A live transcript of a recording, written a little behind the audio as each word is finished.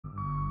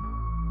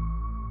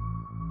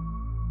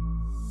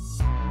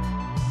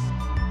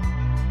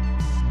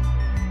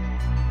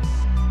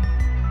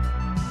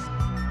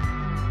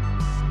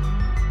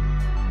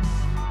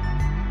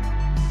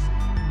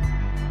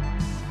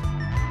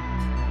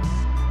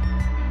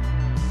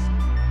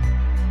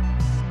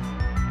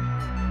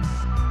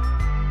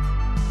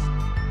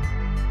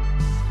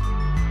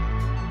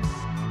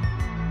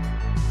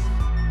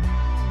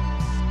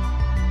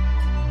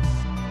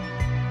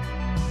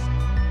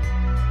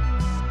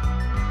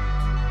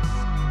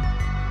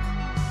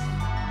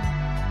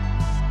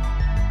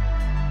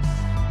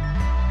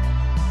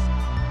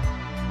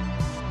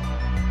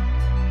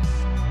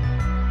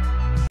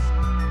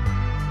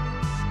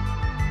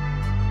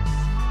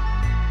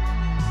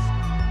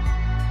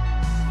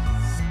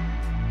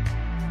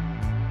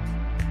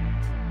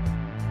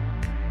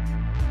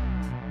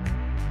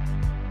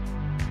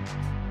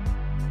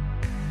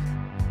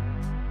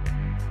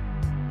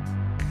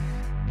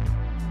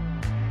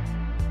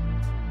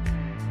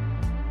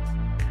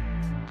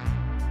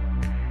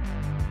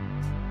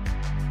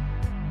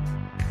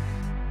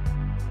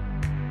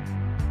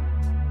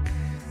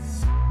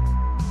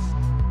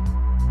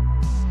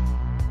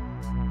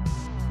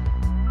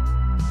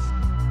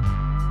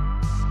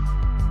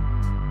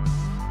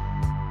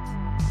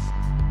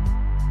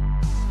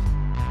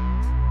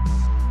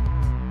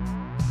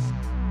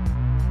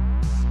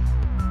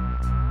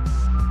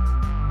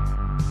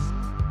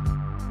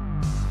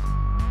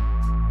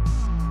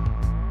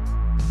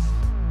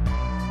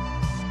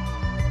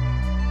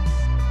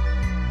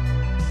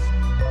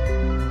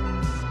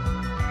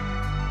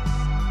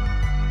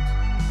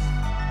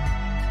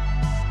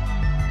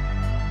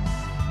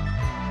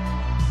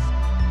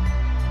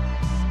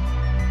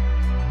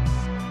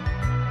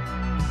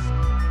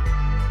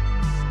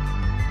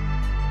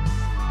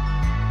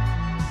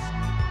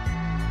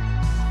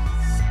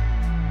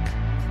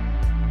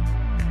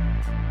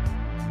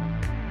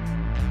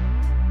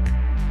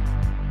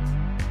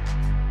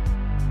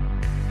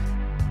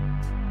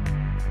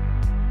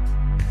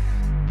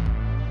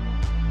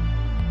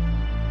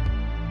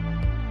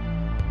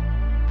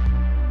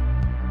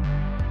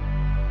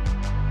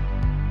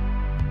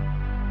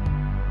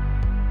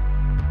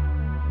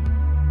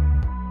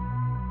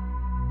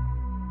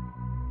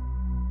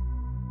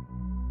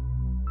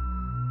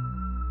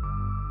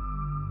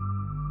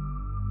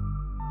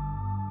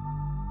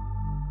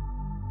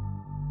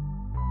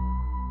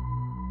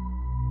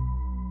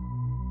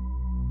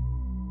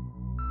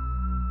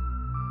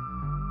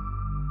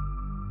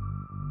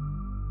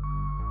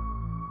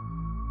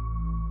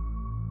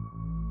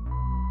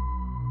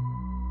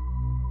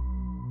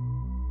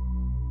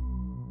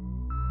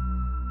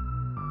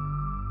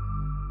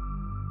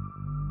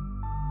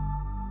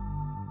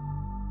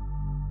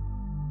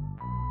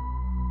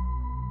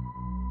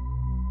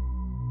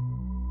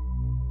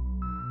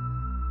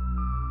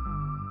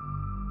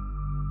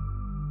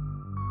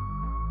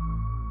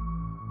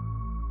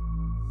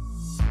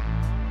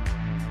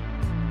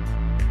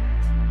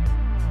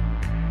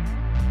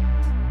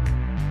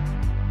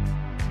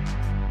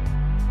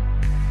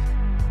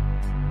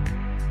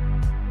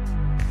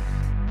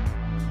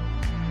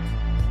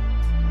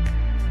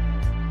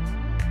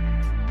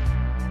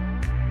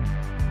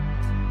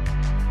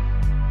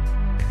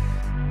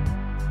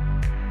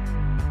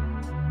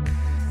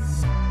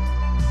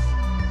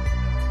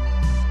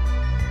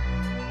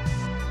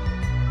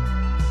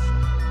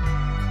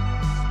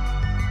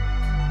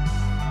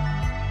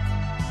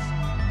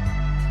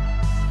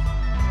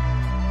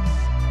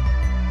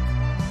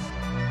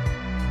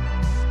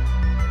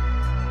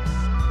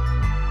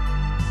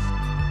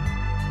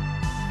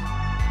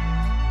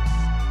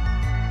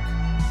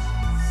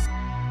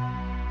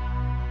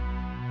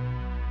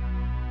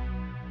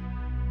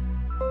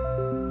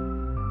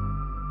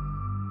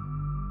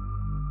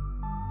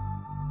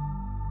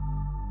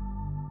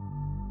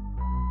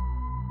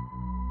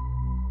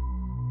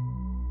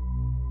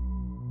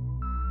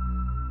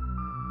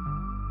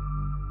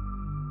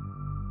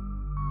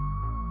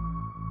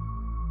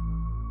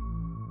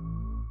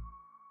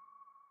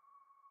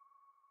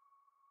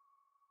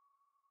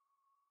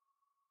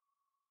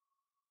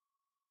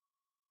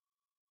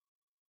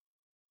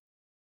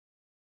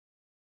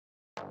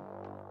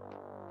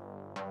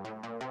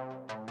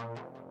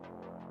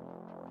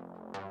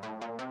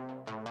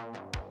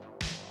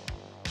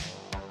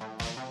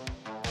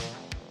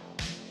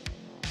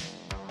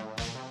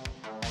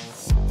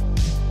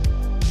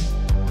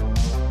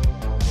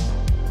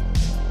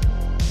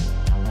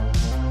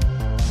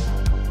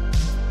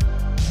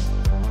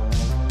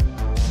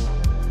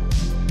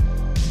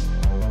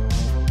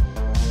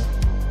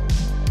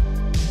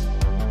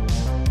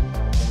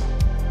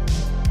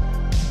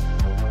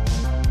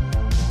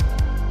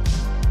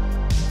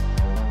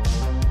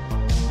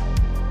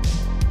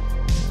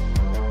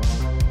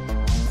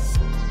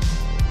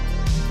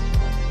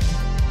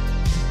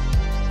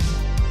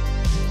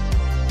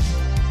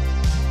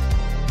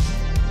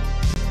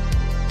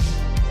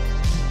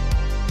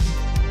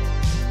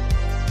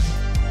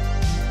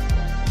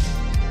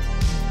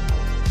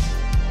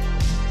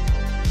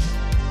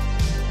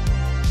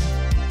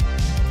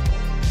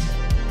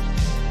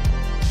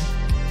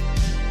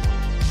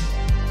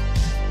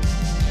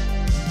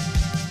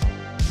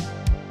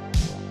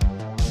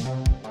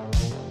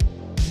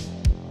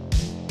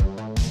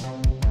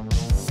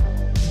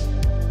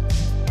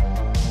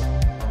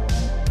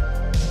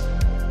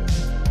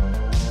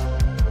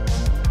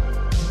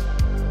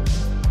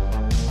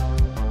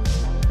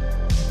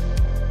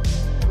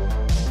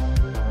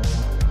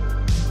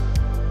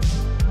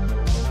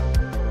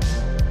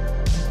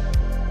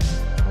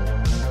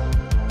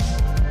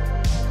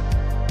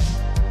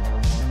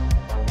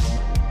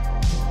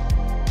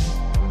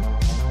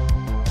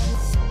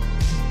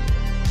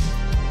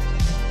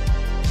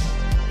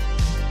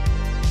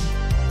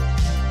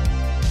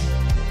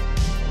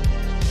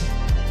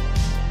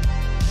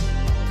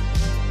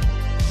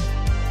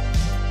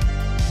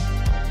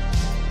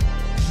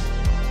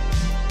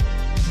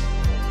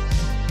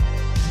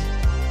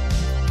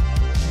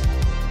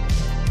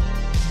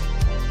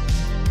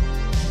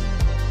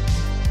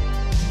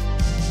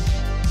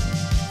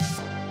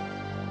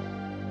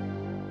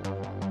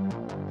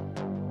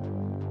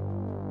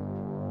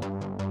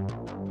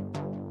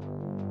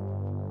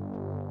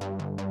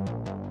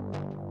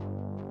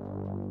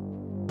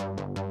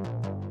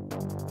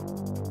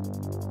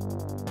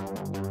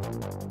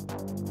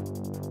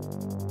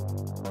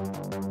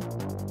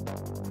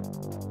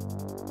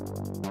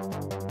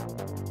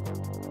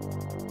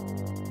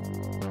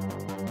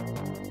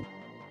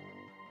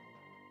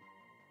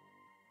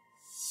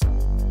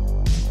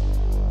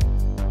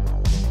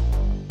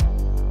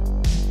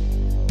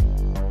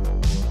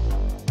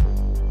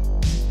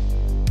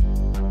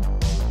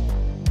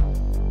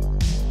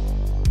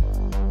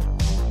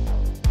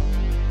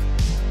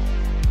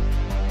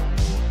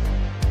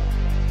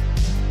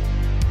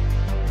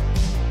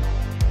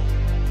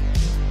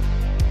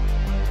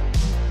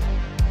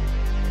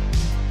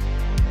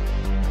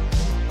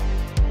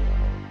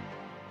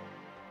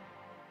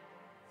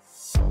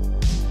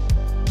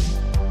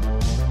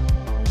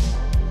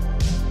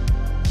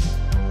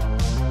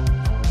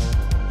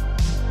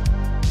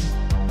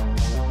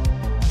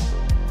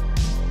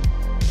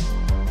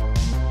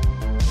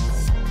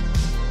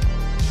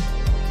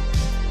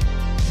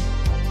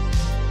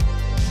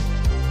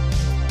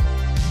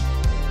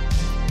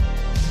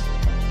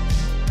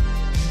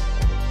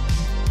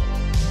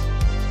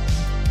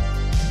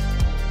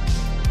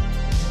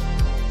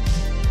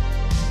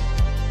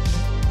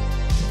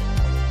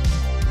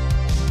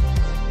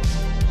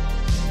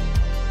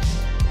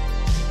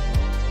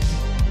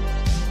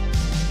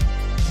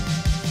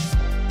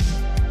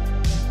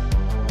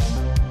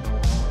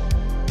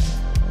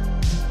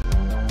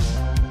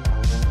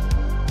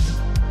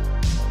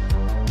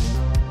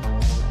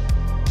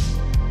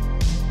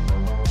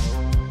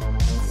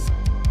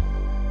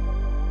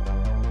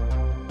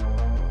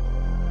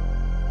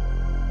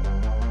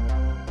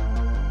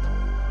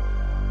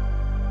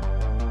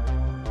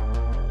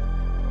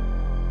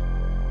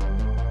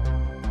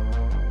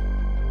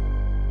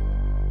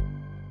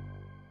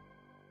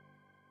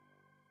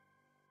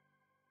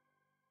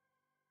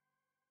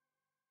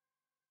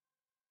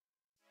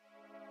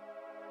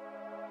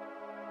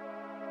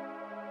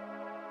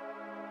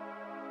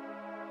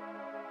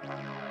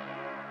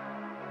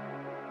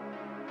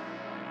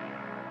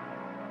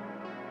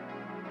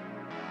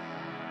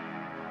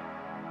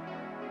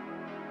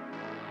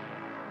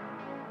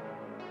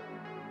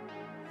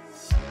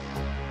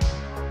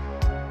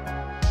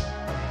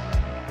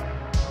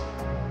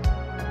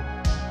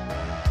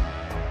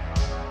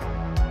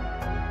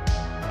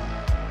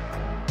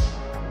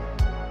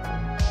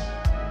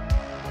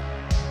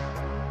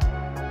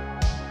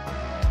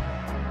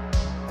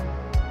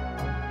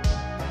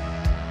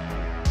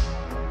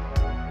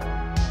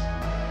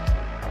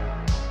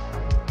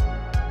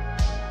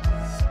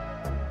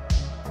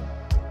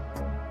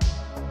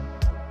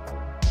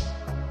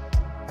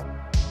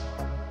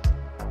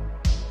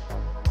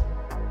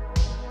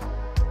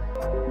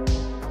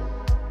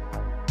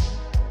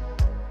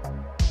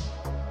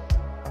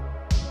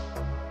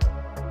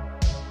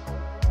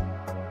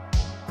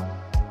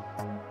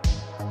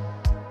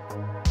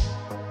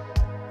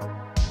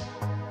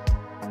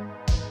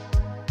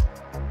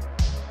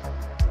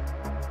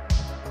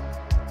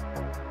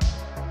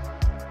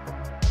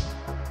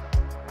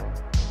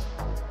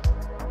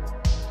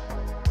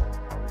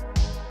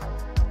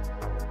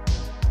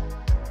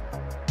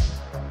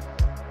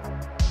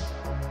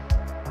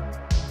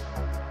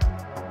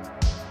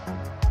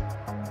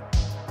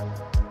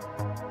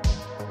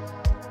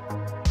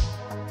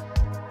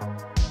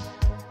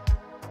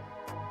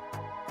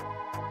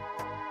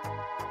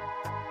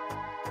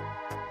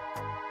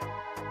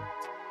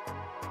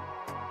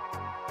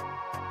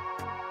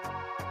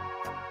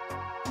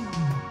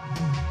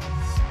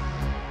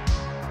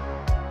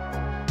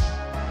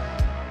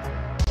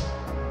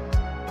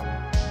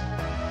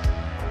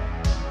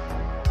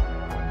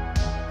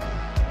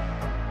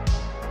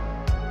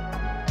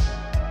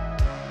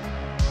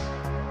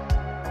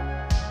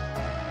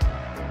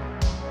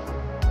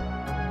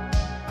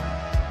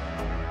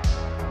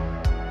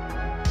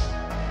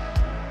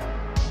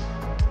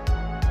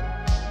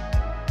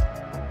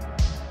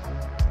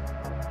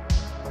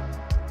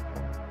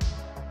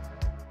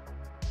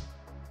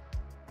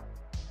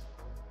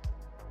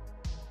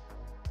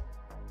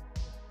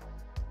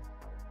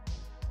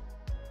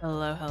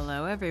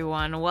Hello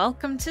everyone.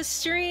 Welcome to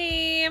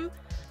stream.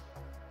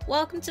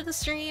 Welcome to the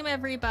stream,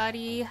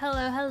 everybody.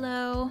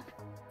 Hello.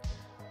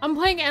 I'm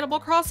playing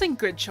Animal Crossing.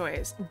 Good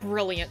choice.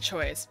 Brilliant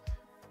choice.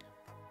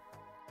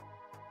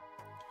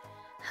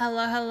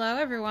 Hello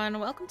everyone.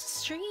 Welcome to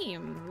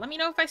stream. Let me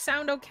know if I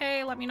sound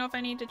okay. Let me know if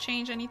I need to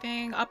change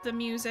anything. Up the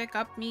music,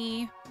 up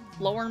me,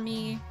 lower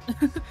me.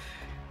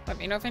 Let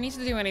me know if I need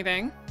to do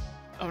anything.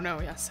 Oh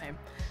no, yeah, same.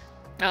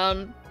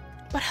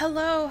 But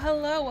hello,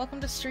 welcome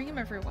to stream,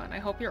 everyone. I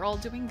hope you're all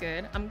doing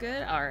good. I'm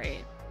good?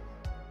 Alright.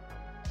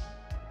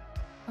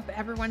 Hope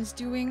everyone's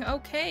doing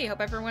okay.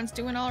 Hope everyone's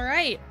doing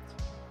alright.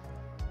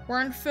 We're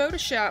in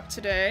Photoshop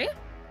today.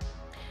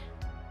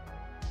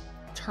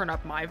 Turn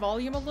up my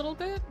volume a little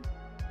bit.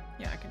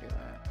 Yeah, I can do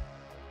that.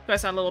 Do I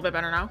sound a little bit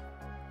better now?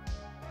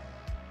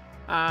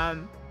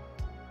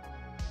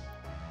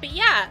 But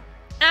yeah,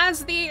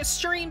 as the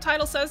stream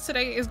title says,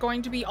 today is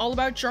going to be all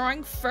about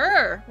drawing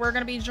fur. We're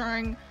going to be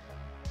drawing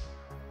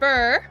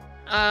fur.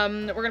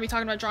 We're going to be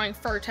talking about drawing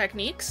fur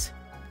techniques.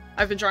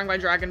 I've been drawing my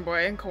Dragon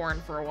Boy and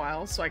Corn for a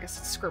while, so I guess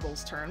it's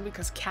Scribble's turn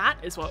because cat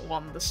is what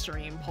won the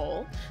stream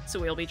poll. So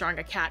we'll be drawing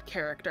a cat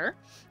character.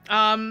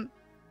 So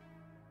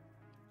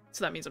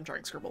that means I'm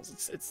drawing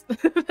Scribbles. It's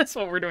that's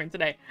what we're doing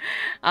today.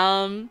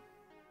 But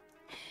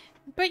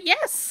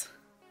yes.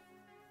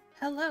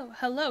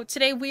 Hello.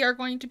 Today we are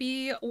going to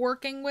be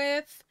working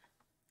with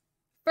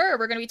fur.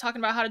 We're going to be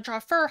talking about how to draw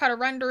fur, how to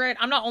render it.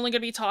 I'm not only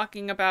going to be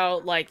talking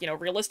about, like, you know,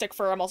 realistic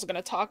fur. I'm also going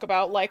to talk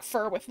about, like,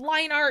 fur with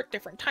line art,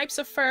 different types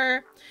of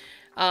fur,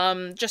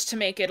 just to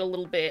make it a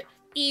little bit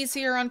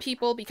easier on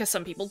people, because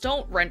some people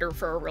don't render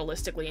fur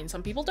realistically and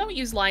some people don't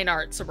use line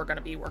art, so we're going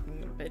to be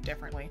working a bit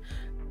differently.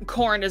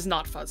 Corn is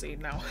not fuzzy,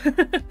 no.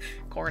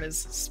 Corn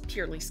is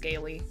purely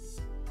scaly.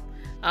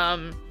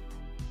 But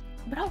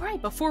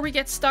alright, before we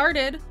get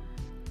started,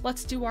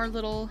 let's do our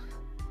little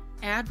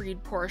ad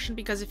read portion,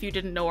 because if you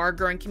didn't know, our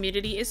growing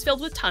community is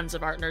filled with tons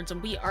of art nerds,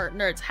 and we art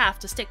nerds have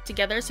to stick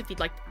together. So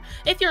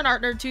if you're an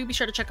art nerd too, be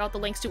sure to check out the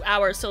links to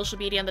our social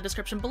media in the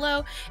description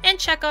below, and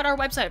check out our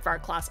website for our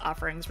class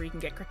offerings, where you can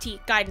get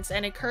critique, guidance,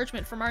 and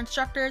encouragement from our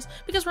instructors,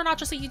 because we're not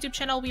just a YouTube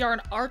channel, we are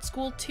an art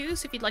school too.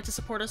 So if you'd like to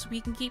support us, we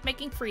can keep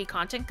making free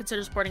content.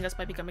 Consider supporting us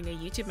by becoming a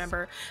YouTube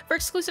member for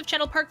exclusive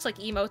channel perks like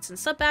emotes and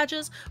sub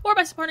badges, or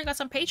by supporting us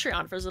on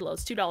Patreon for as little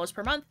as $2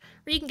 per month,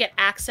 where you can get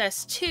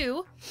access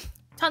to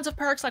tons of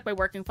perks like my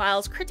working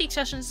files, critique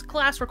sessions,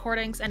 class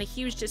recordings, and a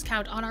huge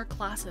discount on our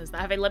classes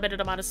that have a limited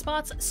amount of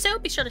spots, so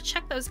be sure to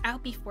check those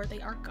out before they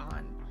are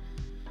gone.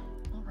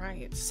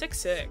 Alright,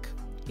 sick.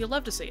 You'll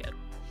love to see it.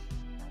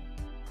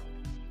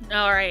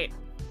 Alright.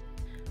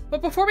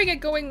 But before we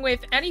get going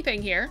with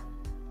anything here,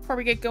 before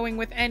we get going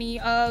with any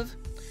of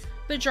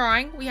the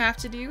drawing, we have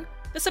to do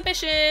the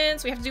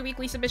submissions. We have to do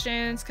weekly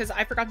submissions, because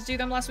I forgot to do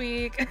them last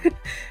week.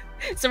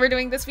 So we're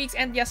doing this week's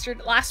and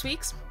last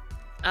week's.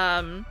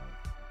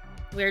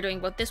 We're doing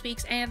both this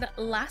week's and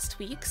last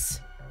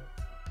week's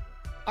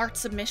art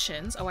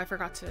submissions. Oh, I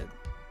forgot to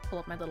pull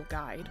up my little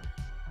guide,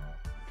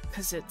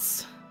 because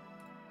it's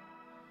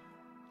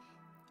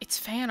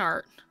fan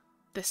art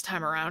this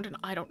time around, and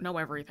I don't know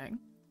everything.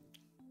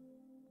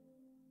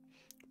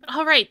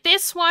 Alright,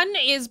 this one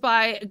is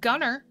by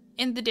Gunner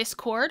in the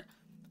Discord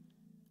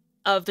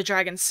of the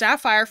Dragon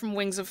Sapphire from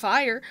Wings of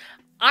Fire.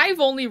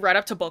 I've only read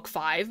up to book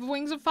 5 of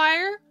Wings of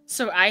Fire,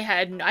 so I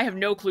have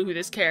no clue who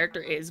this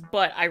character is,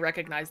 but I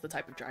recognize the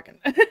type of dragon.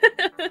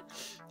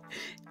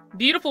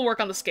 Beautiful work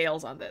on the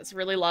scales on this.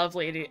 Really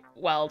lovely,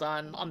 well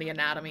done on the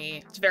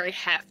anatomy. It's very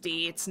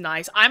hefty, it's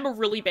nice. I'm a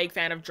really big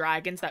fan of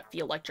dragons that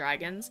feel like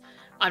dragons.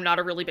 I'm not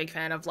a really big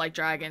fan of, like,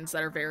 dragons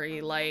that are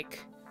very,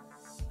 like,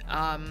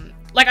 I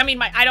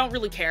mean, I don't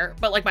really care,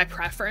 but, like, my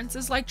preference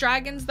is, like,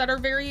 dragons that are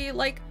very,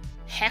 like,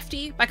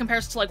 hefty by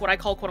comparison to, like, what I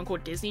call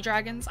quote-unquote Disney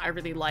dragons. I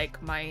really like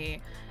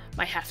my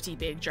hefty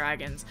big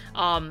dragons.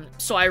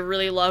 So I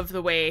really love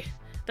the way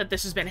that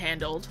this has been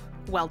handled.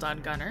 Well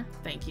done, Gunner.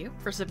 Thank you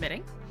for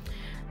submitting.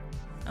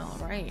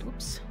 Alright,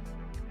 oops.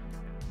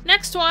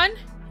 Next one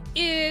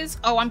is,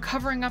 oh, I'm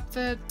covering up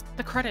the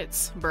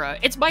credits, bruh.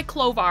 It's by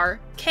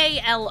Clovar,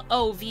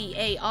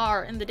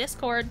 Klovar in the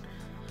Discord.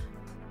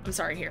 I'm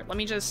sorry, here, let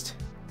me just,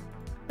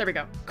 there we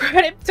go.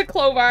 Credit to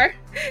Clovar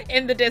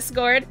in the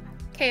Discord,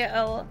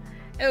 Klovar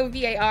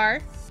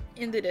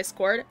in the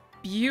Discord.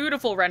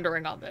 Beautiful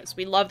rendering on this.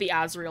 We love the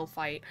Azrael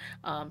fight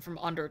from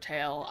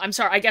Undertale. I'm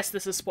sorry, I guess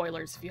this is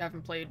spoilers if you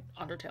haven't played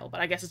Undertale, but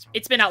I guess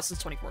it's been out since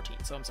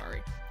 2014, so I'm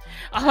sorry.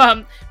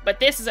 But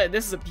this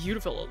is a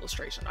beautiful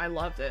illustration. I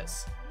love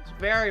this. It's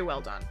very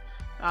well done.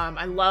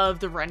 I love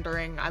the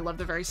rendering. I love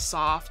the very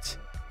soft,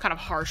 kind of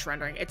harsh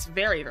rendering. It's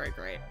very, very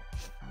great.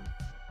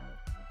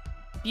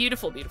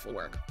 Beautiful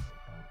work.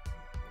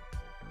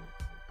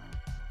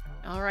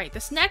 Alright,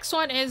 this next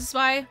one is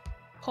by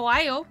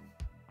Poayo.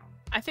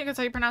 I think that's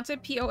how you pronounce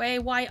it,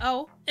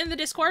 P-O-A-Y-O, in the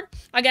Discord.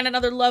 Again,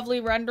 another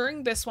lovely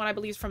rendering. This one, I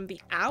believe, is from the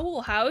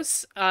Owl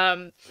House.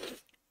 I've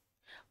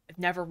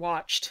never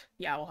watched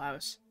the Owl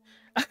House.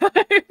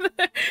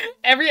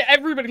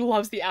 Everybody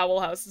loves the owl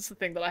house. It's the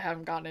thing that I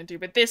haven't gotten into,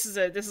 but this is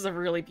a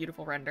really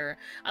beautiful render.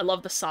 I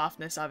love the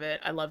softness of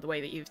it. I love the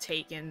way that you've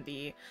taken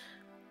the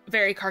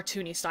very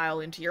cartoony style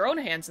into your own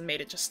hands and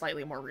made it just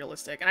slightly more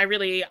realistic. And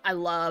I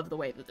love the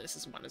way that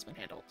this one has been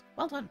handled.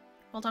 Well done.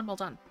 Well done, well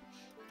done.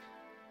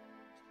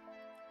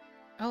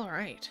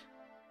 Alright.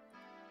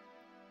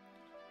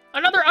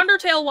 Another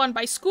Undertale one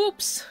by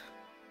Scoops!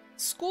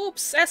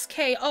 Scoops,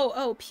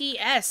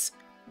 S-K-O-O-P-S.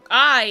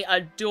 I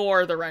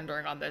adore the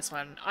rendering on this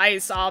one. I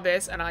saw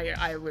this and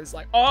I was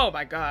like, oh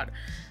my god.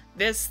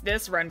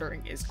 This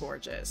rendering is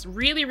gorgeous.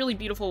 Really, really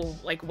beautiful,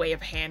 like, way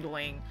of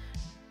handling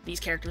these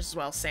characters as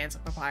well, Sans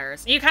and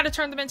Papyrus. And you kind of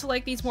turn them into,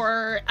 like, these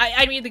more...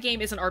 I mean, the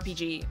game is an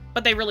RPG,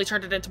 but they really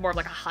turned it into more of,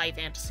 like, a high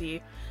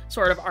fantasy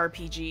sort of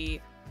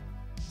RPG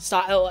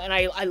style, and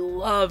I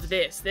love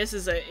this.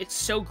 It's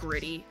so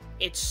gritty.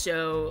 It's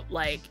so,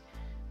 like...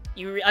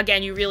 You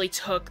really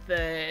took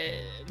the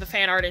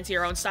fan art into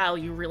your own style.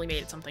 You really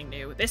made it something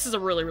new. This is a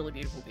really, really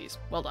beautiful piece.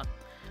 Well done.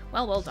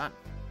 Well done.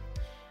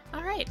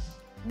 Alright.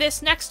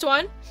 This next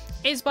one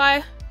is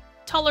by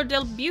Taller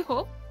del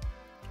Bujo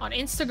on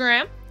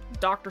Instagram.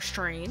 Doctor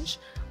Strange.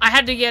 I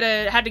had to get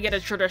a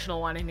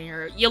traditional one in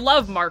here. You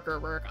love marker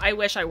work. I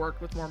wish I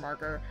worked with more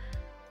marker.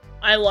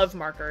 I love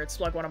marker. It's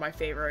like one of my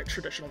favorite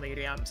traditional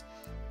mediums.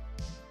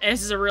 And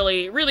this is a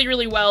really, really,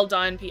 really well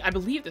done piece. I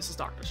believe this is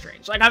Doctor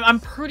Strange. Like, I'm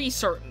pretty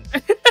certain.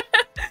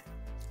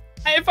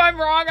 If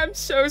I'm wrong, I'm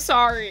so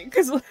sorry.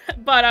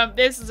 But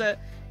this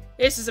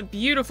is a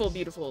beautiful,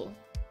 beautiful.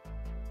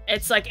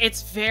 It's like,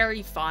 it's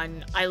very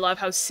fun. I love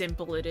how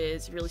simple it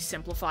is. You really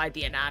simplified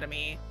the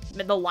anatomy.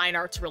 The line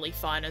art's really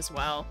fun as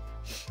well.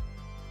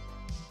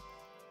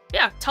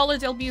 Yeah, Taller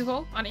del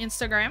Bujo on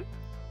Instagram.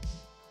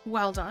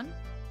 Well done.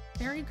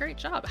 Very great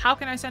job. How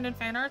can I send in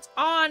fan arts?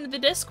 On the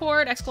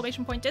Discord,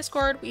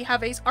 !Discord, we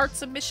have a art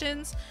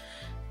submissions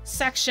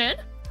section.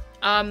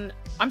 I'm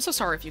so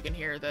sorry if you can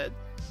hear the...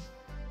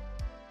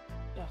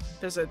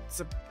 There's a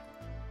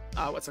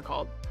what's it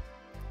called?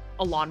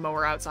 A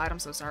lawnmower outside. I'm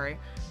so sorry.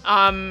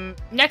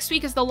 Next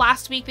week is the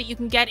last week that you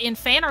can get in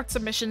fan art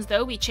submissions,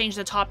 though. We change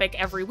the topic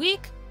every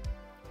week.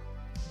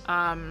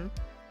 But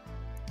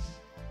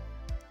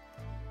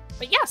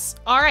yes.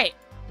 Alright.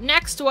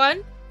 Next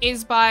one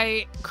is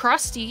by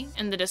Krusty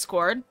in the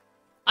Discord.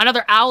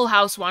 Another Owl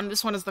House one.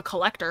 This one is the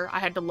Collector. I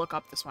had to look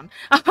up this one.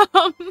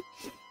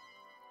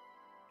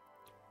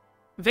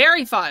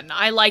 Very fun.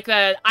 I like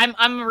that.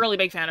 I'm a really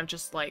big fan of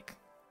just, like,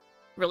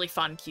 really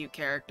fun, cute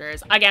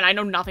characters. Again, I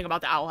know nothing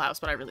about the Owl House,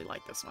 but I really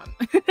like this one.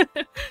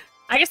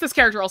 I guess this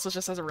character also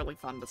just has a really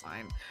fun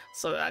design,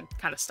 so that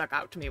kind of stuck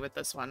out to me with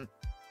this one.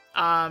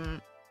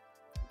 But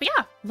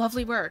yeah,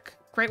 lovely work.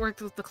 Great work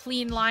with the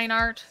clean line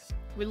art.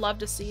 We love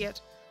to see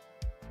it.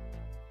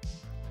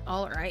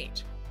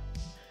 Alright.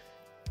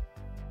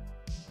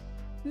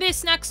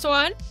 This next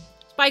one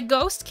is by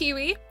Ghost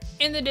Kiwi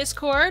in the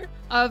Discord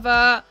of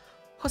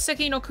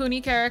Hoseki no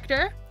Kuni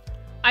character.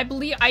 I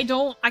believe, I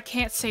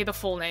can't say the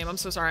full name, I'm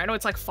so sorry. I know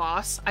it's like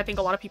Foss. I think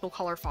a lot of people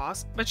call her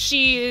Foss. But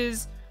she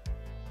is...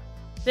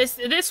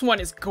 This one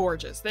is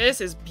gorgeous.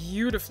 This is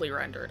beautifully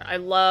rendered. I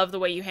love the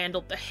way you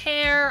handled the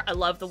hair. I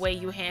love the way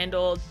you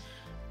handled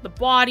the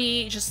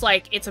body. Just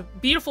like, it's a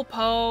beautiful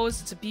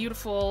pose. It's a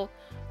beautiful,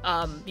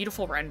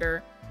 beautiful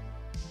render.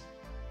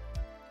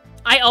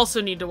 I also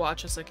need to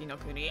watch Hoseki no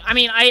Kuni. I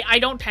mean, I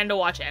don't tend to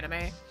watch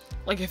anime.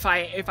 Like, if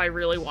I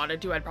really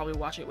wanted to, I'd probably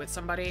watch it with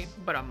somebody.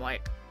 But I'm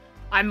like...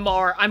 I'm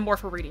more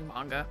for reading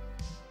manga,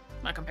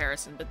 by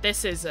comparison. But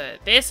this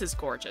is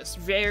gorgeous.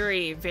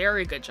 Very,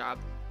 very good job,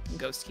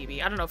 Ghost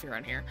Kiwi. I don't know if you're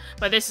on here,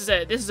 but this is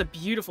a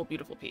beautiful,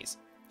 beautiful piece.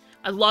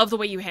 I love the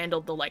way you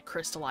handled the, like,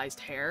 crystallized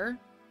hair.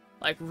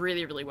 Like,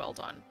 really, really well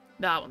done.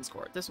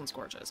 This one's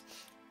gorgeous.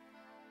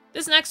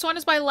 This next one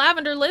is by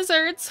Lavender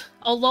Lizards,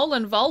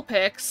 Alolan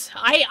Vulpix.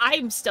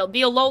 I'm still,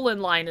 the Alolan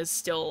line is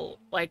still,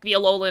 like, the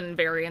Alolan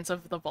variants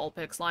of the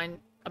Vulpix line,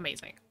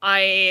 amazing.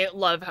 I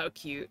love how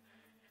cute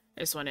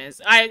this one is.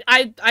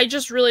 I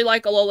just really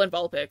like Alolan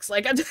Vulpix.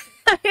 Like, I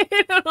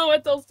don't know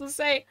what else to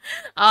say.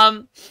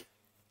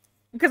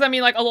 Because, I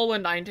mean, like,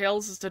 Alolan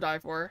Ninetales is to die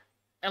for.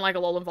 And, like,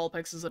 Alolan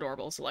Vulpix is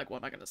adorable, so, like, what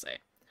am I gonna say?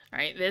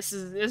 Alright, this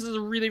is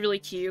really, really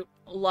cute.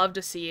 Love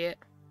to see it.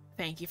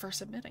 Thank you for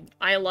submitting.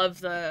 I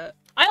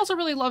also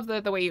really love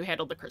the way you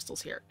handled the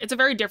crystals here. It's a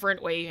very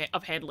different way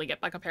of handling it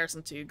by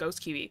comparison to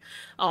Ghost Kiwi.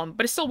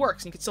 But it still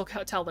works, and you can still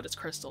tell that it's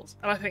crystals.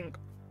 And I think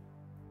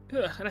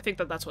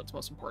that that's what's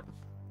most important.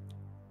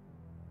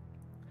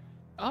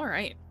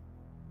 Alright.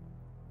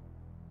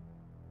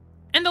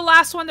 And the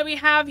last one that we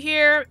have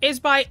here is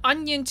by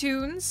Onion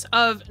Tunes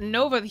of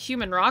Nova the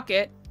Human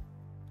Rocket.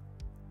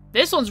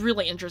 This one's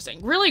really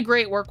interesting. Really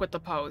great work with the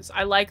pose.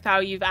 I like how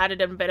you've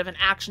added a bit of an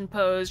action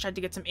pose, tried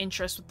to get some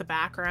interest with the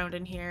background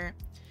in here.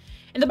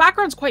 And the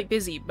background's quite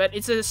busy, but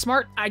it's a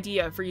smart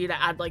idea for you to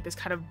add, like, this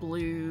kind of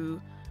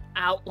blue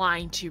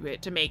outline to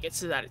it to make it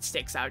so that it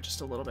sticks out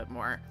just a little bit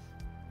more.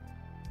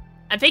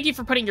 And thank you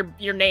for putting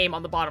your name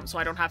on the bottom so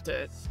I don't have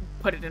to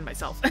put it in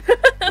myself.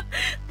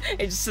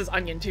 It just says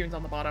Onion Tunes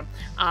on the bottom.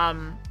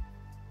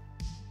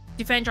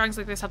 do fan drawings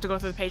like this have to go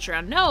through the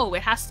Patreon? No,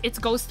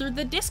 it goes through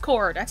the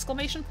Discord, !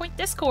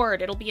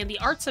 Discord. It'll be in the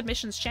art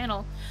submissions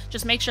channel.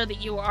 Just make sure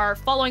that you are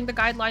following the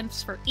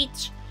guidelines for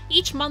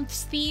each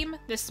month's theme.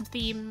 This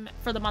theme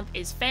for the month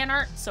is fan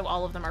art, so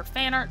all of them are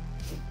fan art.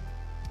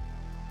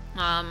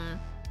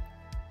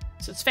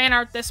 So it's fan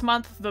art this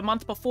month. The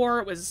month before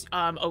it was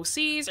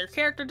OCs or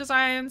character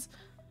designs.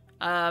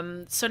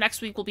 So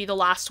next week will be the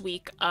last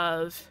week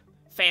of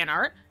fan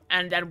art,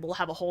 and then we'll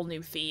have a whole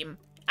new theme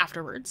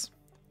afterwards.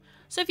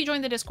 So if you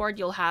join the Discord,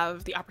 you'll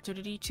have the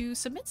opportunity to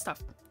submit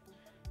stuff.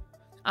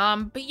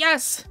 But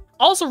yes,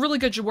 also really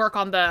good work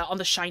on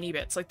the shiny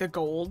bits, like the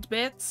gold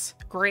bits.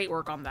 Great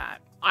work on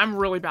that. I'm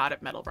really bad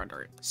at metal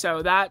rendering,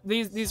 so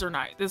these are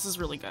nice. This is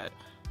really good.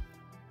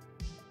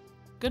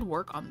 Good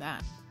work on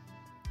that.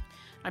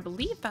 I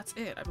believe that's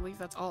it. I believe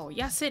that's all.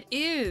 Yes, it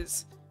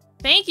is.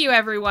 Thank you,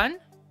 everyone,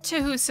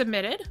 to who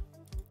submitted.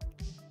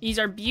 These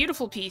are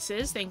beautiful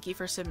pieces. Thank you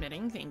for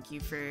submitting. Thank you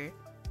for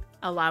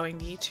allowing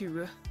me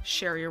to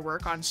share your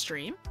work on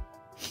stream.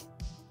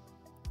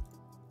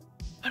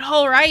 But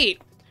all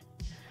right.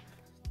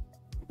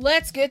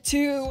 Let's get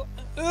to...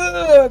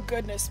 oh,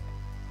 goodness.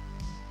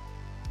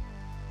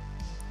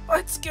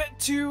 Let's get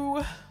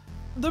to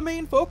the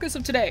main focus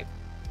of today.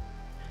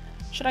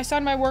 Should I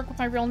sign my work with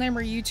my real name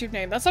or YouTube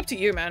name? That's up to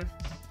you, man.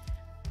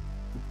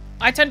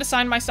 I tend to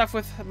sign my stuff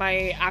with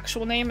my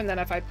actual name, and then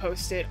if I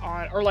post it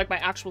on, or like my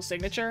actual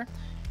signature,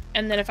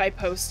 and then if I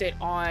post it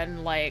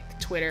on like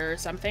Twitter or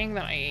something,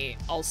 then I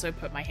also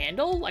put my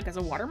handle like as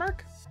a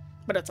watermark,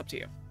 but it's up to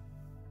you.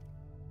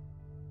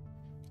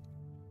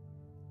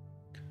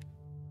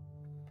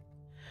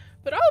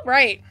 But all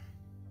right.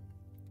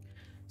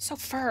 So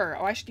fur.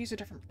 Oh, I should use a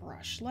different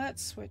brush.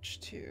 Let's switch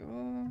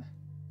to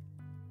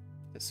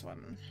this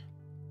one.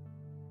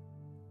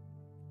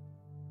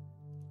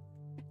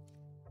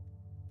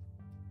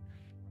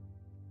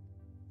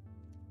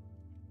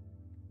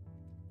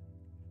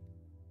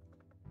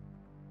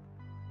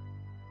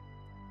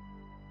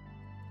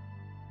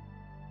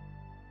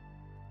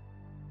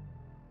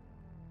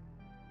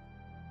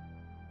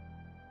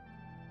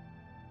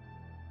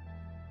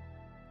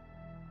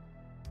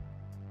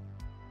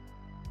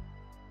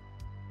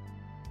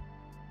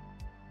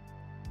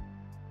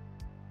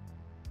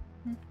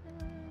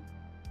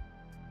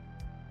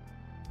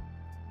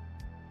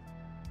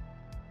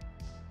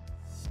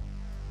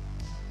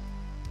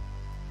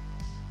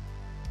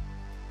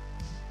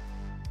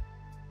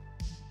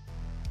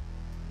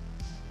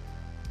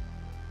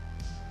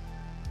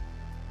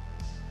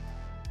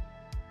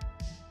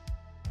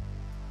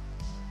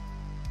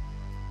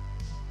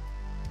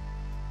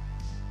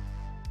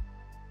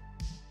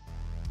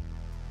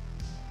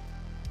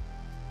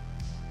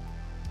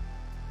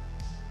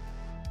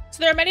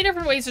 So there are many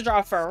different ways to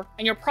draw fur,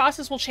 and your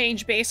process will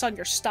change based on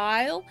your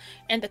style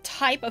and the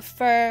type of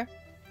fur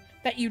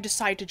that you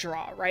decide to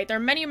draw, right? There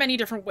are many, many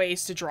different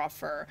ways to draw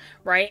fur,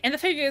 right? And the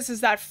thing is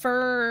that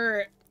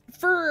fur,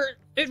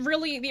 it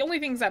really, the only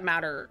things that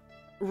matter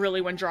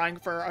really when drawing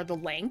fur are the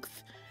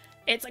length.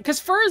 It's because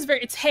fur is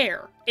it's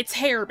hair. It's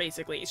hair,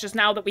 basically. It's just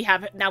now we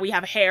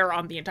have hair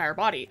on the entire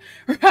body,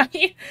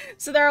 right?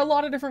 So there are a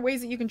lot of different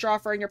ways that you can draw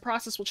fur, and your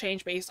process will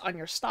change based on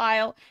your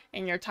style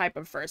and your type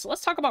of fur. So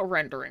let's talk about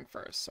rendering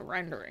first. So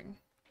rendering.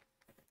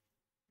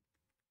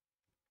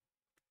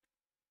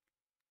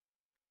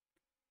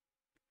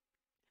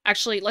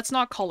 Actually, let's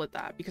not call it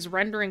that, because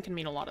rendering can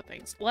mean a lot of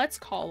things. Let's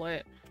call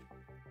it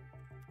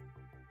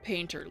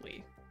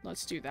painterly.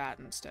 Let's do that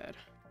instead.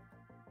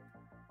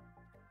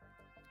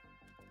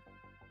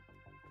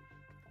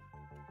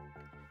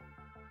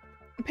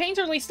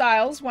 Painterly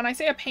styles, when I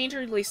say a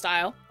painterly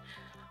style,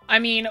 I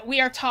mean, we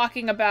are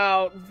talking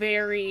about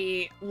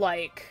very,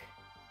 like,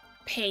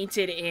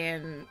 painted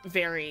in,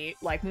 very,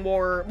 like,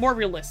 more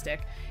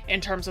realistic in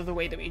terms of the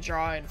way that we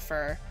draw in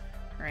fur,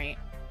 right?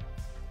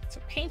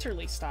 So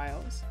painterly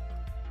styles.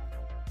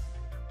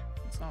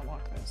 Let's not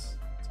lock this.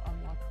 Let's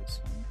unlock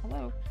this one.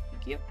 Hello.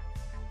 Thank you.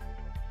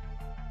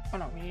 Oh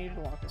no, we needed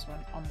to lock this one.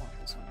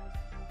 Unlock this one.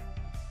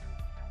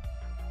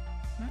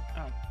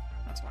 Oh,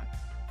 that's fine.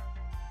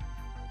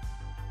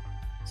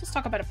 Let's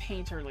talk about a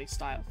painterly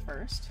style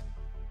first.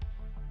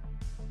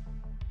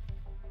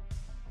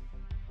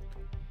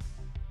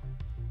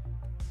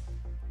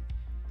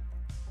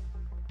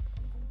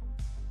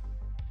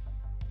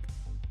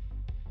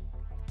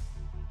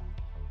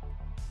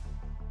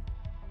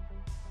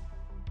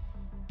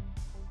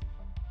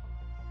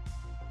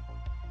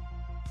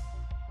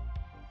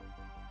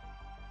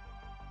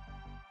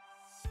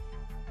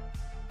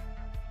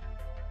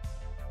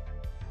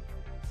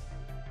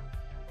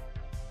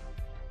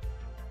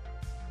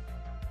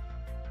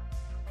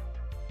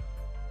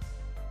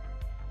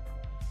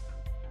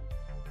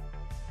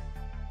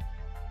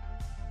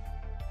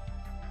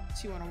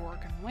 You want to work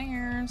in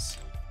layers,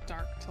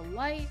 dark to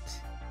light.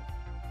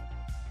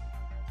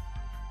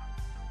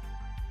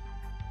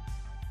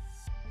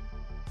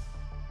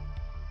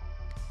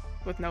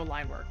 With no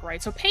line work,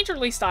 right? So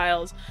painterly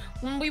styles,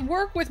 when we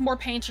work with more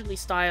painterly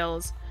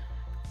styles,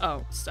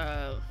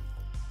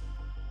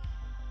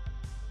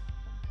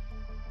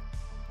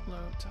 Low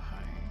to high.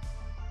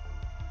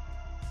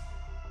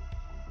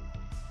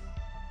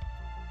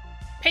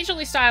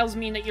 Painterly styles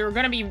mean that you're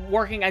going to be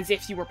working as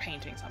if you were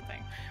painting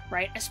something,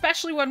 right?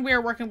 Especially when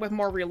we're working with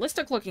more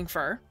realistic looking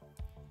fur.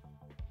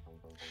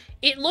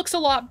 It looks a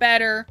lot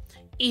better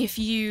if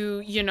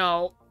you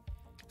know,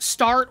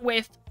 start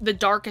with the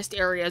darkest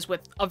areas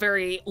with a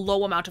very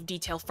low amount of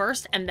detail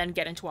first and then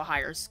get into a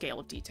higher scale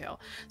of detail.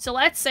 So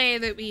let's say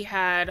that we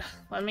had,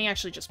 let me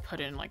actually just put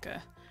in like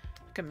a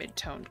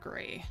mid-toned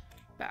gray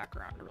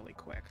background really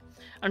quick.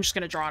 I'm just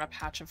going to draw on a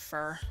patch of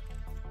fur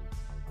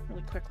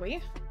really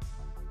quickly.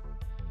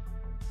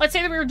 Let's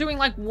say that we were doing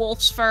like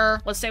wolf's fur.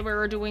 Let's say we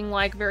were doing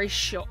like very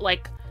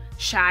like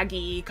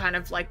shaggy kind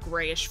of like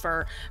grayish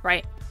fur,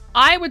 right?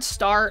 I would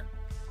start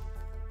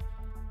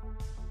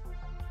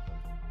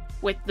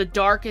with the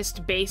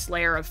darkest base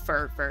layer of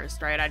fur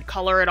first, right? I'd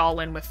color it all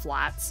in with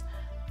flats,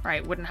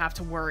 right? Wouldn't have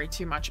to worry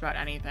too much about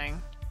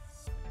anything.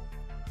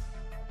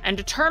 And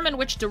determine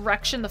which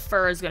direction the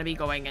fur is going to be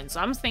going in.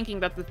 So I'm thinking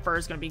that the fur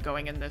is going to be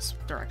going in this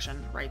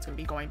direction, right? It's going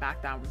to be going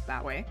back down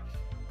that way.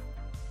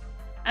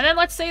 And then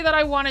let's say that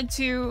I wanted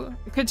to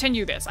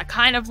continue this. I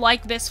kind of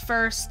like this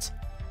first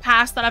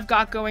pass that I've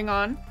got going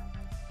on.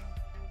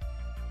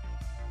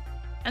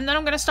 And then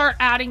I'm going to start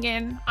adding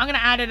in, I'm going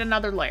to add in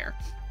another layer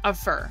of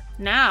fur.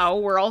 Now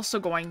we're also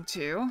going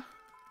to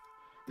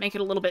make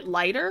it a little bit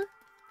lighter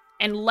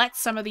and let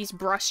some of these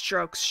brush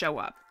strokes show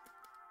up.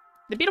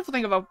 The beautiful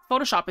thing about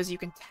Photoshop is you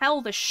can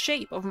tell the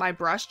shape of my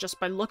brush just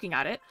by looking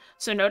at it.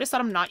 So notice that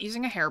I'm not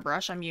using a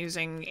hairbrush. I'm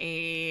using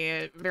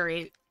a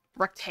very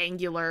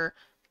rectangular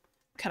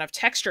kind of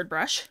textured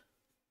brush.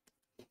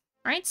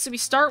 Right? So we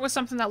start with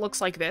something that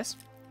looks like this.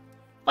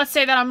 Let's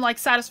say that I'm like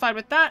satisfied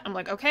with that. I'm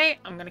like, okay,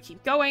 I'm going to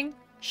keep going.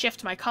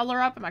 Shift my color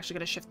up. I'm actually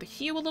going to shift the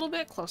hue a little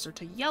bit closer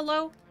to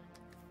yellow.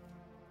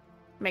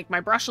 Make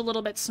my brush a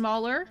little bit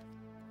smaller.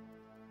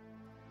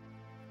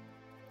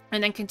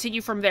 And then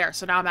continue from there.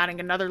 So now I'm adding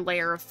another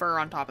layer of fur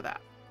on top of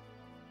that.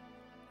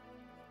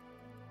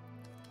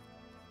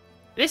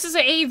 This is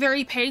A,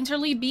 very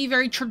painterly, B,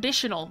 very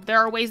traditional. There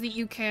are ways that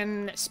you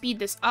can speed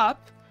this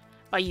up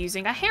by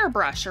using a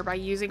hairbrush or by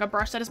using a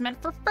brush that is meant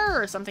for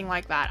fur or something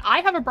like that. I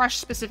have a brush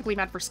specifically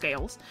meant for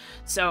scales.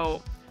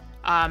 So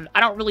I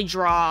don't really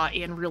draw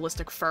in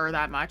realistic fur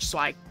that much, so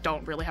I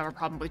don't really have a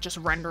problem with just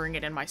rendering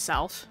it in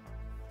myself.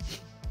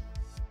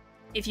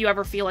 If you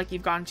ever feel like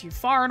you've gone too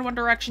far in one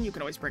direction, you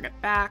can always bring it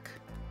back.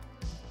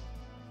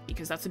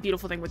 Because that's the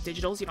beautiful thing with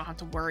digitals, you don't have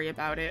to worry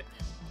about it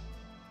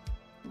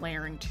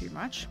layering too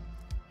much.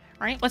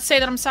 Alright, let's say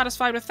that I'm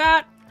satisfied with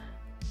that.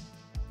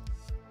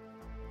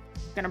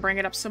 Gonna bring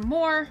it up some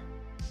more.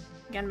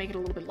 Again, make it a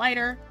little bit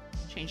lighter.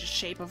 Change the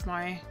shape of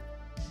my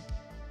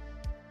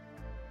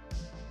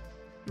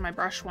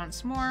brush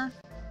once more.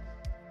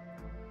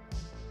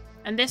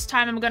 And this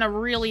time I'm gonna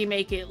really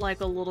make it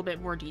like a little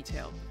bit more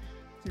detailed.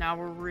 Now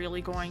we're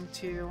really going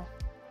to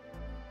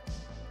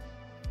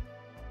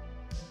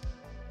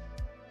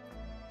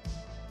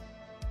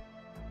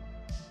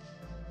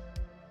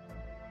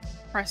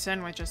press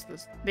in with just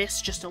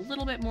this just a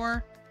little bit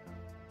more.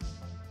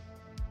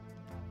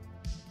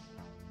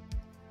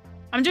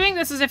 I'm doing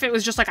this as if it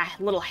was just like a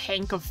little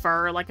hank of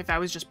fur, like if I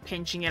was just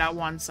pinching it at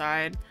one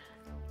side.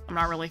 I'm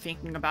not really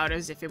thinking about it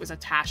as if it was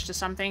attached to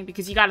something,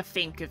 because you gotta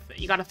think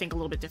a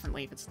little bit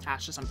differently if it's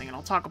attached to something, and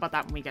I'll talk about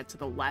that when we get to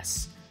the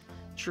less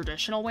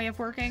traditional way of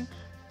working.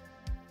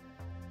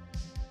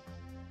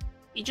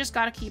 You just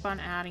gotta keep on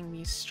adding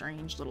these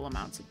strange little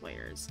amounts of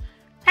layers.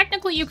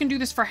 Technically, you can do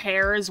this for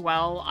hair as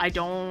well. I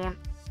don't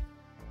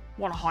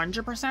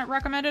 100%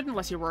 recommend it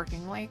unless you're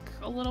working like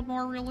a little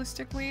more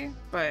realistically,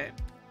 but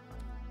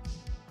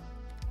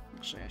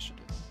actually I should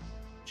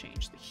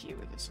change the hue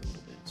of this a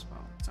little bit as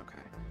well. It's okay.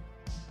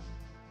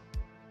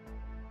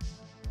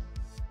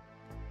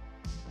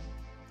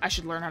 I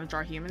should learn how to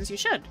draw humans. You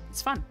should.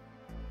 It's fun.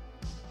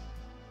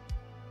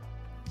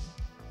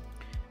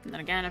 And then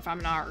again, if I'm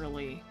not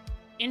really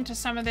into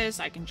some of this,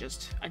 I can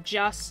just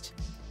adjust.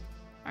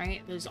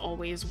 Alright, there's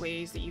always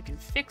ways that you can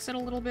fix it a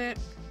little bit.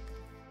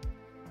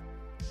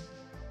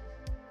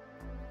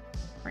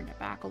 Bring it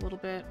back a little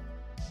bit.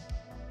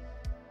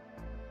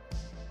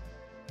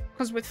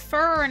 Because with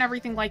fur and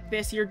everything like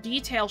this, your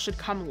detail should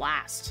come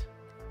last.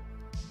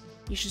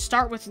 You should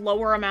start with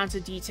lower amounts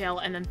of detail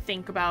and then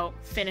think about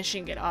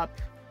finishing it up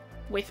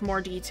with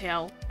more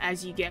detail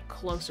as you get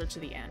closer to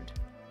the end.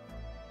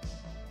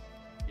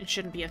 It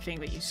shouldn't be a thing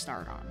that you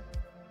start on.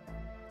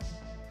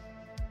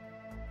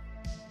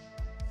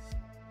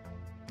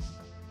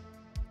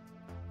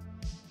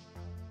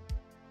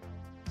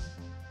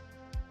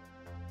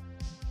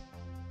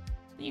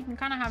 You can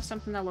kind of have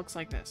something that looks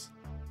like this.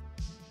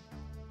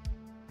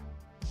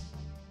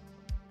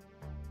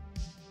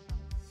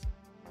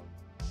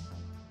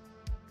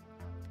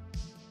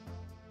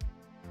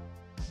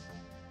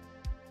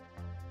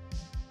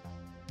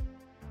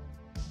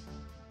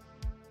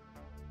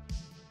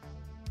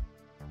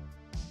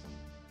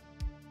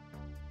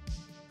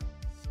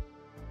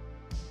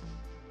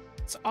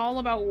 It's all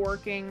about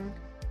working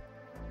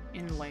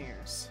in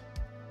layers.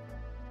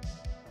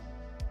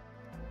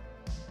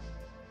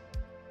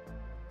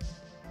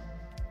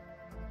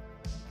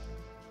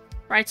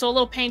 right? So a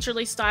little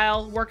painterly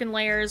style, work in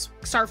layers,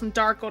 start from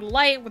dark, go to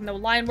light with no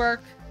line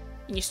work.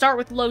 And you start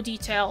with low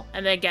detail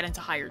and then get into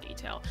higher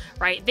detail,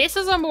 right? This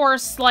is a more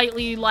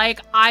slightly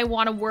like, I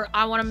want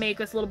to make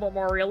this a little bit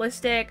more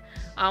realistic.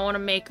 I want to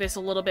make this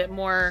a little bit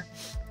more,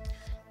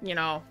 you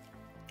know,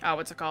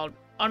 what's it called?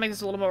 I want to make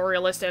this a little more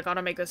realistic. I want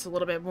to make this a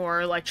little bit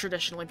more like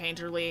traditionally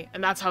painterly.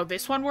 And that's how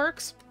this one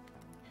works.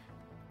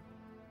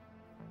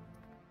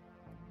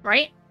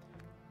 Right?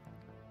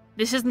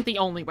 This isn't the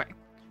only way,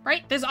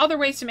 right? There's other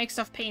ways to make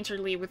stuff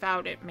painterly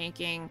without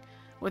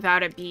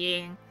it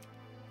being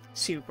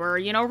super,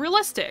 you know,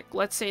 realistic.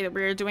 Let's say that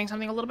we're doing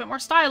something a little bit more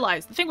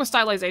stylized. The thing with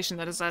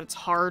stylization is that it's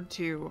hard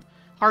to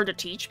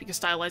teach because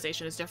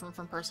stylization is different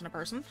from person to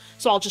person.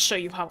 So I'll just show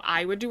you how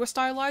I would do a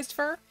stylized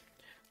fur.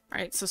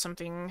 Right, so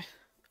something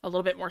a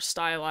little bit more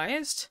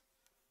stylized.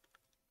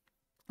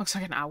 Looks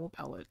like an owl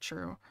pellet,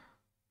 true.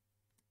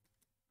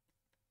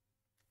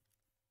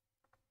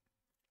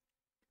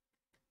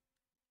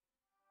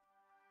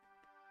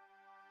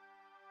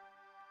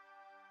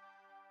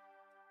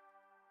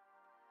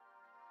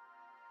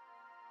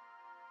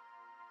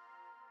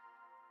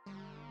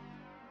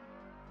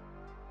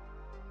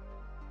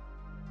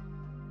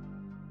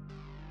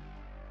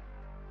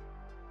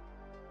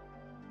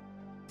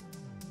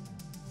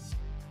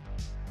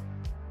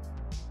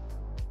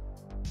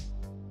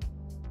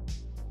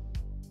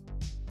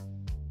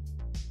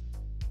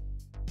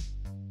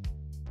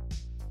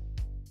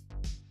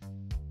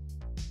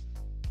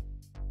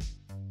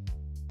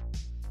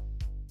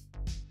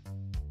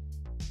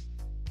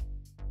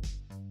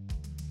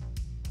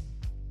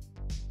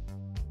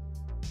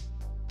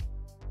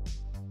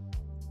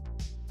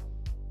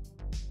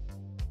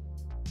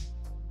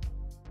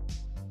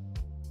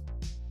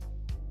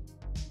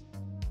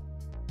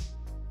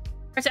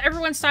 So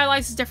everyone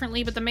stylizes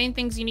differently, but the main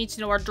things you need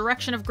to know are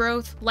direction of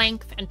growth,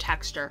 length, and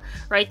texture,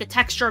 right? The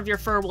texture of your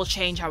fur will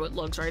change how it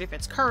looks, right? If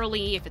it's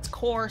curly, if it's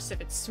coarse,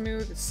 if it's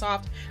smooth, it's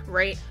soft,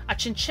 right? A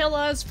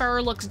chinchilla's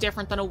fur looks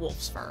different than a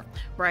wolf's fur,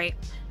 right?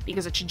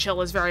 Because a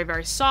chinchilla is very,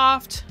 very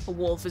soft, a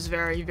wolf is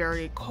very,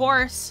 very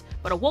coarse,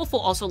 but a wolf will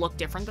also look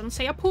different than,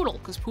 say, a poodle,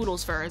 because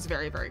poodle's fur is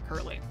very, very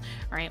curly,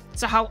 right?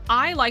 So how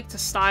I like to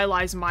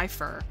stylize my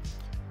fur,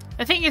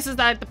 the thing is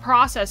that the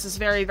process is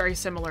very, very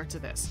similar to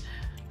this.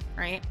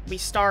 Right? We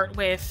start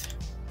with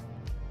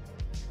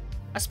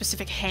a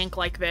specific hank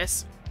like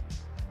this.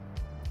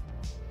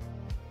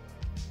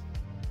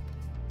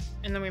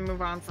 And then we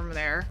move on from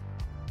there.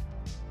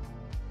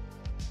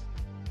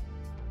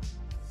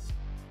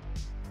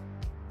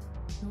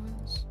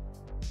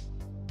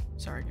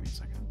 Sorry, give me a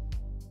second.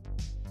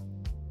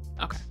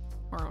 Okay,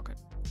 we're all good.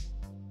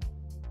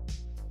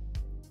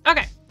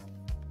 Okay.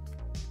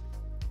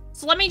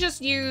 So let me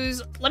just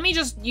use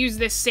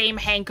this same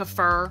hank of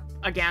fur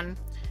again.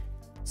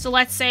 So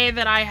let's say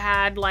that I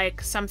had, like,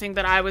 something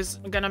that I was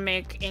gonna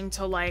make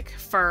into, like,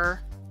 fur.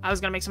 I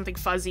was gonna make something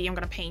fuzzy. I'm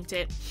gonna paint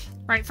it.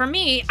 Right? For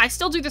me, I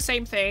still do the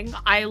same thing.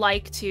 I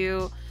like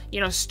to, you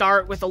know,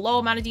 start with a low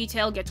amount of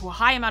detail, get to a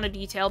high amount of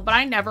detail, but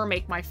I never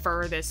make my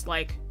fur this,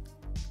 like,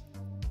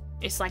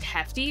 it's, like,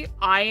 hefty.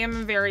 I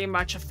am very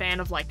much a fan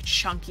of, like,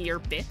 chunkier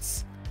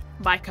bits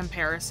by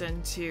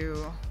comparison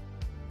to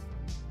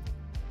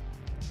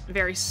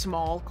very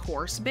small,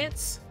 coarse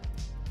bits.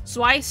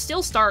 So I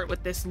still start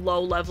with this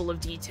low level of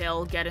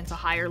detail, get into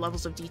higher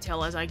levels of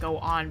detail as I go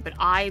on, but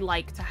I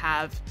like to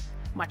have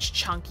much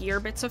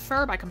chunkier bits of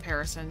fur by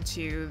comparison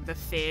to the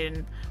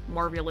thin,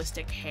 more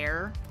realistic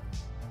hair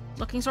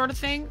looking sort of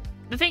thing.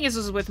 The thing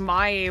is with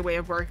my way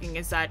of working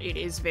is that it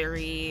is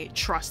very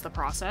trust the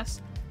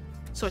process.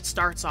 So it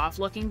starts off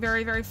looking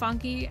very, very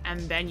funky,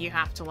 and then you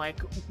have to, like,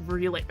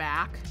 reel it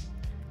back,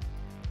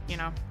 you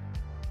know?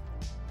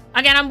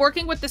 Again, I'm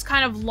working with this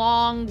kind of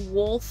long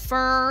wolf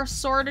fur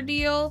sort of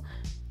deal.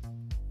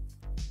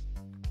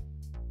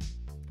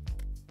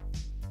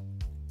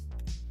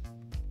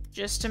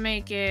 Just to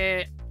make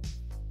it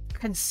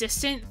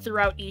consistent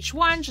throughout each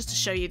one, just to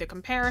show you the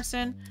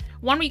comparison.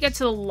 When we get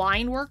to the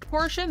line worked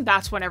portion,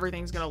 that's when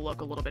everything's going to look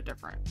a little bit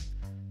different.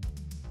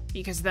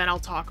 Because then I'll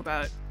talk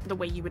about the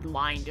way you would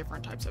line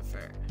different types of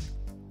fur.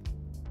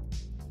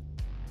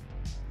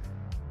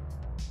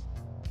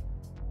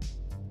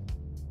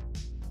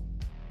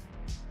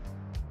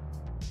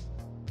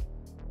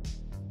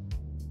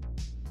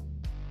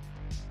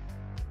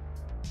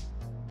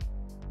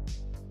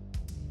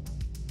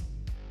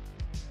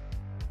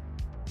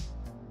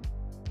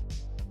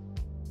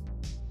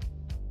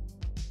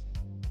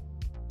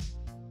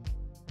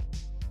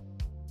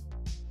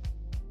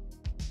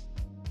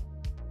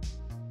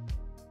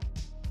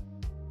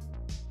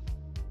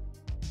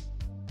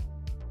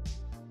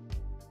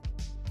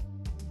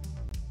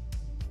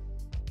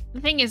 The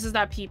thing is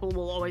that people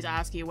will always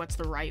ask you what's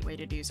the right way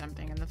to do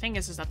something, and the thing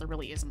is that there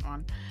really isn't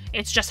one.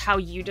 It's just how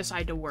you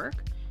decide to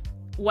work.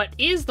 What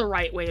is the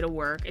right way to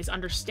work is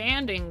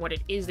understanding what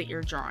it is that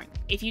you're drawing.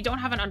 If you don't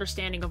have an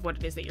understanding of what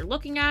it is that you're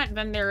looking at,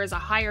 then there is a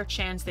higher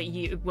chance that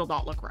you will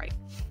not look right.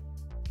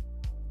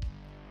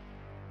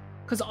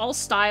 Because all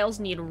styles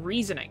need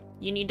reasoning.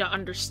 You need to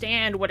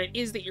understand what it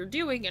is that you're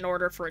doing in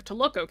order for it to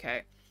look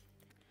okay.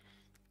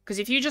 Because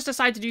if you just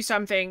decide to do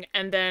something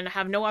and then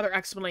have no other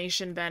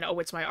explanation than, oh,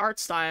 it's my art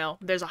style,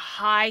 there's a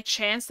high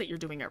chance that you're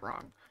doing it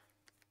wrong.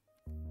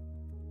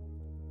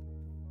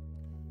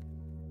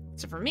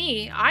 So for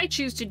me, I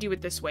choose to do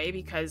it this way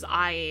because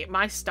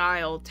my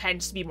style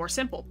tends to be more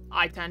simple.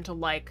 I tend to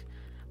like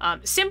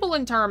simple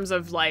in terms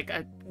of like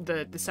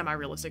the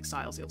semi-realistic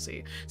styles you'll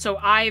see. So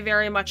I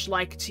very much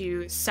like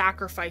to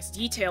sacrifice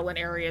detail in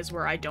areas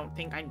where I don't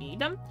think I need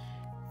them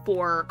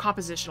for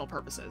compositional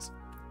purposes.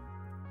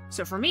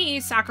 So for me,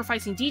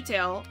 sacrificing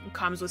detail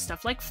comes with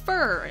stuff like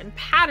fur and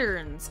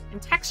patterns and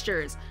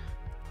textures.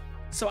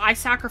 So I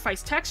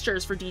sacrifice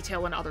textures for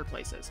detail in other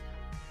places.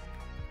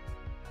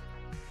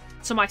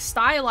 So my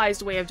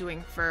stylized way of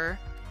doing fur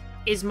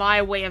is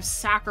my way of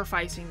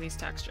sacrificing these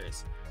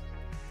textures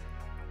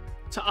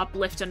to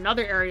uplift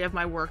another area of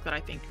my work that I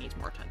think needs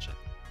more attention.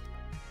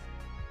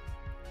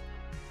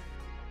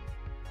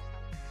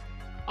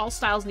 All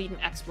styles need an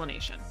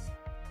explanation.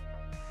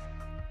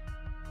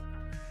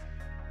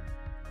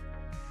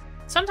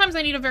 Sometimes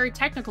I need a very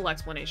technical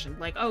explanation,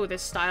 like, oh,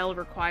 this style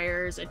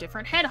requires a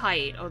different head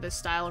height. Oh, this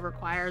style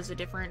requires a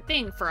different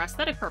thing for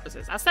aesthetic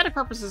purposes. Aesthetic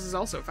purposes is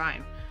also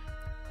fine.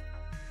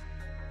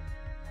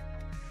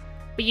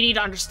 But you need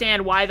to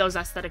understand why those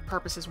aesthetic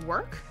purposes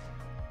work.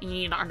 You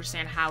need to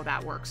understand how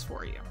that works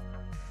for you.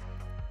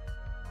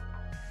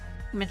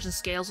 You mentioned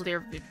scales, will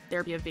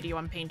there be a video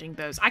on painting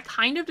those? I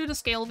kind of did a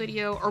scale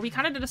video, or we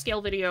kind of did a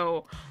scale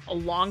video a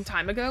long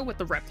time ago with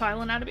the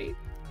reptile anatomy.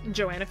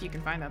 Joanne, if you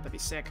can find that, that'd be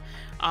sick.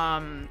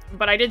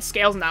 But I did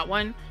scales in that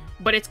one,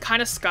 but it's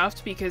kind of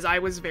scuffed because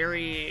it was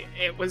very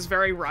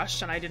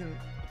rushed and I didn't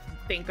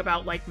think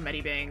about like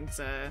Medibang's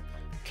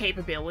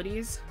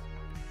capabilities.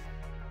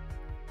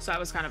 So that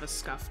was kind of a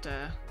scuffed,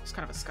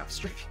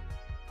 stream.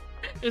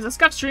 It was a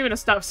scuffed stream and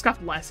a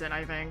scuffed lesson,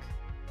 I think.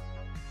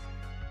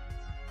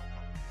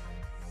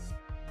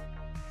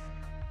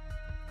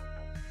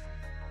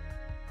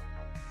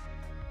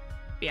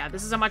 But yeah,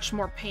 this is a much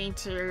more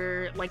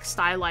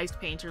stylized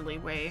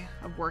painterly way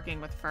of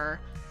working with fur.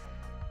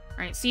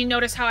 Alright, so you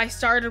notice how I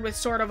started with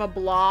sort of a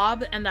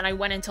blob, and then I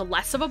went into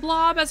less of a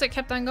blob as it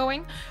kept on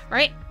going,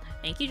 right?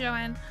 Thank you,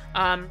 Joanne.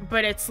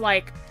 But it's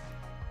like,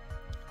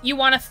 you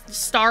want to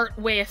start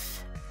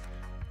with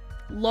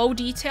low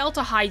detail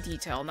to high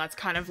detail, and that's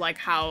kind of like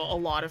how a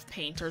lot of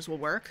painters will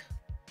work.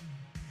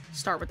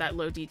 Start with that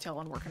low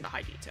detail and work into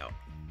high detail,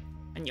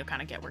 and you'll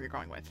kind of get where you're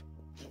going with.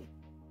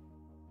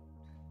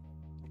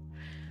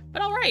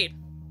 But alright.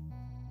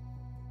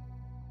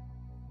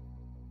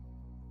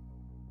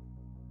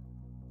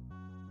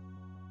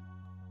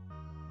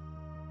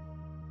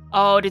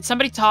 Oh, did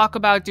somebody talk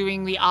about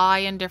doing the eye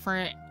in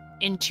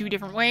two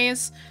different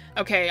ways?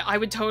 Okay, I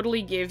would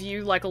totally give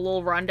you like a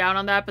little rundown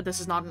on that, but this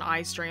is not an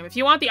eye stream. If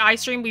you want the eye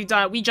stream,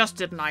 we just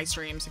did an eye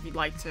stream, so if you'd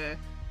like to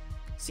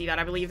see that,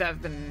 I believe that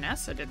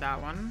Vanessa did that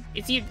one.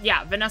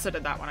 Yeah, Vanessa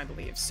did that one, I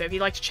believe. So if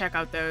you'd like to check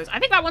out those. I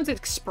think that one's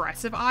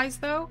expressive eyes,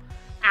 though.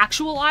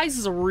 Actual eyes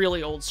is a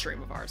really old stream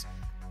of ours.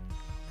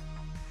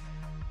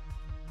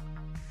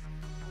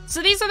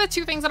 So these are the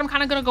two things that I'm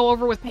kind of going to go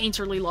over with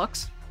painterly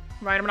looks.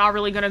 Right, I'm not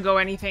really going to go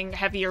anything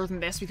heavier than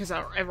this because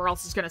everywhere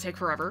else is going to take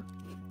forever.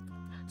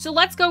 So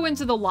let's go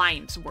into the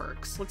lined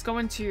works. Let's go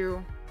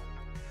into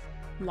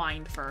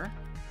lined fur.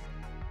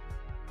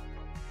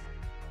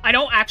 I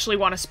don't actually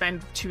want to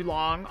spend too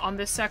long on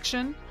this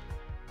section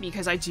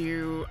because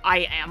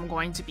I am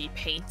going to be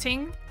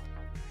painting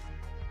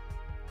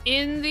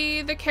in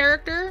the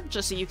character,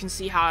 just so you can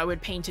see how I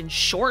would paint in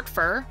short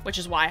fur, which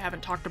is why I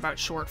haven't talked about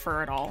short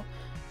fur at all,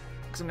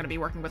 because I'm going to be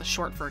working with a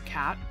short fur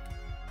cat.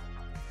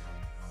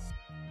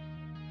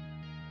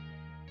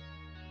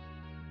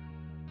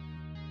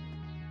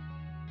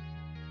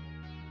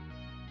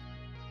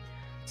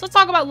 So let's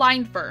talk about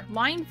lined fur.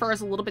 Lined fur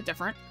is a little bit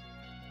different.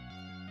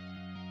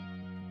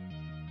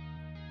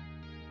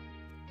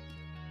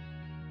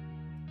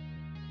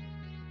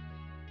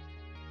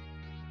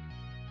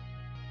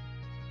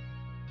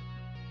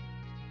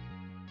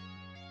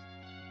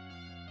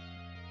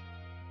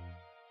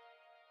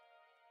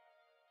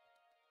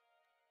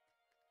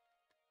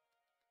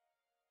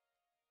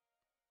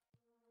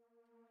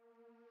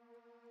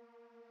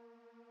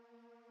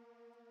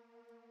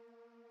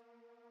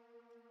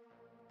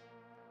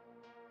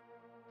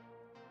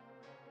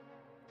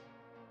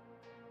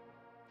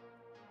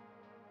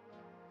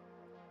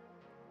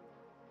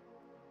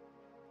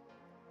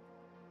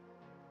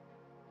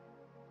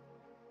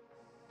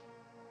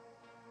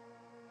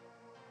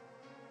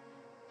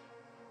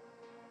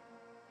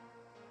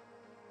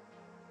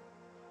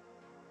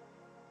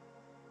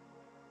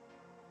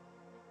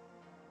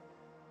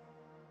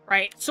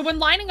 Right, so when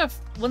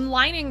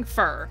lining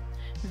fur,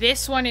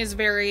 this one is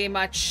very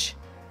much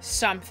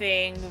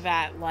something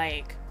that,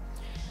 like,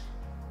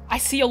 I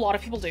see a lot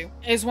of people do,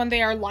 is when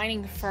they are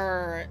lining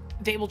fur,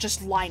 they will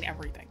just line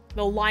everything.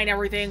 They'll line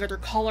everything, or they'll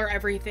color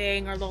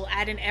everything, or they'll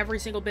add in every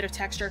single bit of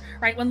texture,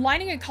 right? When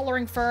lining and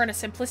coloring fur in a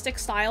simplistic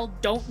style,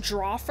 don't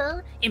draw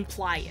fur,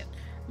 imply it.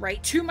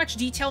 Right? Too much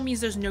detail means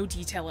there's no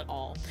detail at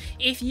all.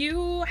 If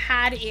you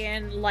had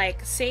in,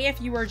 like, say if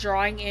you were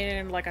drawing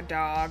in, like, a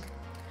dog,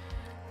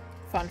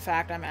 Fun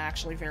fact, I'm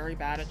actually very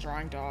bad at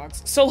drawing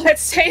dogs. So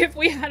let's say if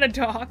we had a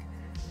dog.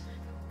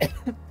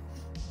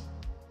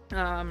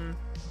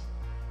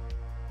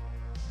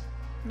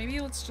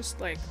 Maybe let's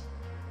just, like...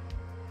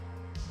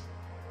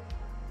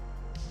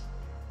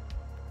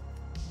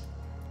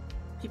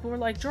 People were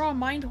like, draw a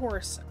mind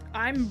horse.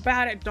 I'm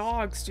bad at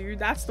dogs, dude.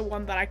 That's the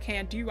one that I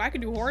can't do. I can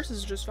do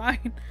horses just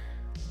fine.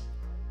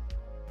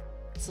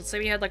 So let's say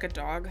we had, like, a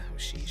dog. Oh,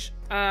 sheesh.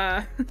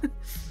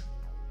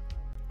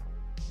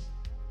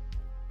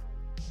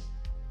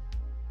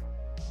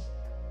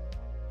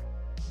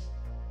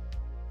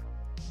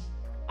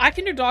 I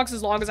can do dogs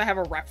as long as I have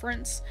a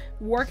reference.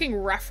 Working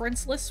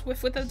referenceless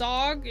with a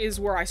dog is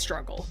where I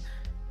struggle.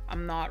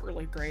 I'm not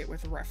really great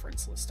with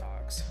referenceless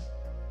dogs.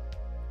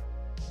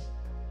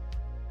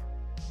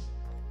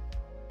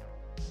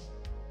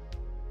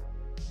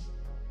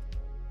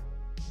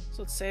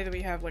 So let's say that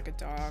we have like a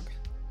dog.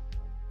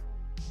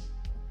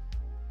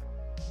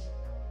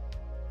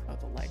 Oh,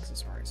 the legs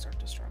is where I start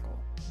to struggle.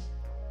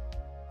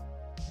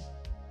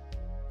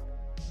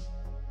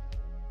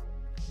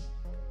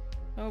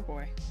 Oh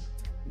boy.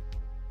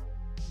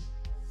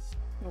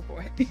 Oh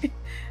boy.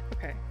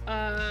 Okay.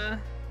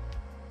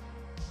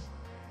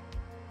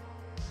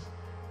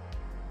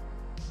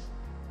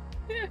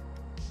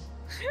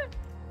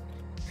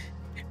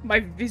 My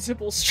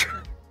visible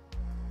struggle.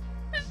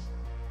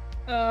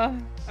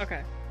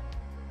 Okay.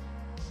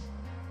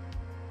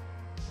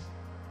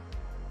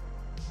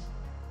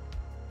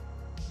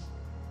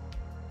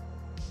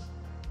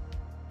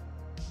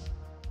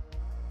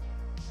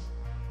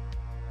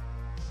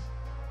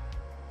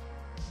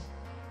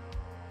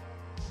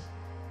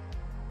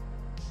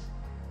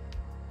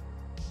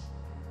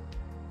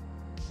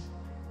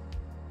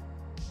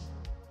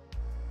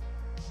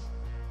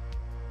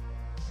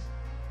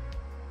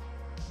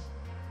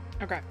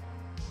 Okay.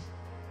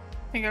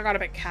 I think I got a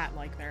bit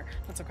cat-like there.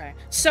 That's okay.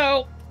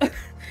 So,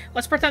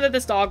 let's pretend that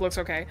this dog looks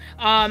okay.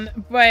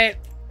 But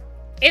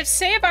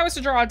if I was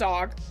to draw a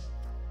dog,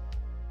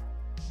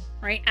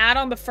 right, add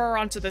on the fur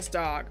onto this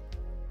dog.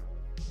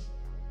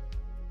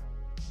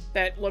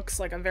 That looks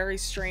like a very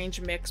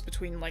strange mix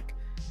between, like,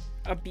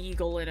 a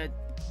beagle and a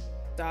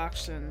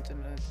dachshund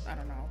and a, I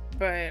don't know.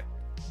 But,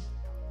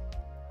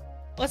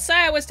 let's say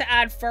I was to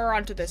add fur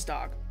onto this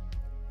dog.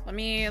 Let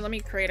me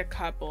create a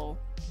couple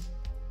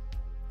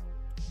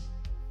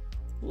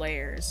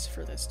layers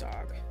for this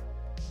dog.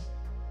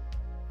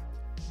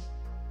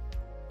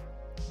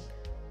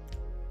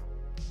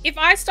 If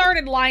I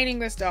started lining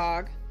this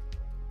dog,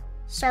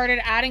 started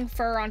adding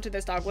fur onto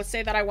this dog, let's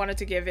say that I wanted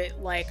to give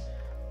it like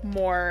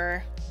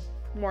more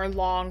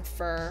long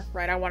fur,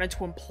 right? I wanted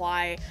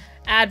to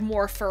add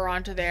more fur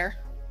onto there,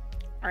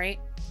 all right?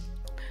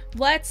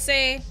 Let's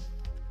say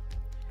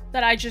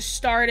that I just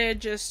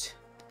started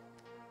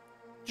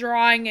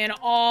drawing in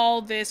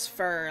all this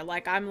fur.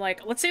 Like,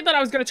 let's say that I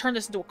was gonna turn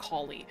this into a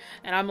collie,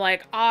 and I'm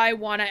like, I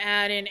want to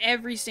add in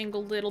every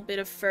single little bit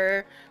of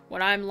fur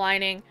when I'm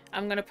lining.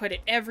 I'm gonna put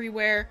it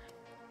everywhere.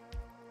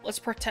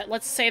 Let's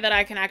say that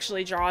I can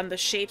actually draw in the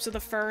shapes of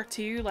the fur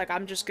too. Like,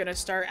 I'm just gonna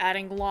start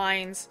adding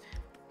lines.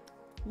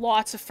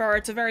 Lots of fur.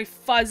 It's a very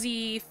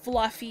fuzzy,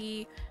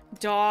 fluffy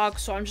dog,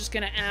 so I'm just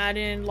gonna add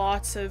in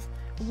lots of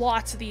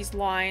these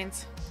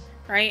lines,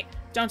 right?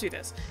 Don't do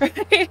this.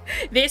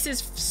 This is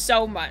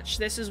so much.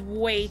 This is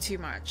way too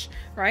much,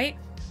 right?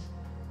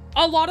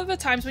 A lot of the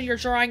times when you're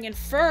drawing in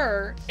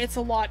fur, it's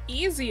a lot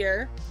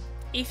easier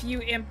if you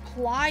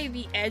imply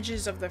the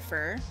edges of the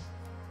fur,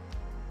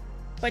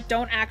 but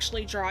don't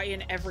actually draw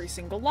in every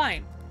single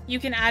line. You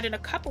can add in a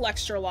couple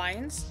extra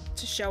lines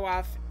to show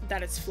off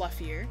that it's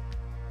fluffier,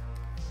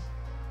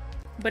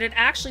 but it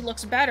actually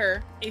looks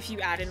better if you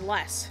add in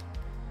less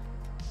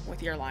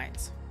with your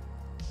lines.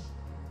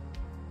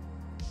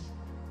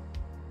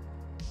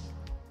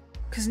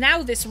 Because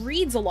now this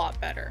reads a lot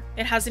better.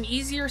 It has an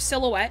easier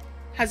silhouette,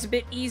 has a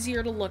bit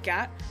easier to look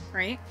at,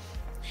 right?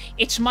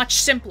 It's much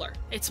simpler.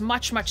 It's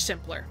much, much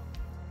simpler,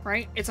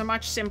 right? It's a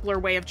much simpler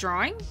way of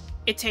drawing.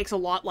 It takes a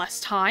lot less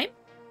time.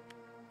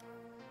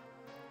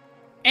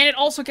 And it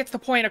also gets the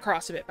point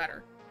across a bit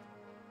better.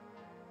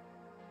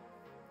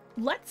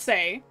 Let's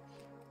say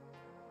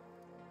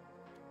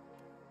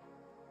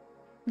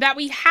that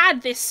we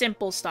had this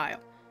simple style.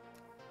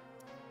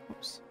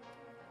 Oops.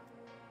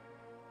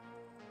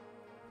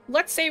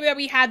 Let's say that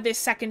we had this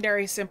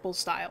secondary simple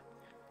style,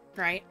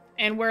 right?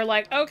 And we're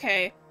like,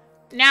 okay,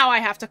 now I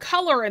have to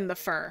color in the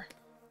fur.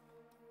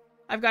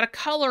 I've got to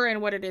color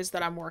in what it is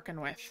that I'm working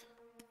with.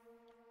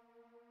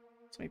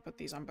 So let me put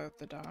these on both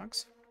the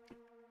dogs.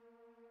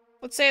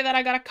 Let's say that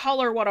I got to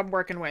color what I'm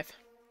working with.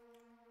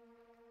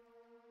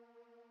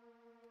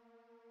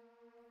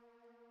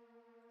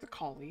 The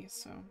collie,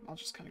 so I'll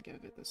just kind of give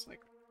it this, like,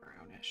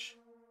 brownish.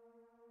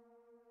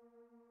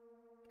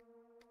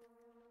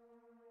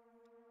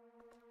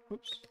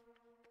 Oops.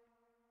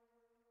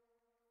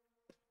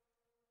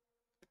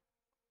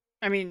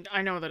 I mean,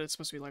 I know that it's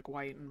supposed to be like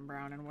white and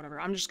brown and whatever.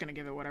 I'm just gonna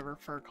give it whatever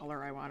fur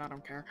color I want. I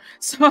don't care.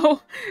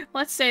 So,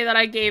 let's say that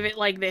I gave it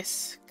like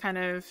this kind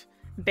of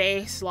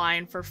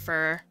baseline for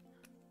fur.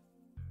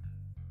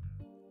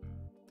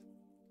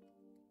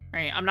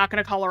 right? I'm not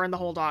going to color in the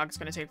whole dog. It's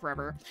going to take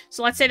forever.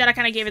 So let's say that I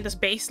kind of gave it this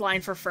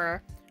baseline for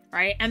fur,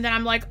 right? And then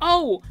I'm like,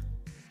 oh,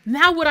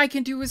 now what I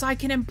can do is I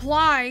can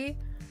imply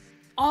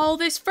all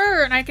this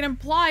fur, and I can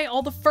imply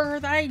all the fur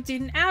that I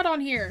didn't add on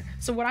here.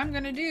 So what I'm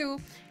going to do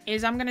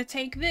is I'm going to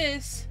take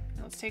this,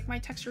 let's take my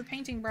texture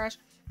painting brush,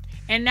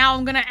 and now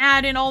I'm going to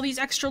add in all these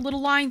extra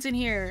little lines in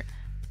here.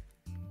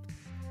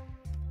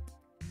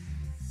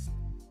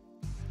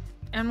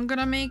 And I'm going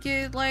to make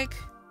it like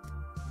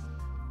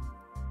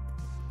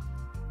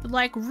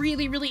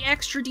really, really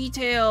extra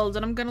detailed,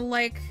 and I'm going to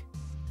like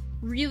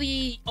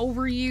really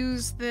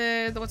overuse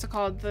the what's it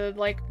called? The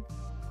like,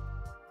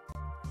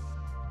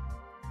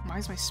 why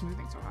is my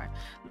smoothing so high?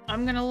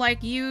 I'm gonna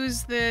like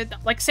use the,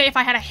 like say if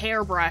I had a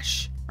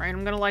hairbrush, right?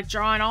 I'm gonna like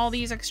draw in all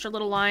these extra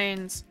little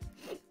lines.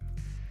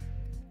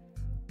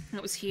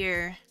 It was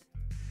here.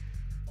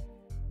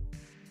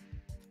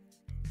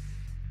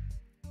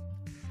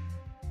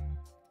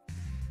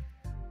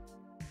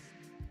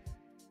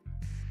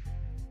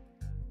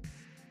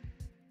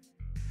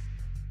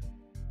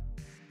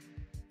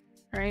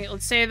 Right,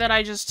 let's say that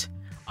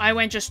I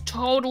went just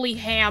totally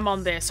ham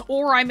on this,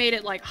 or I made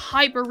it like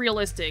hyper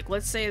realistic.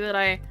 Let's say that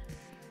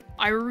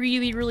I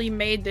really, really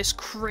made this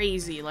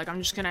crazy. Like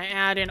I'm just gonna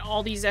add in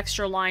all these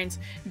extra lines.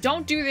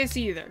 Don't do this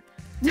either.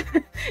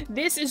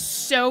 This is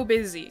so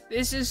busy.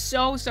 This is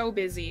so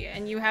busy,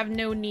 and you have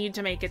no need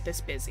to make it this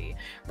busy,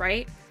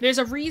 right? There's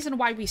a reason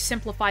why we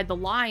simplified the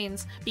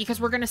lines, because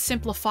we're gonna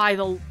simplify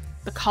the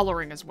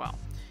coloring as well.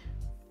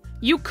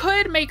 You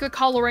could make the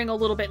coloring a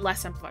little bit less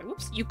simplified.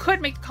 Whoops. You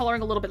could make the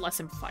coloring a little bit less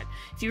simplified.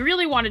 If you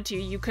really wanted to,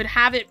 you could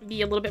have it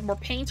be a little bit more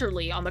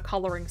painterly on the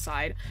coloring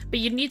side, but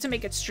you need to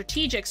make it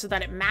strategic so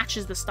that it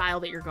matches the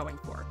style that you're going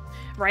for,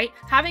 right?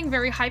 Having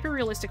very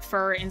hyper-realistic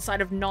fur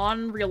inside of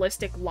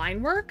non-realistic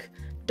line work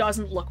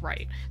doesn't look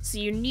right. So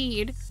you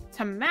need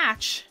to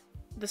match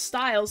the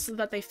styles so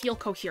that they feel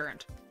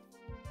coherent.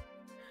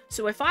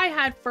 So if I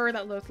had fur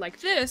that looked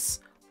like this,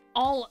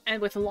 and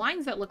with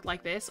lines that look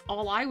like this,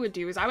 all I would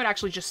do is I would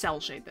actually just cell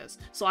shade this.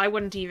 So I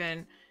wouldn't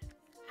even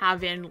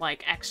have in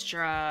like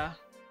extra,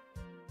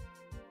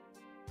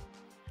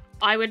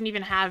 I wouldn't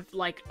even have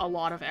like a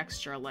lot of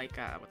extra like,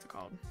 what's it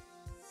called?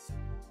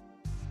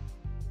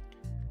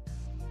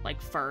 Like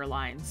fur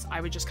lines.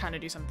 I would just kind of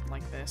do something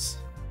like this.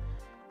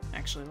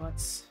 Actually,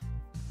 this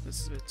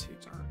is a bit too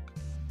dark.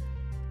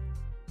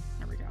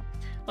 There we go.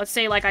 Let's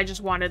say like I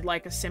just wanted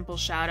like a simple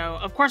shadow.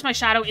 Of course my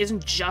shadow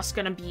isn't just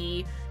gonna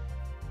be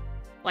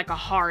like a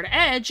hard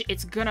edge,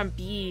 it's gonna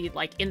be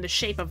like in the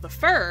shape of the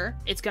fur.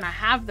 It's gonna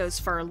have those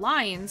fur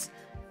lines,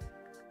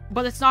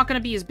 but it's not gonna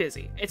be as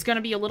busy. It's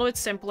gonna be a little bit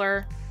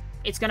simpler.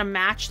 It's gonna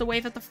match the way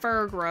that the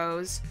fur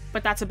grows,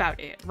 but that's about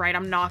it, right?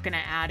 I'm not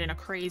gonna add in a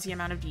crazy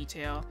amount of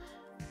detail.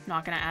 I'm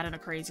not gonna add in a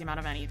crazy amount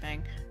of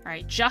anything,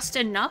 right? Just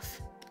enough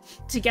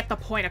to get the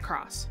point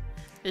across.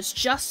 It's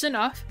just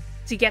enough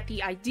to get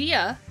the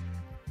idea.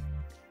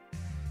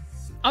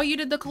 Oh, you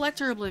did the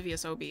Collector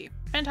Oblivious OB.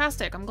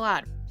 Fantastic, I'm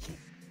glad.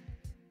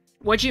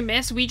 What'd you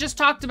miss? We just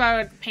talked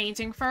about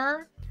painting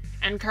fur,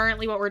 and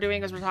currently what we're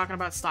doing is we're talking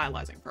about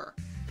stylizing fur.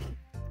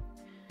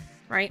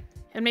 Right?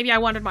 And maybe I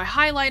wanted my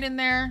highlight in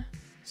there,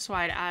 so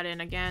I'd add in,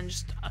 again,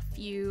 just a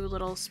few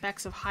little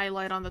specks of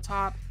highlight on the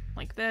top,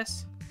 like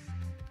this.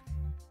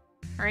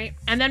 Right?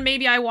 And then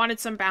maybe I wanted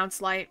some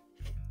bounce light,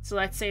 so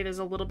let's say there's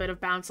a little bit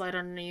of bounce light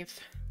underneath.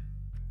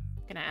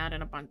 I'm gonna add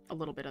in a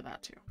little bit of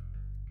that too.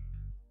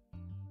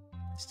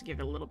 Just to give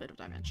it a little bit of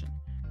dimension.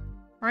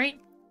 Right?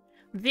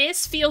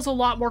 This feels a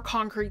lot more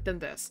concrete than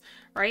this,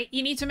 right?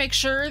 You need to make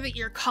sure that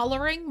your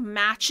coloring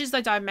matches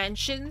the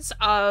dimensions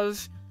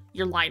of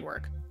your line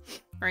work,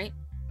 right?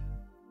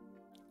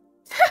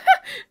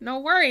 No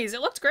worries,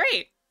 it looks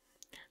great.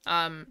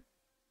 But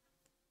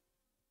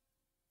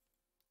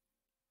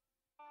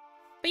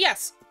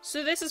yes,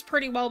 so this is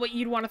pretty well what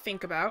you'd want to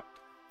think about.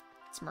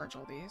 Let's merge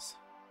all these.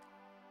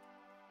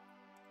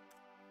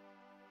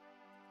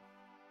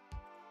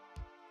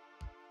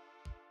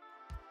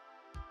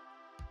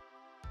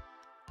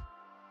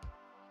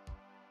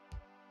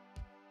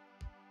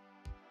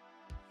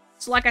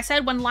 So like I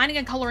said, when lining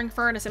and coloring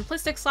fur in a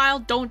simplistic style,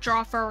 don't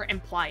draw fur,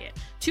 imply it.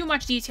 Too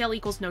much detail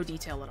equals no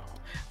detail at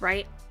all,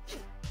 right?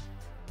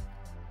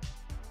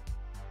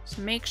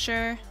 So make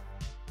sure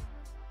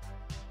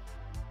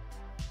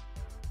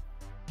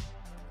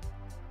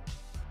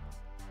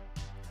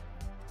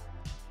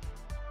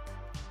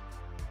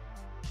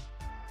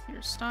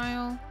your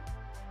style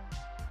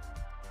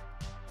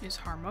is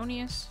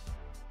harmonious.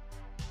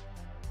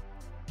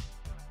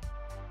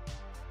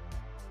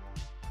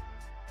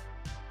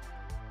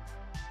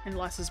 And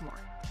less is more.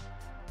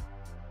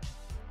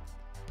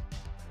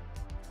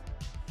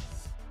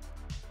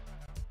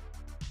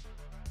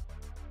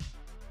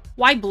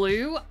 Why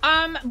blue?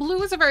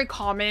 Blue is a very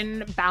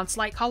common bounce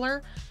light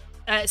color.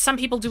 Some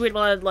people do it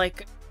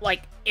like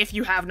if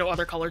you have no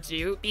other color to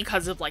do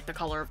because of like the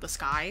color of the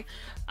sky.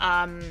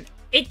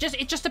 it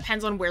just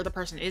depends on where the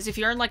person is. If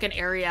you're in like an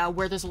area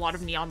where there's a lot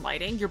of neon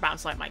lighting, your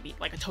bounce light might be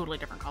like a totally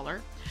different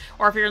color.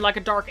 Or if you're in like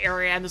a dark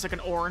area and there's like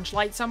an orange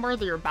light somewhere,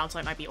 your bounce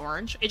light might be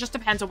orange. It just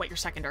depends on what your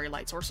secondary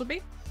light source would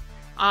be.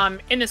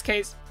 In this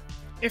case,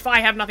 if I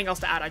have nothing else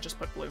to add, I just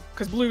put blue,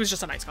 because blue is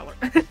just a nice color.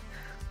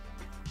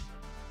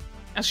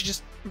 I should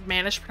just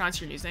managed to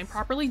pronounce your username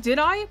properly. Did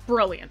I?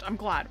 Brilliant. I'm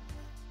glad.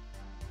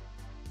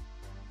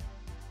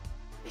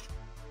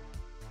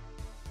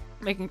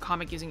 Making a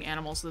comic using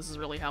animals, so this is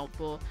really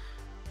helpful.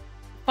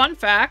 Fun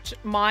fact,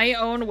 my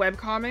own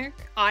webcomic,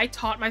 I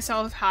taught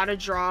myself how to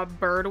draw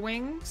bird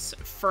wings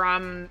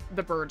from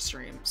the bird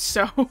stream.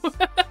 So,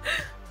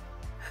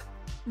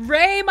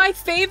 Ray, my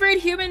favorite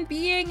human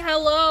being,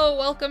 hello,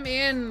 welcome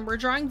in. We're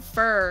drawing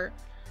fur.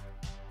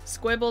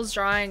 Squibble's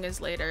drawing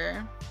is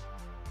later.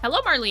 Hello,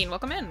 Marlene,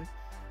 welcome in.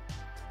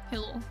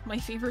 Hello, my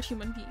favorite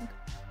human being.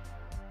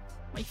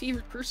 My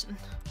favorite person.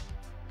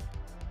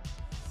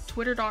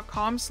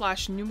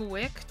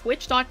 Twitter.com/Numawick.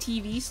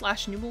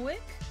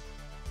 Twitch.tv/Numawick.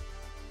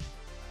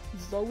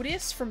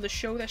 Lotus from the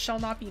show that shall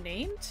not be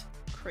named?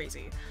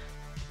 Crazy.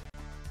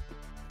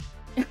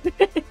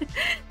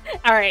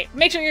 Alright,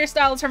 make sure your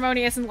style is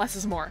harmonious and less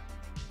is more.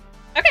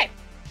 Okay,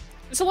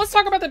 so let's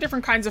talk about the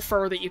different kinds of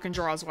fur that you can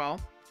draw as well.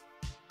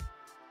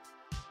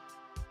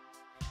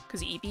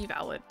 Because EB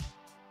valid.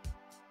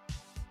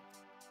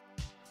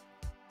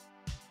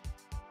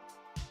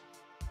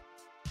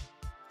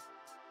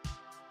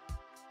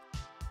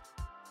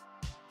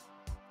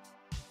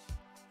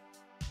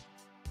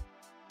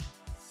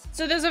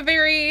 So there's a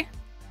very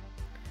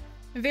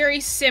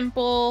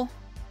simple,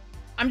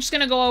 I'm just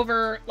gonna go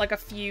over like a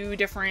few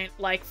different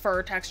like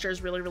fur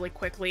textures really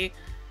quickly,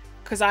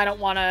 because I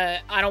don't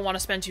wanna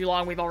spend too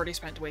long. We've already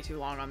spent way too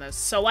long on this.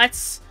 So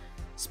let's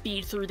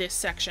speed through this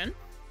section.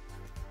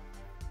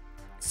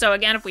 So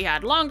again, if we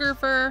had longer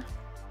fur,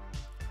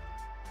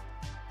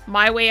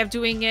 my way of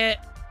doing it,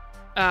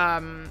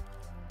 let's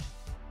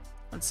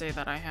say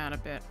that I had a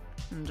bit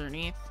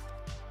underneath.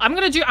 I'm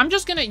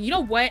just gonna, you know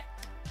what?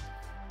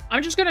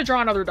 I'm just gonna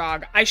draw another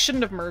dog. I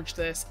shouldn't have merged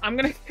this. I'm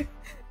gonna...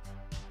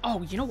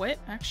 Oh, you know what?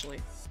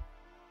 Actually.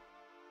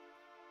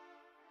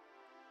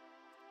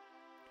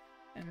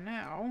 And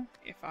now,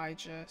 if I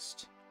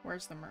just...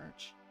 Where's the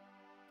merge?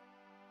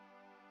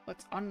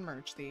 Let's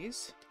unmerge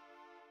these.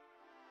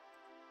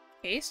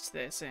 Paste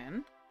this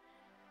in.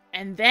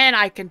 And then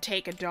I can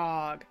take a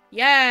dog.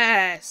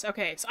 Yes!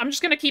 Okay, so I'm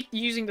just gonna keep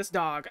using this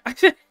dog.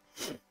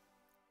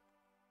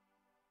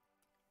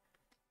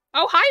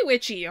 Oh, hi,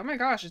 Witchy! Oh my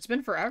gosh, it's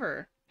been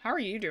forever. How are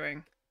you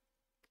doing?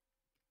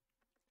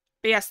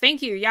 But yes,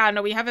 thank you. Yeah,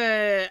 no, we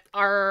have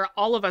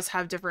all of us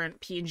have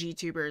different PNG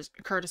tubers,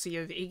 courtesy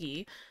of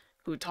Iggy,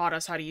 who taught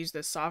us how to use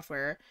this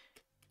software.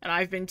 And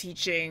I've been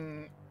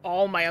teaching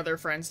all my other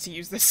friends to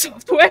use this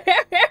software.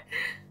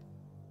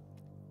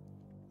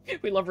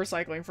 We love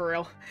recycling, for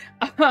real.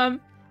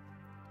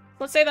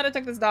 Let's say that I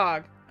took this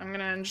dog.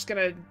 I'm just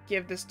gonna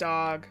give this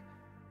dog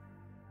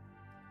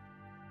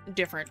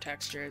different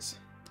textures.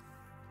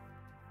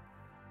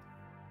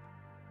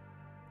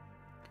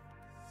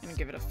 I'm gonna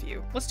give it a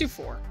few. Let's do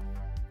 4.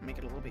 Make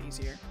it a little bit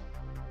easier.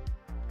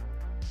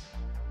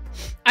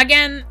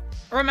 Again,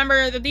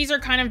 remember that these are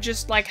kind of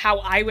just like how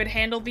I would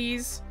handle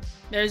these.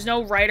 There's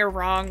no right or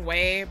wrong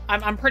way.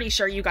 I'm pretty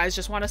sure you guys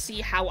just want to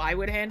see how I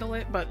would handle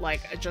it, but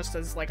like just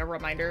as like a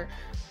reminder,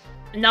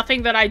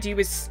 nothing that I do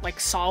is like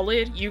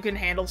solid. You can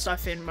handle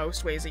stuff in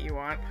most ways that you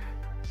want.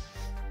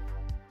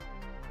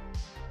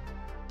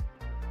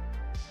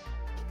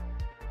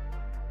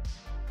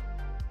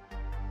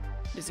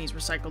 Disney's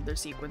recycled their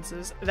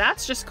sequences.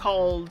 That's just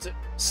called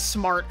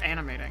smart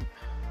animating.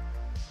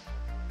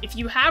 If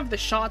you have the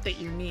shot that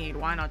you need,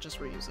 why not just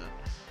reuse it?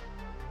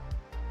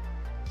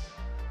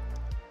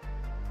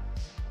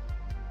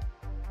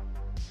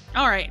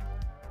 Alright.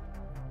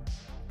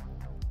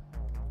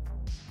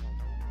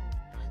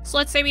 So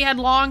let's say we had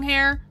long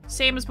hair,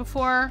 same as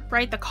before,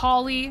 right? The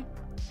collie.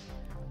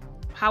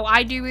 How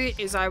I do it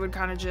is I would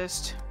kind of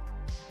just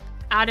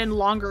add in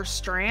longer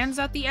strands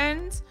at the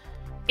end.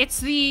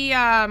 It's the,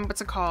 what's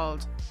it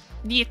called?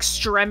 The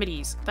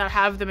extremities that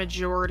have the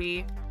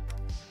majority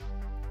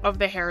of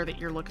the hair that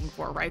you're looking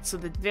for, right? So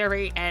the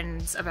very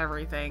ends of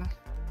everything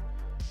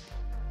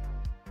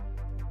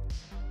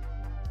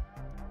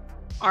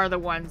are the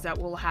ones that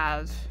will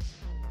have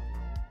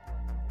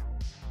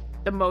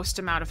the most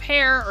amount of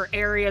hair, or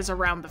areas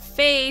around the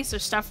face, or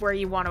stuff where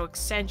you want to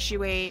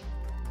accentuate,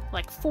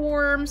 like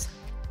forms.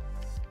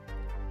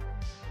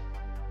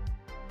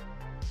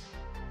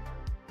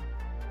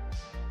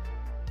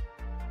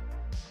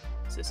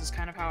 So this is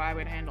kind of how I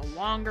would handle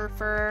longer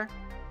fur.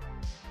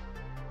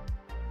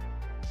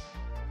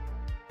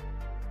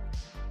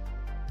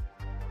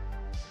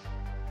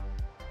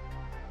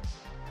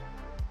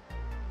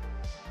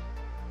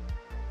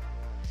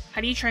 How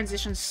do you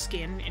transition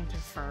skin into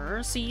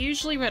fur? So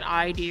usually what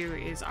I do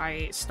is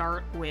I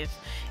start with...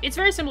 It's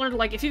very similar to,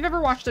 like, if you've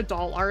ever watched a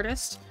doll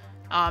artist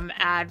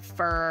add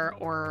fur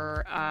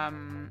or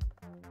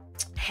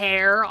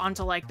hair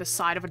onto, like, the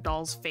side of a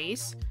doll's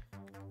face.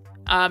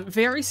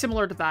 Very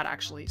similar to that,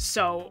 actually.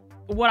 So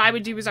what I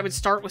would do is I would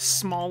start with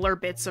smaller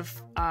bits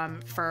of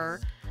fur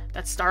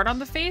that start on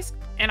the face,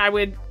 and I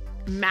would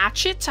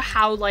match it to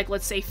how, like,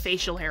 let's say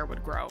facial hair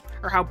would grow,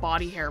 or how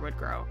body hair would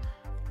grow.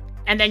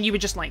 And then you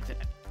would just lengthen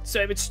it. So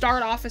it would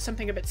start off as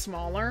something a bit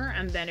smaller,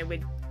 and then it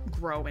would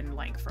grow in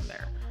length from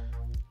there.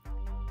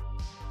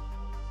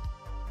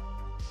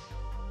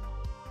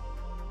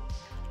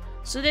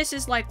 So this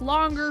is like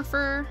longer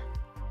fur.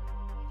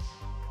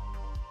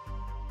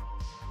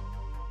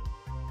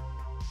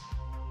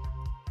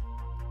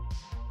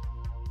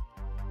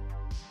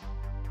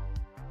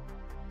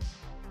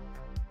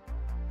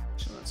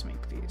 So let's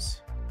make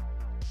these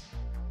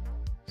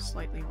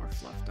slightly more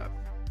fluffed up.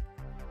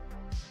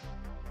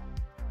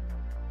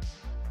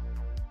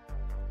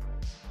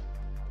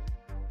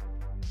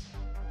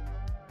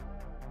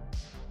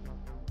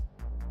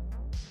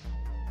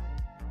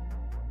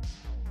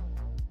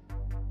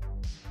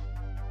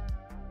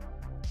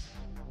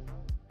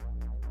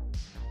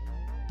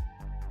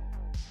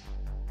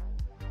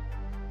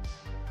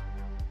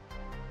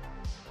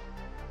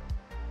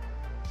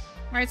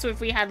 Right, so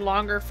if we had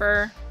longer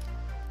fur,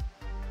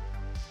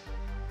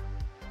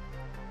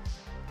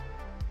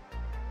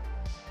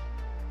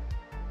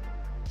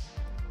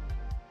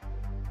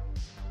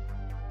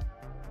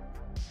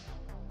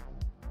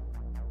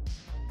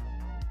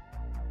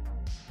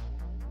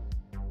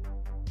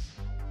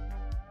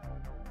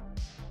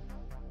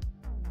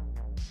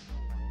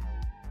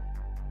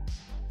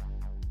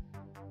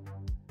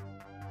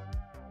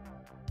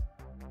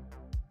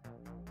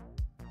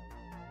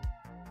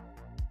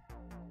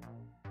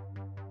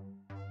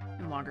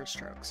 longer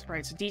strokes,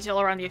 right? So detail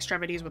around the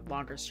extremities with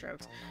longer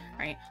strokes,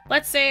 right?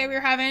 Let's say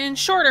we're having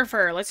shorter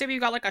fur. Let's say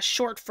we've got like a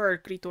short fur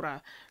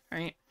critura,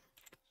 right?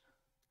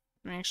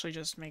 Let me actually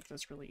just make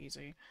this really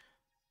easy.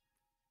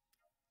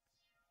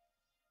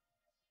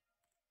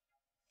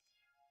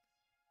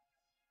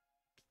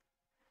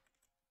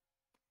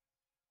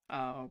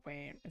 Oh,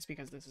 wait. It's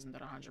because this isn't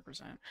at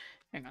 100%.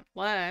 Hang on.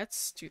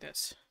 Let's do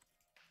this.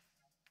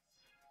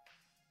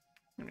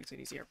 That makes it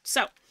easier.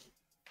 So,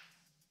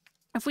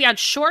 if we had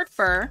short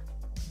fur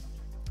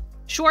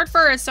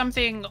is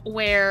something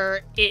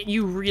where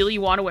you really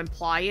want to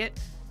imply it.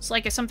 So,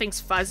 like, if something's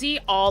fuzzy,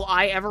 all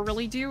I ever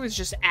really do is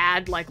just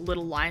add, like,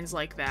 little lines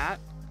like that.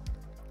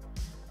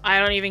 I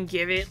don't even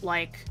give it,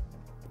 like,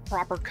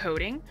 proper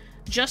coating.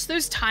 Just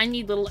those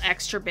tiny little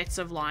extra bits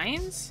of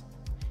lines.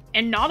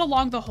 And not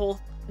along the whole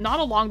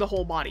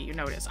body, you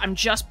notice. I'm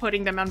just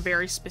putting them on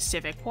very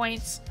specific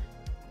points.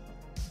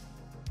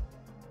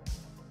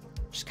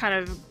 Just kind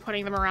of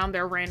putting them around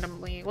there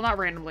randomly. Well, not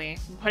randomly.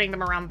 Putting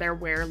them around there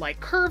where, like,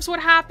 curves would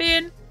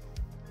happen.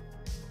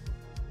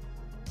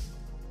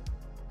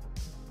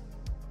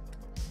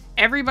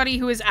 Everybody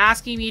who is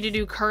asking me to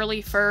do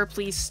curly fur,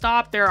 please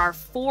stop. There are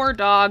 4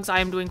 dogs. I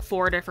am doing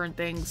 4 different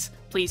things.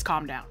 Please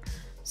calm down.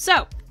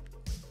 So.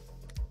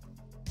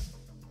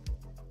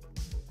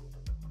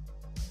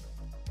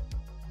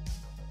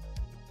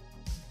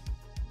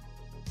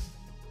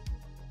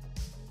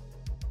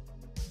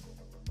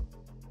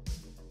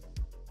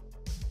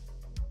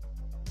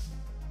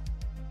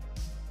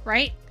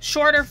 Right?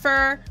 Shorter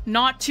fur,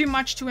 not too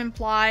much to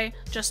imply,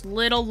 just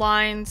little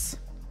lines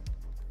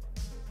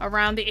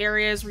around the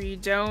areas where you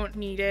don't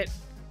need it.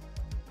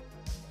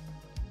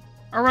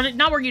 Or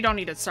not where you don't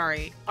need it,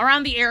 sorry.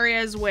 Around the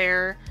areas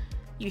where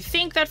you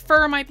think that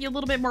fur might be a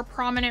little bit more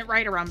prominent,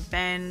 right? Around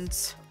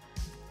bends,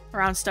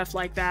 around stuff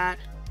like that.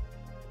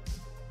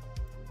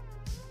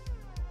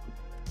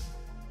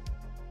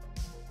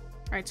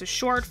 Alright, so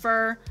short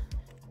fur.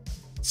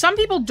 Some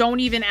people don't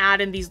even add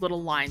in these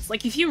little lines.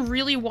 Like, if you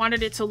really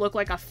wanted it to look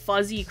like a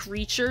fuzzy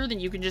creature, then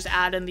you can just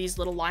add in these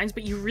little lines,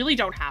 but you really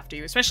don't have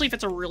to, especially if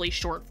it's a really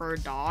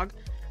short-furred dog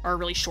or a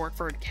really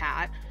short-furred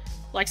cat.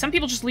 Like, some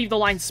people just leave the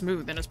line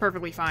smooth, and it's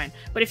perfectly fine.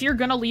 But if you're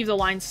gonna leave the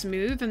line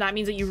smooth, then that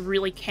means that you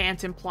really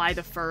can't imply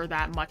the fur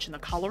that much in the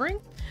coloring.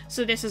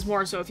 So this is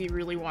more so if you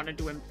really wanted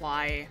to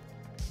imply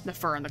the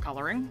fur in the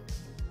coloring.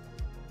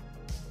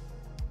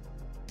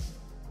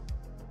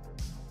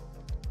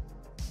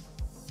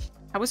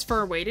 How was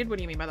fur weighted? What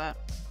do you mean by that?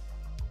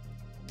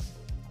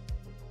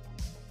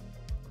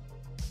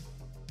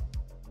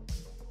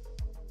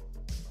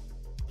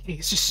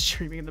 He's just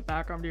streaming in the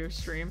background to your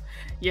stream.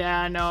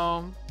 Yeah,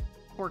 no.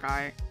 Poor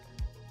guy.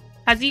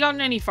 Has he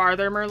gotten any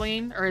farther,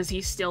 Merlene? Or is he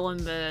still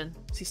in the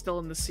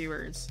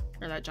sewers?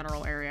 Or that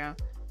general area?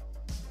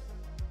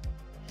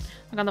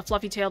 Like on the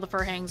fluffy tail, the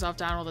fur hangs off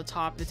down on the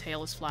top, the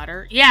tail is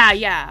flatter. Yeah,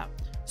 yeah.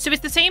 So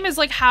it's the same as,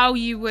 like, how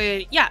you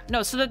would... Yeah,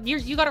 no, so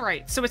you got it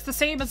right. So it's the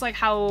same as, like,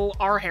 how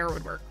our hair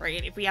would work,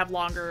 right? If we have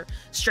longer,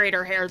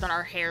 straighter hair, then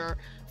our hair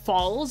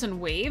falls and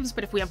waves.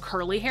 But if we have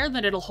curly hair,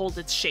 then it'll hold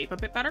its shape a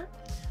bit better.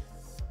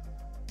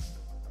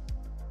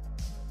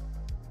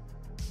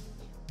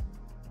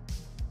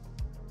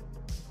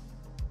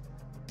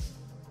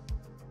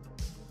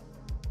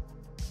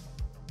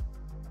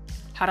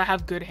 How to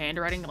have good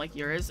handwriting like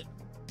yours?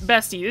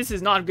 Bestie, this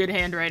is not good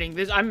handwriting.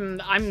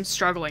 I'm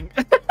struggling.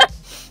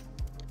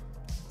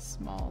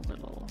 Small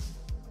little...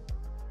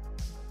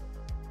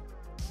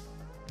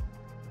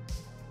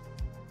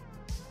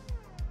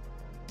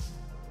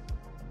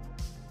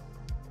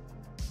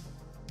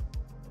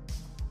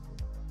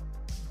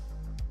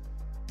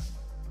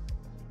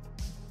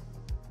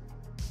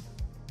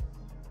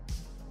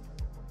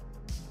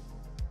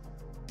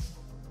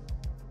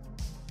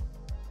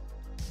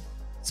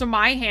 So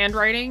my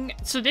handwriting,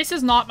 so this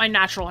is not my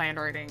natural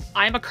handwriting.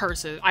 I'm a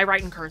cursive. I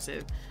write in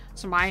cursive.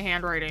 So my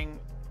handwriting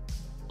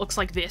looks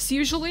like this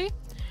usually.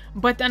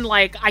 But then,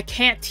 like, I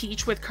can't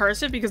teach with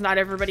cursive because not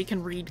everybody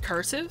can read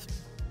cursive.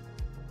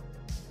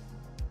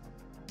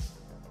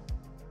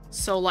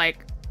 So,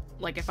 like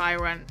if I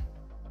went...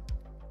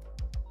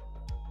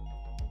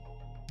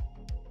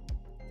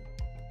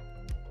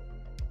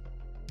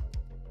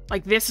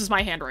 Like, this is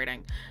my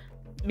handwriting.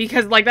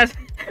 Because, like, that's...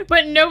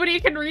 But nobody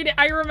can read it.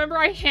 I remember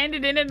I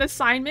handed in an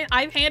assignment.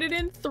 I've handed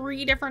in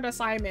 3 different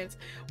assignments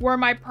where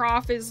my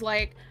prof is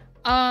like,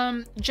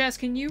 Jess,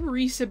 can you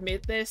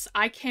resubmit this?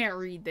 I can't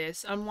read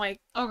this. I'm like,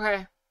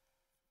 okay,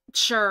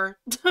 sure.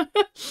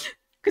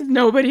 Because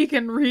nobody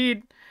can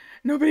read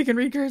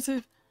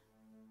cursive.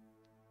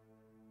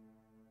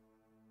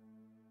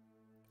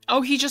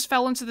 Oh, he just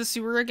fell into the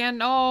sewer again?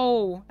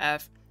 No.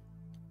 F.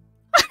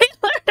 I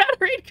learned how to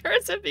read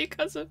cursive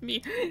because of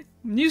me.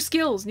 New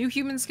skills, new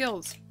human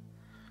skills.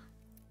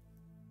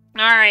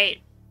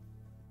 Alright.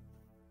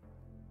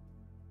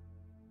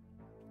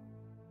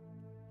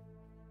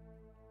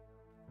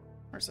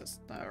 Where's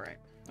this? Alright.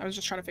 I was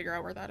just trying to figure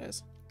out where that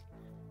is.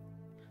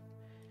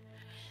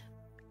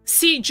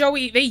 See,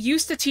 Joey, they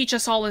used to teach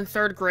us all in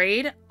 3rd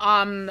grade.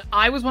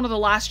 I was one of the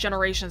last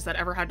generations that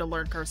ever had to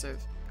learn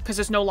cursive. Because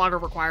it's no longer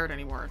required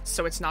anymore.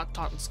 So it's not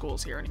taught in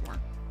schools here anymore.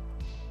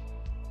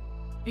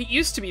 It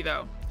used to be,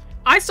 though.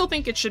 I still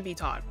think it should be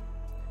taught.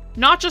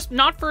 Not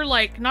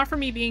for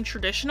me being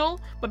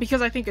traditional, but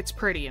because I think it's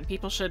pretty and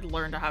people should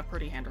learn to have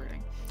pretty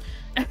handwriting.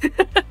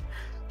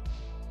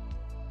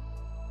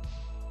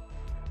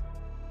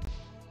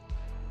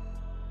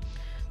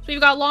 So we've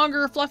got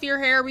longer, fluffier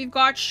hair. We've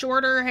got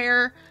shorter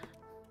hair.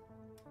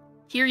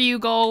 Here you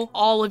go,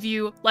 all of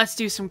you. Let's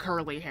do some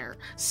curly hair.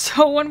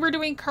 So when we're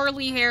doing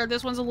curly hair,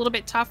 this one's a little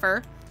bit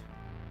tougher.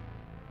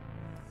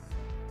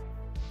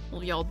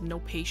 Well, y'all no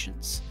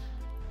patience.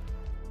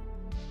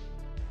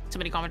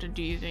 Somebody commented,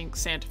 do you think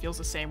Santa feels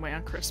the same way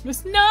on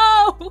Christmas?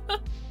 No!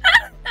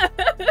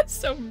 That's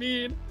so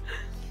mean.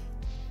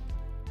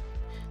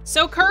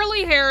 So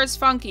curly hair is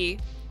funky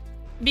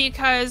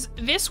because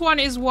this one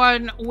is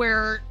one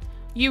where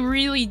you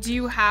really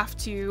do have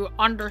to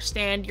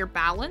understand your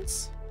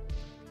balance.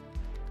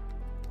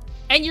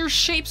 And your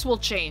shapes will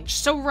change.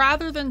 So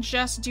rather than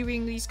just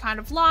doing these kind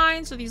of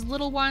lines or these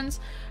little ones,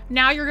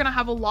 now you're gonna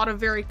have a lot of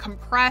very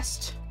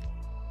compressed,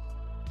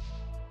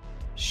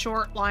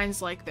 short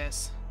lines like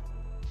this.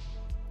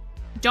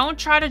 Don't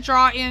try to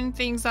draw in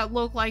things that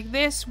look like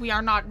this. We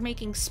are not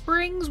making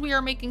springs, we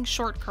are making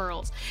short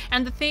curls.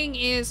 And the thing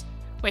is,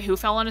 wait, who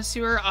fell in a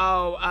sewer?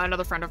 Oh,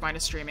 another friend of mine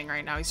is streaming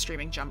right now. He's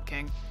streaming Jump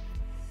King.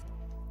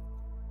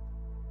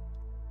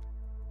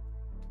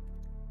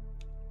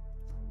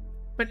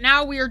 But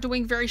now we are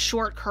doing very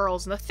short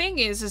curls. And the thing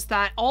is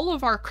that all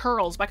of our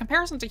curls, by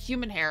comparison to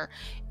human hair,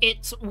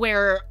 it's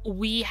where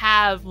we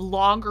have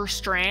longer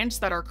strands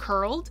that are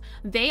curled.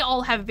 They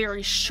all have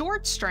very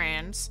short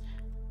strands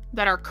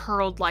that are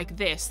curled like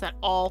this, that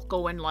all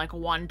go in like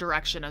one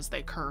direction as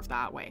they curve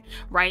that way,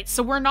 right?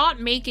 So we're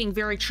not making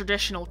very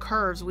traditional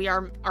curves. We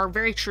are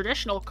very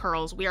traditional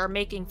curls. We are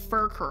making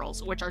fur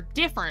curls, which are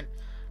different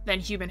than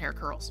human hair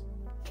curls,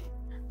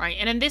 right?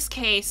 And in this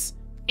case,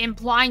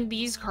 implying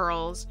these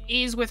curls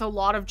is with a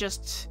lot of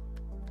just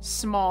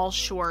small,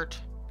 short,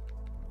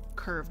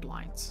 curved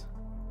lines.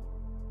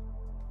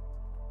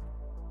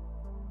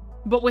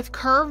 But with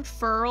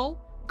curled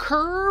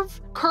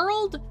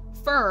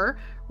fur,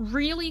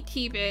 really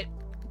keep it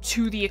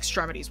to the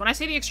extremities. When I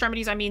say the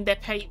extremities, I mean the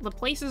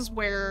places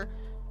where,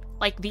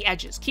 like, the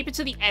edges. Keep it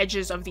to the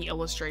edges of the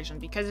illustration,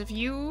 because if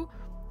you,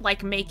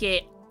 like, make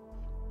it,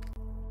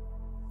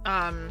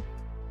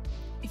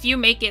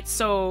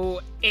 so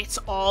it's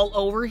all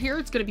over here,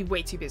 it's gonna be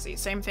way too busy.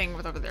 Same thing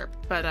with over there,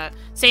 but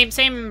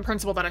same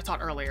principle that I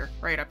taught earlier,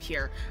 right up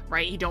here,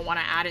 right? You don't want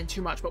to add in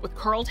too much, but with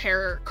curled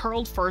hair,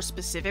 curled fur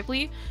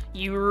specifically,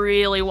 you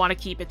really want to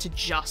keep it to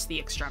just the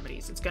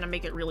extremities. It's gonna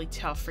make it really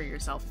tough for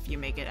yourself if you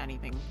make it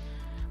anything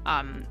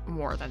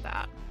more than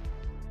that.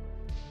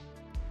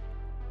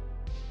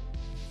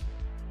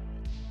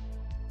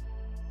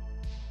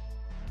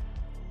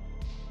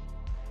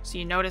 So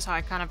you notice how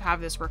I kind of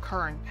have this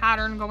recurring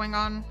pattern going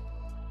on.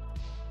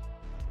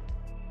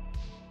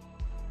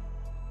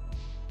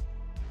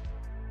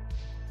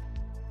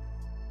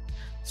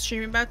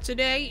 Streaming about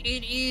today,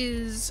 it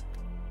is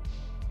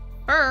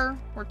fur.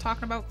 We're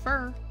talking about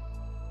fur.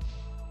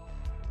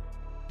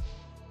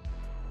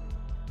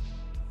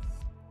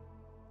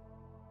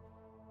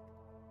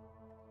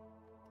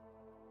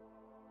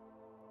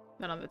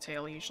 Then on the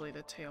tail, usually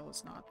the tail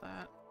is not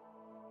that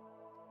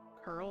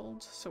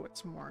curled, so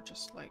it's more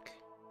just like...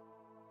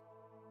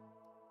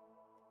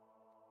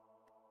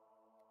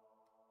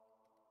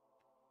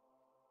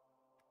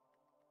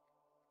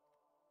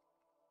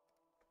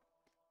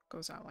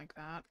 goes out like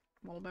that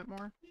a little bit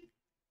more.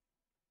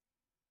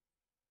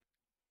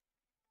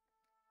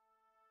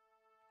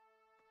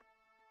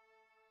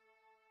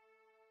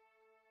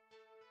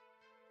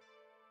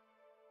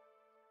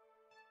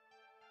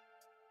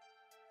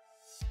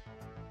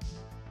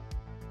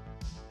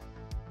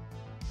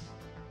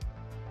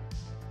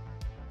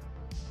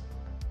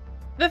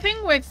 the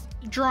thing with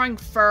drawing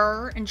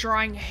fur and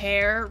drawing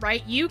hair,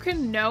 right? You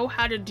can know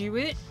how to do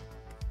it.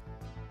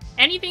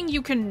 Anything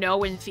you can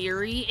know in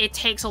theory, it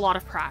takes a lot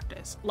of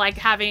practice. Like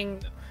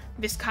having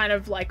this kind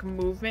of like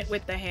movement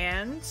with the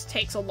hands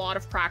takes a lot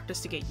of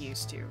practice to get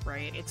used to,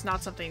 right? It's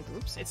not something,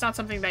 it's not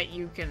something that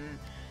you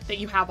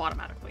have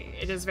automatically.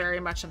 It is very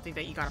much something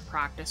that you gotta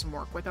practice and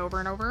work with over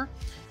and over,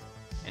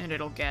 and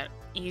it'll get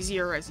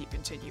easier as you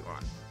continue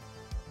on.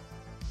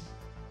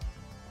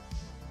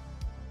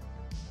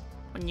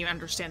 When you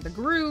understand the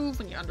groove,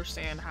 when you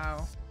understand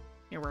how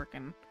you're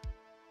working.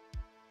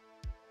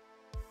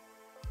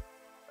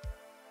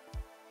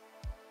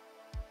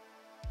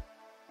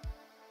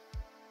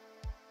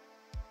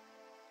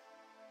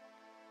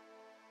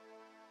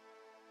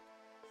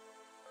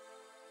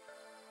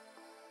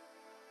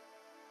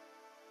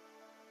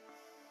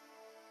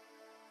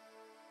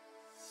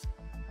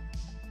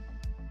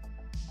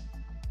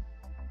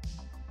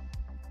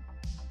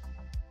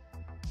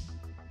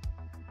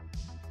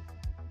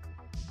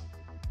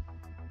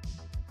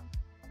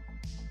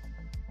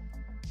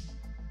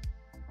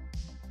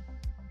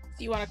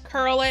 You want to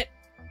curl it,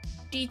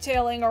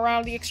 detailing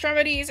around the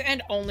extremities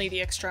and only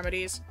the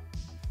extremities.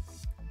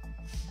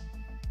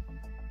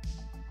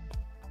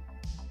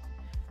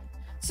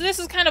 So this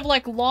is kind of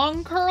like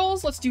long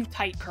curls. Let's do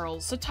tight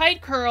curls. So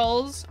tight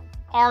curls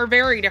are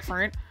very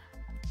different.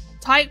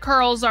 Tight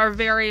curls are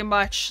very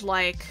much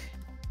like...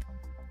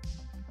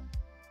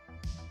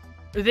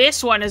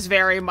 This one is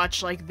very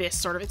much like this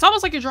sort of... It's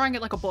almost like you're drawing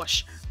it like a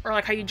bush, or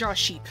like how you draw a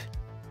sheep.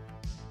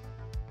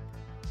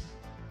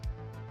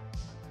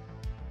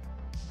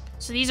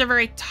 So these are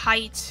very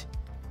tight,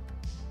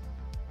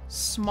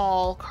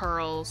 small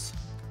curls.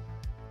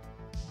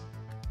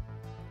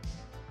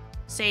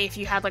 Say if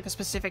you had like a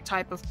specific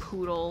type of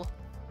poodle,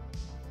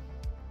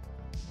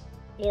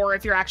 or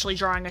if you're actually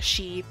drawing a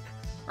sheep,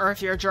 or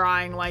if you're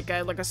drawing like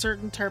a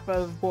certain type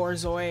of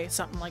borzoi,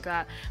 something like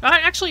that.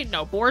 Actually,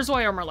 no,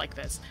 borzoi are more like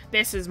this.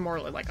 This is more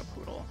like a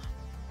poodle.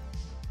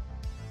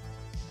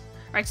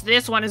 Right, so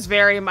this one is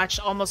very much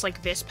almost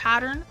like this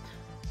pattern.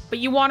 But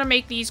you want to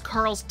make these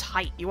curls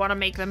tight. You want to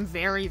make them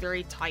very,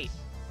 very tight.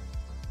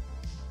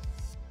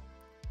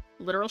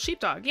 Literal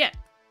sheepdog, yeah.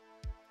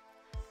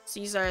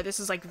 So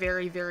this is like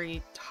very,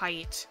 very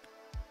tight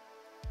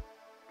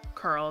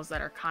curls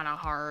that are kind of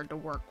hard to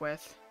work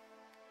with.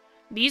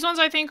 These ones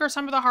I think are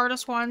some of the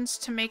hardest ones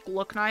to make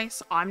look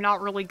nice. I'm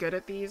not really good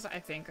at these. I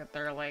think that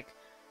they're like,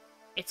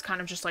 it's kind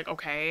of just like,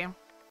 okay.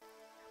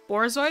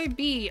 Borzoi,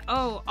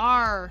 B-O-R-Z-O-I,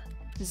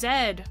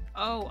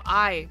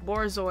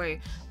 borzoi.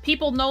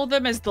 People know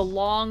them as the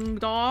long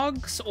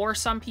dogs, or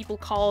some people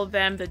call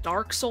them the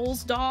Dark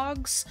Souls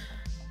dogs.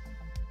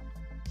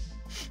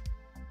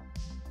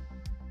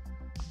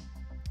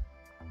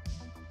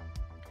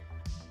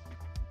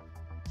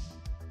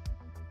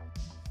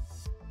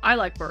 I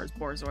like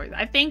borzoi.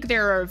 I think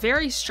they're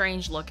very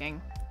strange looking,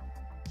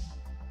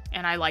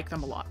 and I like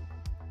them a lot.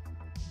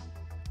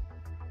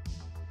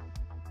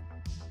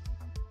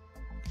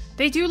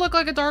 They do look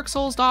like a Dark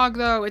Souls dog,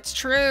 though. It's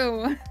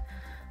true.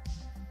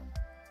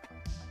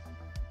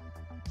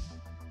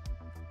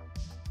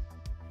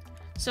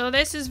 So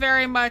this is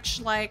very much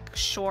like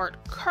short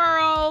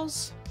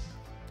curls.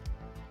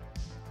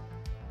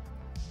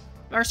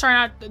 Or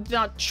sorry,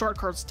 not short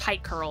curls,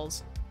 tight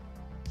curls.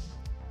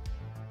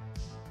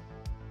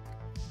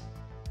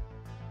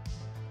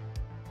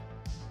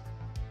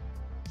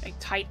 Like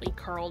tightly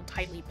curled,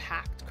 tightly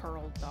packed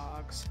curled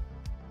dogs.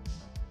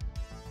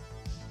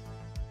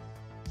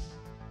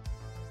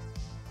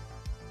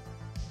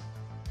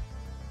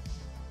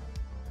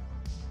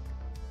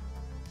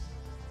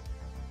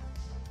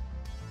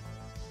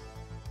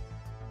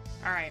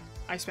 Alright,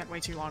 I spent way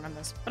too long on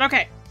this, but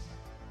okay.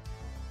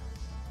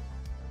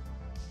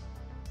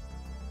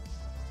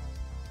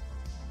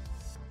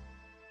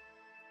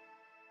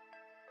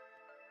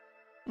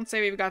 Let's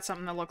say we've got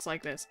something that looks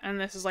like this, and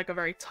this is like a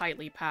very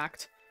tightly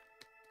packed,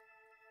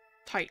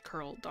 tight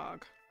curled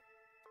dog.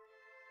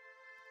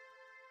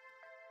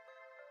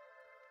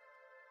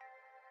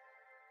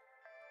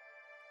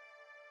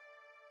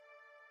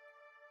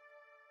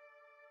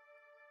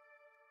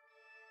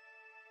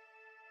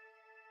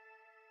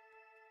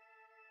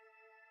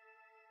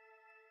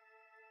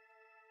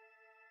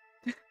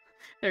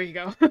 There you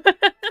go.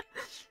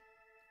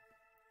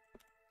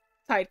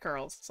 Tight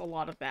curls. It's a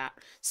lot of that.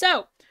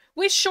 So,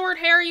 with short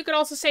hair, you could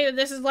also say that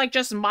this is like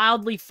just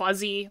mildly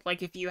fuzzy.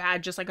 Like if you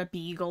had just like a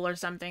beagle or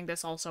something,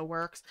 this also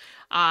works.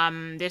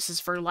 This is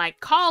for like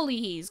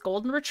collies,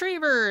 golden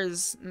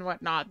retrievers, and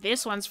whatnot.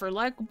 This one's for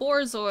like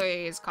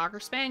borzois, cocker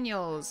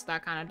spaniels,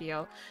 that kind of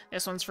deal.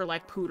 This one's for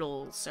like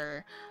poodles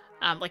or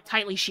like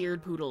tightly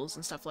sheared poodles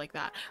and stuff like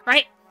that,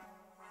 right?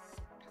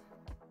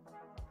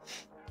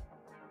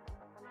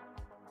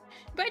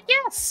 But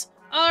yes!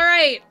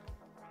 Alright.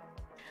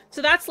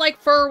 So that's like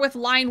fur with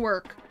line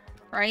work,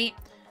 right?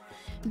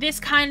 This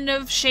kind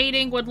of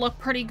shading would look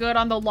pretty good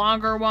on the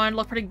longer one,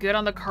 look pretty good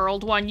on the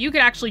curled one. You could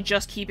actually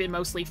just keep it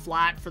mostly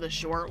flat for the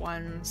short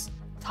ones.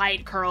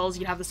 Tight curls,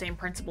 you'd have the same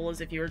principle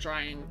as if you were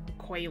drawing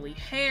coily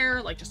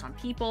hair, like just on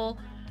people.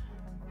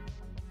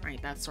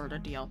 Right, that sort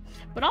of deal.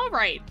 But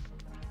alright.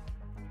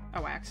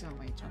 Oh, I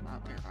accidentally turned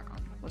that layer back on.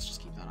 Let's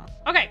just keep that on.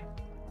 Okay.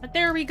 But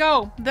there we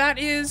go. That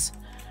is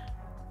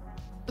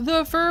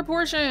the fur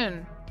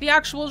portion. The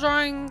actual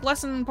drawing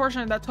lesson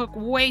portion that took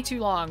way too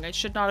long. It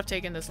should not have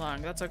taken this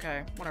long. That's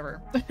okay.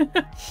 Whatever.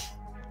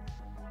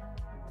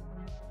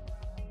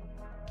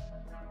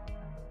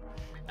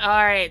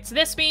 Alright, so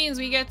this means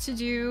we get to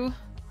do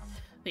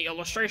the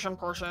illustration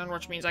portion,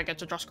 which means I get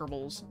to draw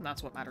scribbles, and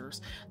that's what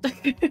matters.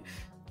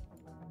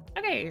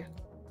 Okay.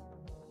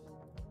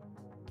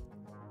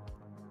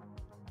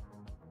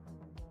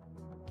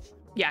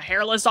 Yeah,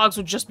 hairless dogs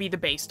would just be the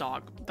base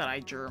dog that I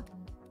drew.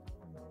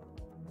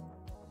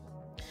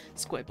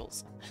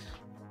 Squibbles.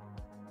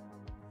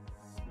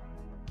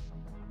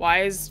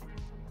 Why is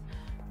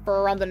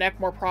fur around the neck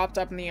more propped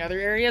up in the other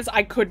areas?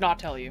 I could not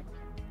tell you.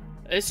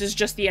 This is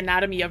just the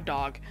anatomy of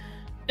dog.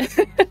 Do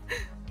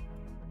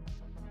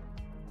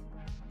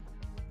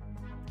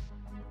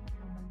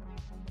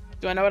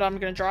I know what I'm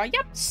gonna draw?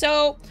 Yep.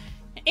 So,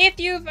 if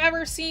you've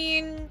ever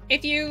seen,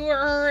 if you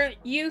are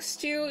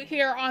used to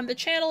here on the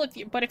channel, if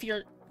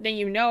you're, then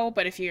you know,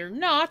 but if you're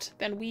not,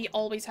 then we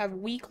always have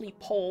weekly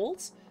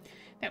polls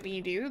that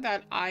we do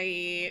that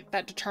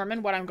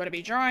determine what I'm going to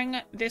be drawing.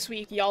 This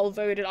week, y'all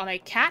voted on a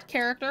cat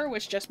character,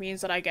 which just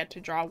means that I get to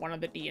draw one of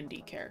the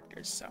D&D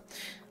characters, so.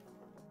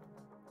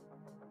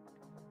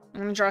 I'm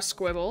gonna draw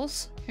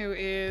Squibbles, who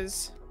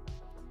is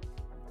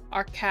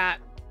our cat,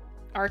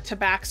 our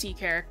Tabaxi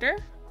character.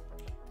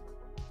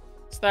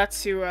 So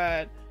that's who,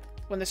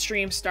 when the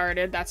stream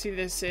started, that's who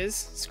this is.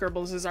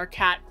 Scribbles is our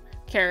cat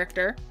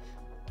character.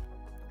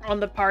 On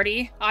the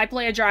party, I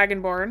play a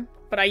Dragonborn,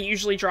 but I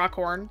usually draw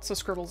Corn, so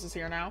Scribbles is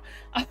here now.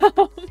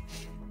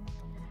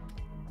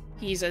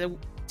 He's a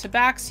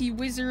Tabaxi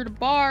wizard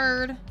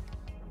bard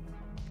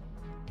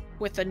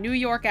with a New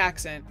York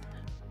accent.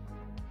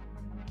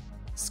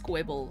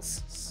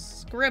 Squibbles.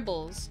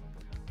 Scribbles.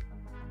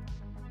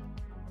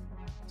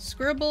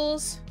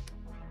 Scribbles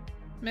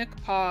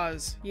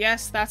McPaws.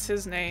 Yes, that's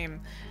his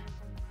name.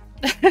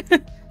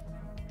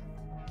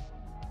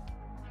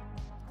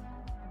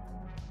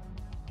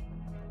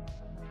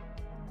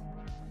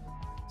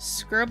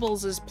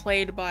 Scribbles is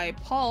played by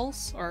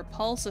Pulse, or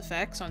Pulse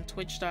Effects on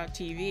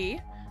twitch.tv.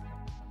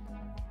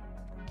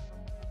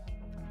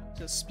 He's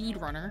a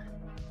speedrunner.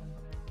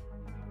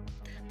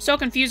 So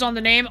confused on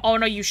the name. Oh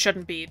no, you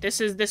shouldn't be.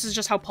 This is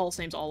just how Pulse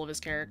names all of his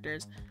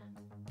characters.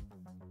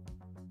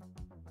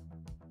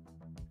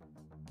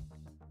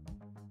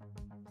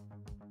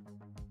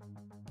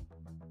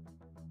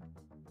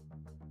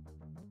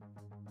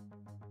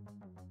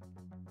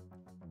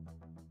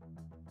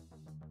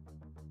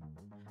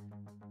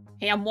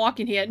 Hey, I'm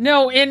walking here.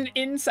 No,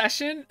 in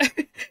session.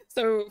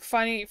 So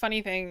funny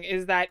thing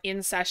is that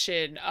in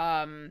session,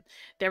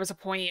 there was a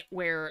point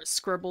where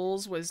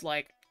Scribbles was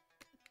like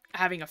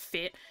having a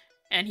fit,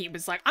 and he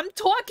was like, "I'm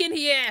talking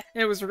here."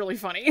 And it was really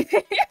funny.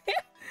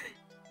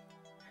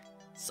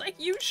 It's like,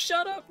 you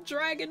shut up,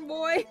 Dragon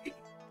Boy. It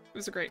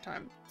was a great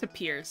time. To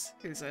Pierce,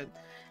 who's a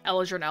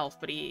Eldrin elf,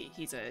 but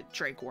he's a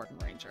Drake Warden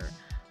Ranger.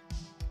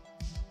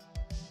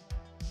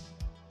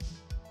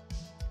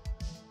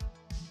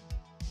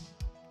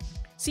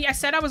 See, I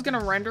said I was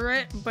gonna render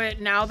it, but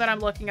now that I'm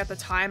looking at the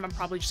time, I'm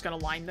probably just gonna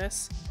line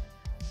this.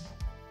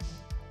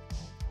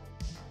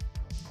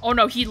 Oh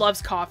no, he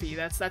loves coffee.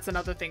 That's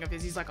another thing of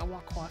his. He's like, I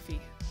want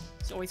coffee.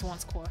 He always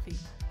wants coffee.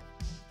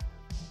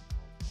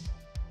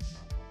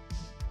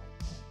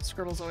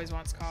 Scribbles always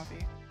wants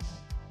coffee.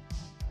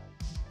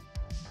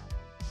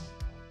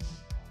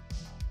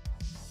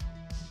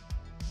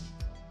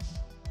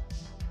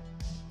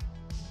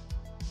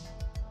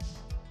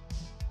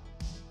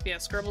 Yeah,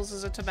 Scribbles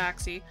is a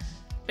Tabaxi.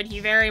 But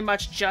he very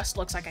much just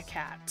looks like a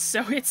cat.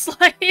 So it's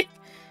like...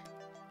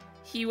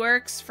 He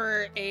works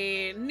for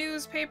a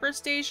newspaper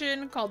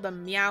station called the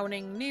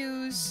Meowning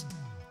News.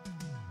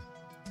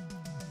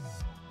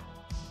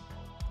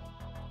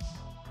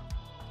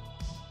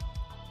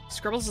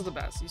 Scribbles is the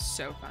best. He's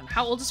so fun.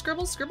 How old is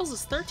Scribbles? Scribbles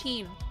is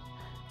 13.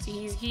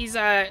 See,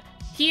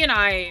 he and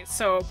I,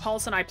 so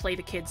Pulse and I play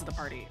the kids of the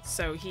party.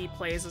 So he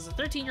plays as a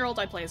 13-year-old,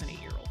 I play as an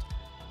 8-year-old.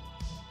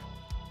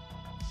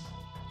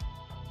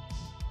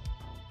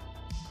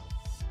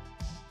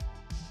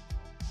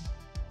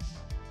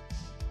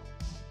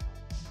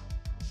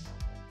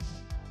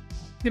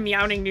 The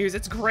Meowning News,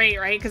 it's great,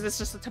 right? Because it's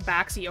just a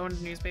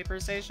Tabaxi-owned newspaper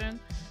station.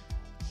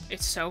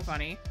 It's so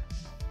funny.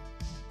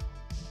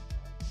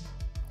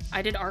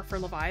 I did art for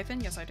Leviathan?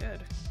 Yes, I did.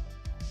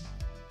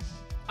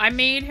 I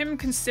made him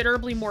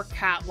considerably more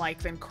cat-like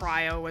than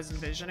Cryo was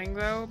envisioning,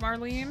 though,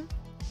 Marlene.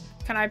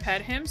 Can I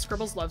pet him?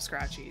 Scribbles loves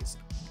scratchies.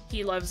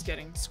 He loves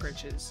getting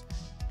scritches.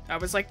 That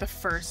was, like, the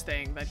first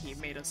thing that he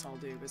made us all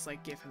do, was,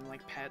 like, give him,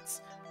 like,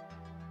 pets.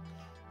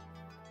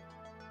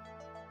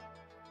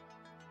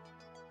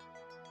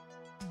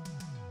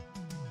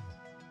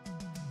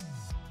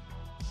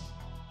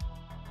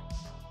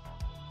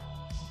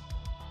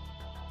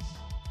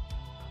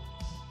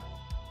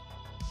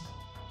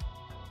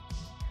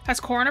 Has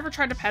Corin ever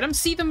tried to pet him?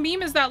 See, the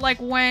meme is that, like,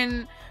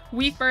 when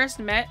we first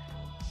met,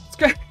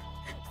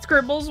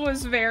 Scribbles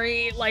was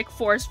very, like,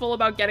 forceful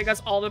about getting us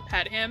all to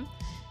pet him.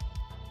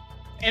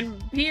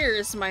 And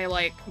Pierce, my,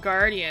 like,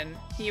 guardian,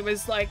 he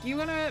was like, you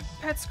wanna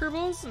pet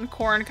Scribbles? And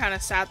Corn kind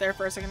of sat there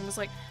for a second and was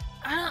like,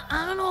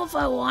 I don't know if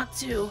I want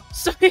to.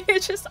 So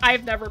it's just,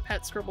 I've never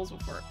pet Scribbles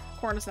before.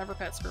 Corn has never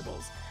pet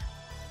Scribbles.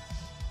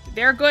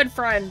 They're good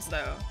friends,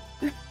 though.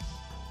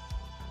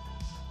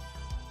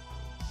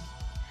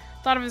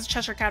 Thought of him as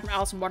Cheshire Cat from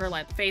Alice in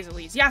Wonderland, the face at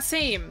least. Yeah,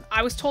 same.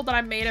 I was told that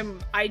I made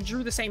him, I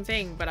drew the same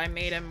thing, but I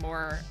made him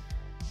more,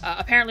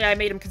 apparently I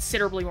made him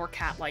considerably more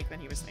cat-like than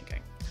he was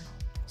thinking.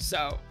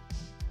 So,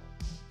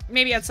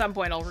 maybe at some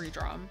point I'll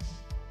redraw him.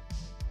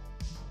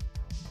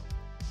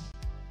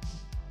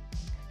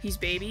 He's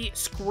baby.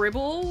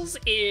 Scribbles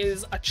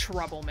is a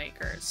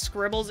troublemaker.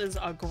 Scribbles is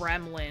a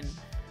gremlin.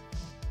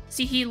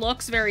 See, he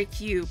looks very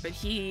cute, but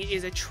he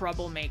is a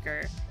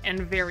troublemaker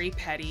and very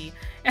petty.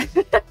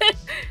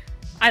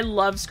 I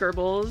love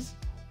Scribbles,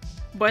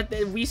 but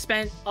we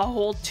spent a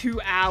whole 2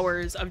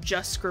 hours of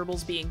just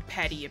Scribbles being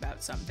petty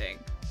about something.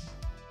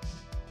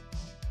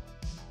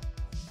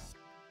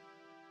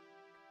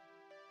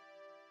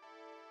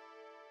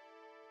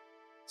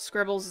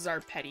 Scribbles is our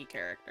petty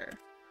character.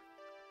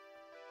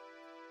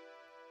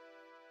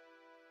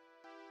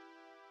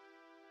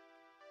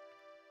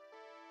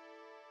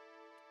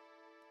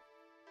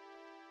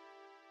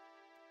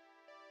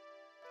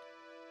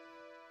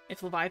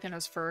 If Leviathan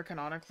has fur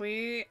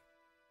canonically,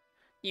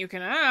 you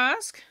can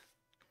ask.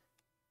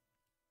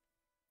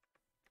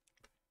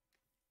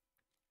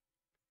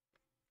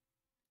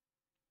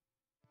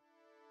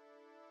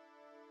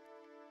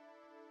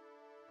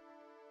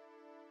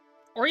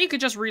 Or you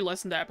could just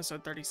re-listen to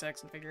episode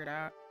 36 and figure it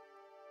out.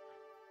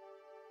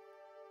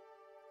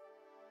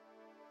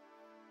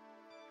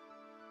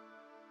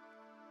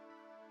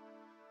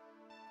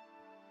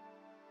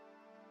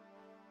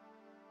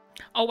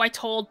 Oh, I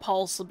told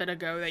Pulse a bit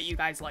ago that you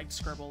guys liked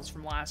Scribbles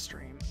from last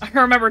stream. I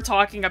remember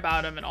talking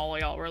about him and all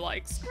y'all were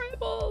like,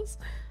 Scribbles!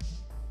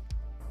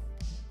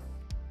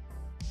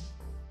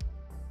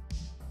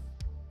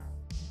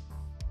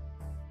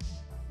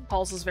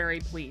 Pulse is very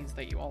pleased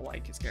that you all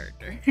like his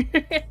character.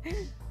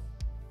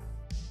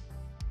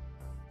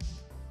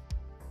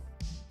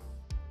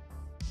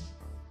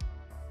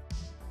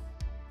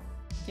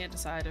 Can't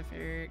decide if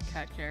your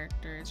cat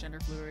character is gender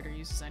fluid or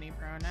uses any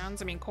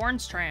pronouns. I mean,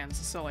 Corn's trans,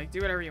 so like, do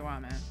whatever you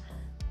want, man.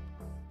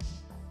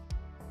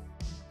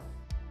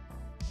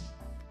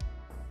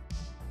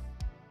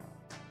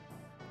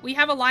 We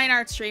have a line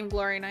art stream,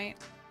 Glory Night.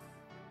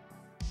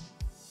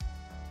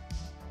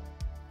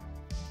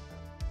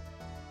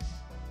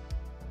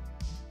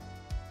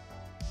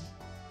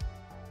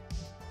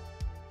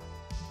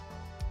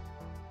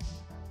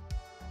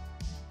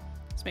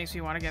 This makes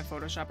me want to get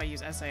Photoshop. I use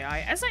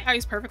SAI. SAI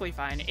is perfectly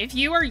fine. If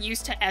you are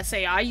used to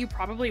SAI, you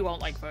probably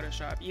won't like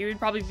Photoshop. You would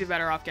probably be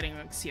better off getting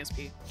a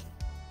CSP.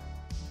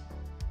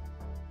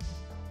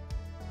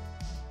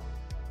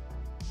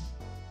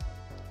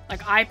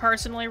 Like, I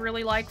personally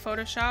really like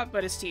Photoshop,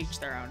 but it's to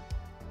each their own.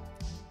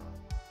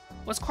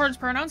 What's Corn's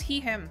pronouns? He,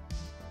 him.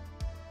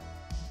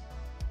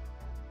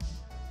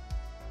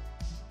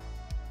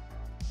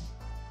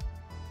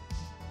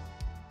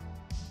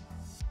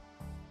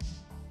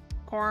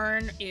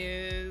 Corn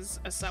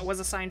was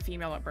assigned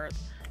female at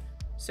birth,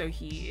 so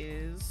he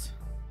is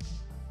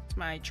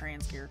my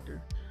trans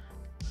character.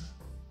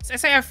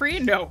 Is SAI free?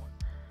 No,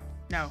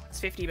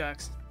 it's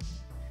 $50.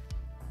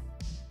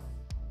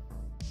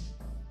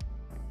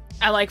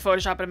 I like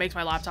Photoshop, but it makes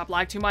my laptop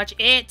lag too much.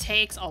 It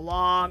takes a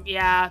long,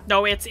 yeah,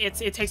 no, it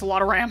takes a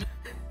lot of RAM.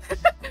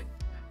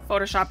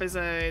 Photoshop is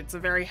it's a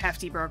very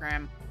hefty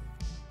program.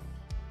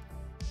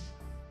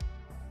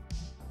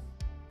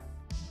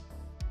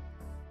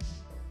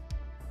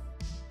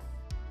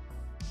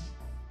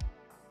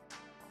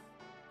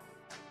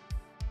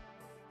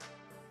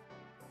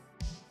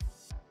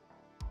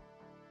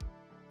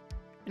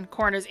 And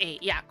Corn is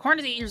 8. Yeah, Corn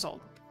is 8 years old.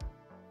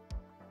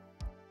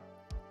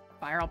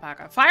 Fire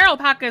Alpaca. Fire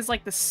Alpaca is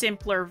like the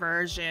simpler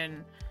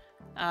version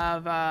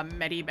of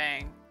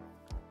Medibang.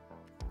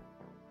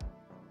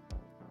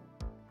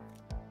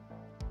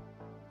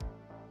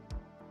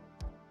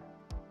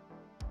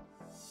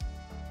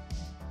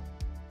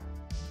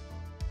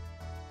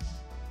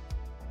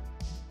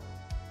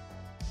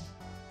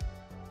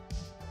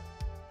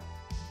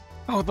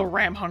 Oh, the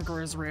RAM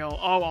hunger is real.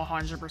 Oh,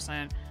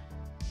 100%.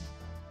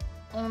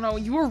 Oh no,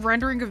 you were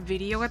rendering a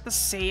video at the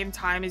same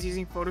time as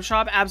using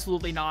Photoshop?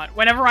 Absolutely not.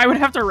 Whenever I would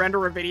have to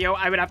render a video,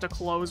 I would have to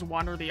close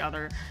one or the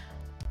other.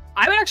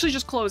 I would actually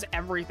just close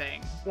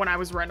everything when I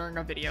was rendering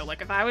a video.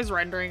 Like, if I was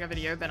rendering a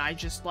video, then I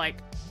just,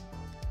 like,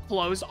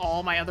 close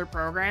all my other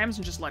programs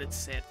and just let it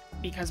sit.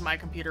 Because my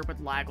computer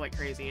would lag like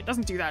crazy. It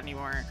doesn't do that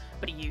anymore,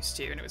 but it used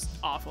to, and it was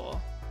awful.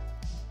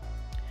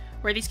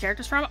 Where are these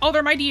characters from? Oh,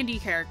 they're my D&D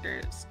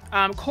characters.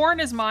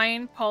 Corn is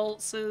mine.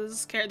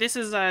 Pulse's character. This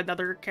is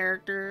another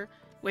character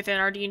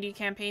within our D&D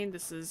campaign.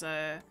 This is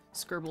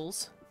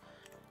Scribbles.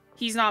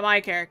 He's not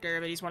my character,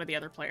 but he's one of the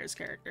other players'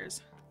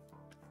 characters.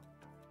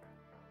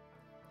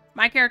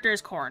 My character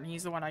is Corn.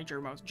 He's the one I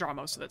draw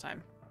most of the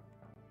time.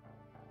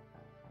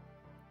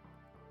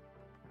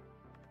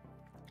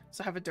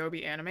 to have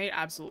Adobe Animate?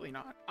 Absolutely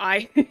not.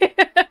 I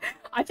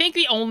think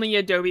the only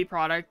Adobe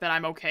product that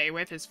I'm okay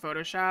with is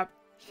Photoshop.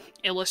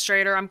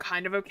 Illustrator I'm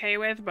kind of okay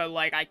with, but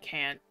like I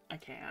can't.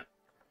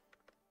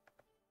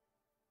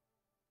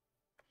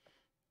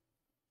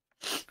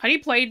 How do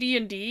you play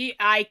D&D?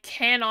 I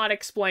cannot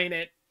explain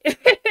it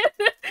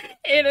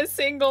in a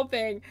single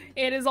thing.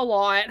 It is a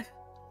lot.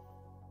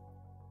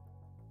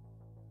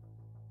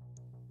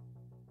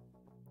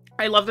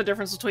 I love the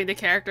difference between the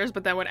characters,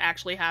 but then what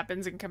actually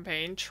happens in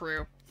campaign,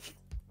 true.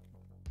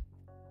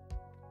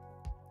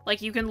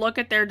 Like, you can look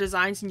at their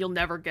designs and you'll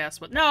never guess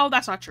what- No,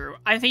 that's not true.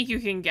 I think you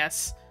can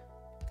guess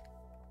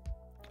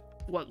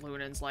what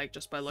Lunen's like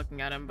just by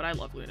looking at him, but I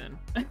love Lunen.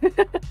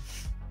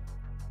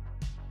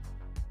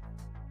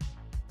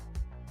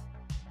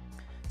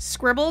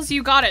 Scribbles,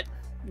 you got it.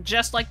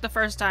 Just like the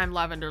first time,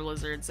 Lavender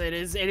Lizards. It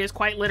is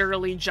quite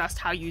literally just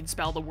how you'd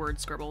spell the word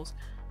scribbles.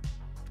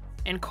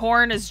 And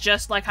corn is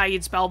just like how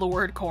you'd spell the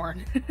word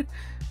corn.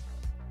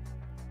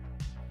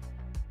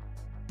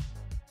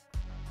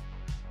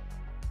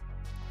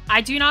 I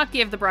do not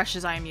give the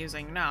brushes I am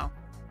using, no.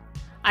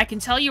 I can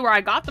tell you where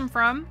I got them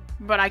from,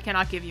 but I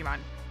cannot give you mine.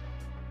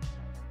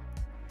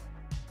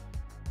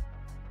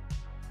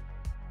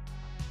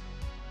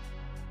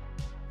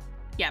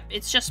 Yeah,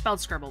 it's just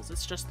spelled scribbles.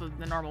 It's just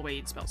the normal way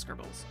you'd spell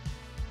scribbles.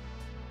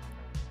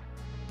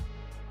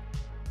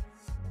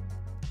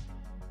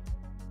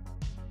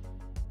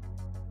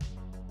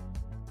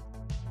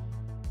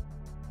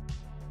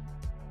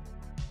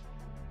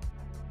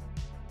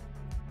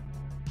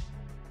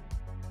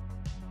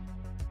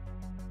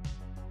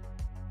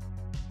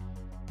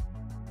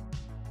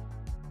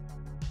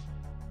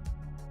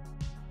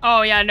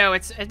 Oh yeah, no,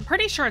 I'm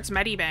pretty sure it's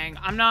Medibang.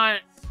 I'm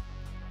not...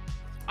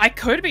 I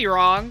could be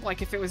wrong,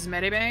 like if it was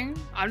Medibang.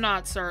 I'm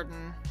not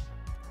certain.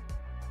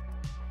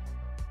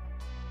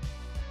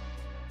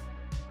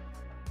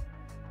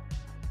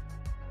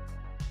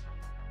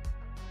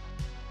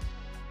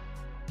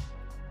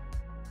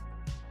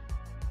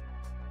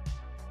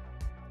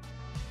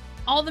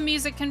 All the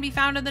music can be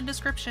found in the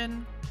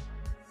description.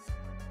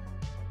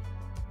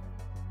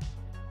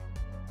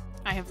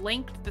 I have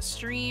linked the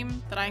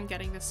stream that I'm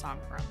getting this song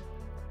from.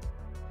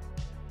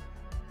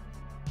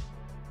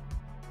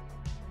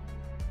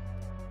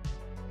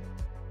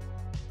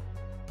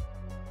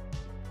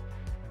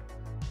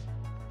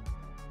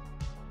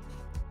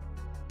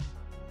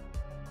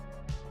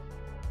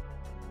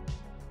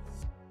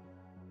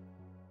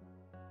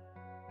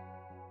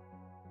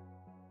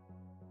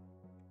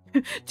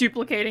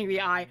 Duplicating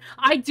the eye.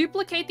 I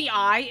duplicate the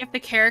eye if the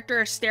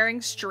character is staring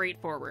straight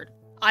forward.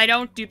 I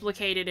don't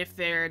duplicate it if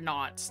they're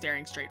not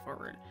staring straight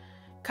forward.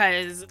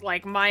 Cause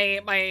like my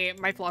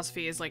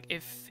philosophy is like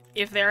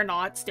if they're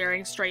not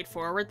staring straight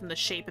forward, then the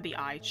shape of the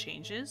eye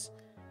changes.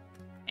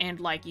 And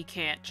like you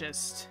can't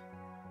just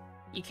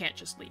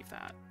leave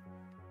that.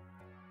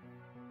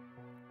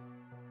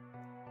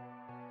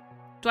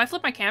 Do I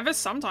flip my canvas?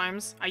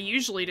 Sometimes. I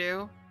usually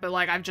do. But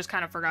like I've just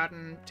kind of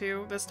forgotten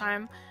to this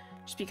time.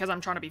 Just because I'm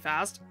trying to be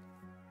fast.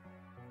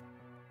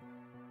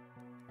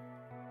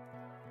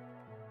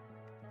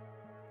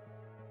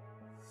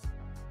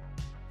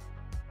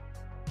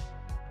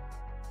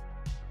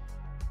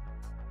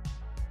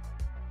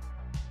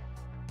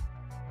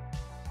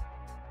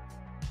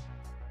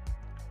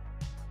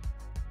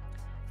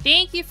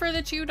 Thank you for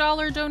the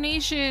 $2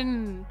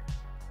 donation!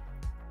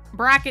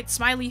 Bracket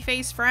smiley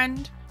face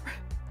friend.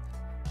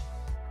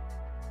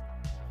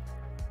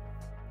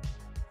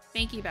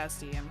 Thank you,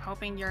 bestie. I'm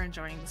hoping you're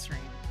enjoying the stream.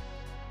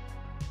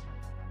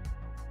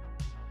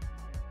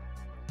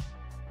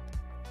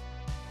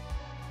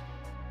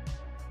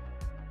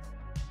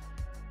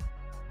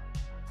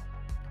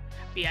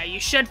 But yeah, you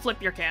should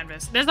flip your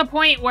canvas. There's a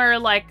point where,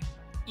 like,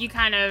 you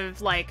kind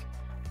of, like...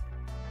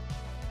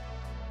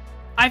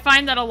 I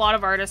find that a lot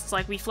of artists,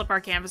 like, we flip our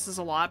canvases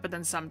a lot, but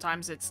then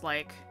sometimes it's,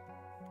 like...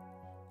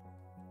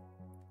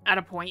 At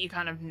a point you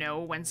kind of know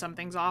when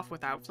something's off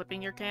without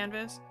flipping your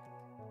canvas.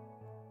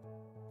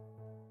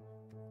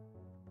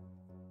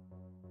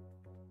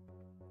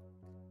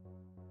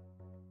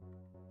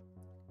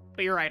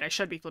 But you're right, I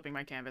should be flipping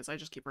my canvas. I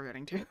just keep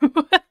forgetting to.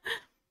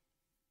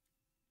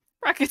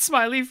 Bracket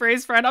smiley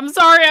phrase friend. I'm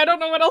sorry, I don't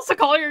know what else to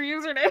call your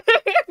username.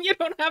 You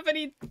don't have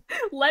any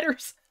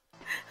letters.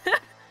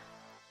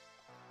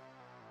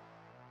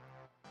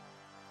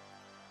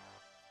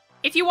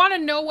 If you want to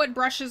know what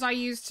brushes I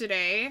use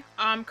today,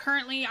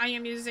 currently I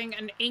am using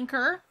an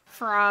inker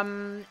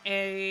from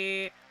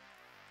a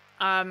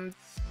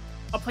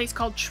place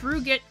called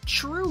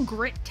True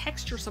Grit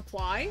Texture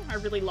Supply. I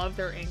really love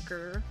their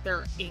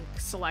ink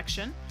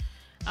selection.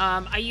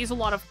 I use a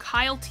lot of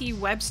Kyle T.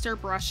 Webster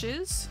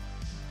brushes.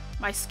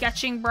 My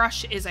sketching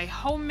brush is a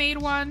homemade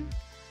one.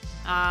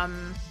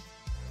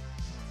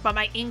 But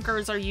my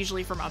inkers are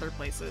usually from other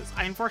places.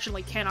 I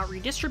unfortunately cannot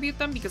redistribute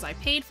them because I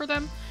paid for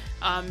them.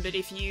 But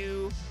if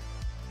you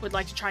would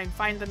like to try and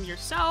find them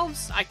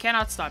yourselves, I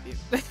cannot stop you.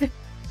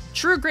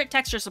 True Grit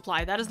Texture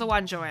Supply, that is the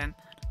one, Joanne.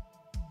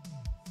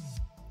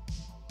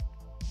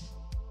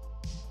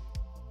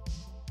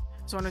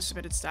 Someone who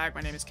submitted stag, my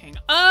name is King.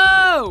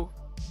 Oh!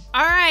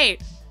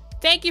 Alright.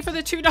 Thank you for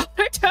the $2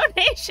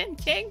 donation,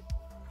 King.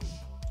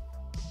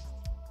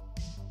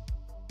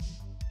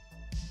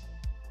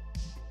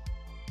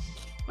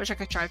 Wish I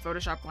could try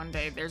Photoshop one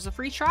day. There's a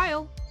free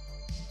trial.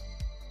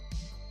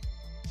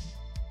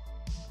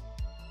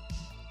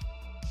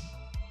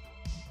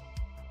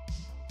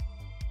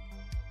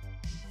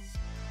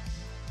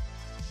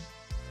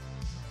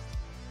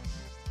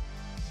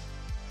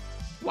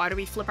 Why do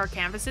we flip our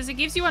canvases? It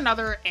gives you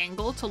another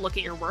angle to look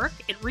at your work.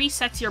 It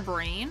resets your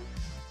brain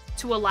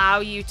to allow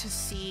you to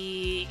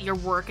see your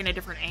work in a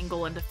different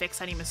angle and to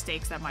fix any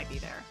mistakes that might be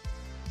there.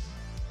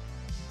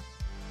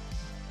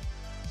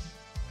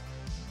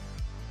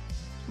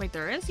 Wait,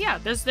 there is? Yeah,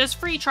 there's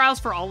free trials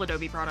for all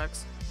Adobe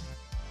products.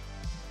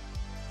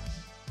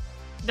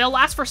 They'll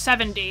last for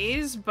 7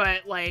 days,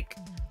 but like,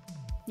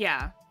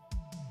 yeah.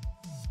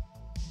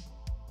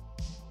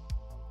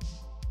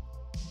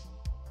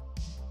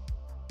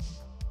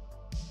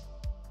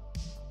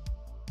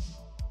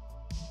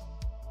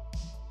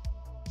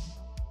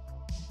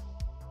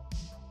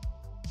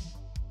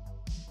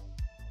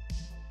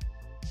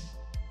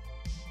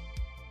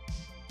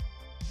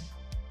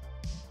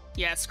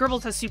 Yeah,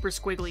 Scribbles has super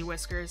squiggly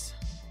whiskers.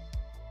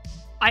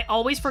 I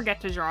always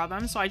forget to draw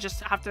them, so I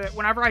just have to,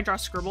 whenever I draw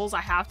Scribbles, I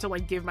have to,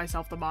 like, give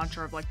myself the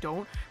mantra of, like,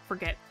 don't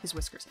forget his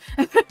whiskers.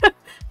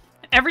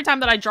 Every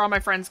time that I draw my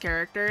friends'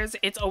 characters,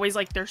 it's always,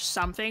 like, there's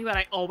something that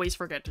I always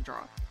forget to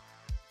draw.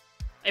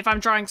 If I'm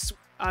drawing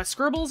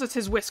Scribbles, it's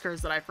his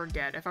whiskers that I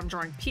forget. If I'm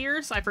drawing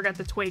Pierce, I forget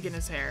the twig in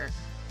his hair.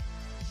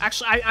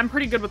 Actually, I'm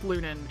pretty good with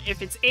Lunan.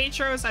 If it's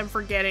Atros, I'm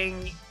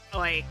forgetting,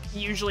 like,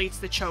 usually it's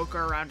the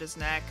choker around his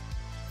neck.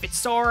 If it's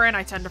Soren,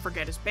 I tend to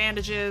forget his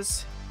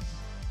bandages.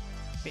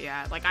 But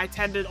yeah, like, I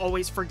tend to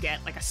always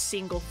forget, like, a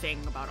single thing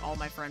about all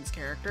my friends'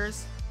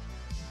 characters.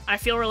 I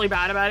feel really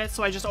bad about it,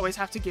 so I just always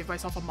have to give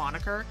myself a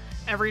moniker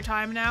every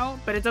time now.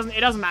 But it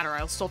doesn't matter,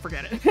 I'll still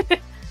forget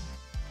it.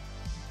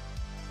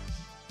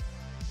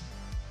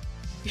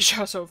 You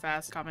show so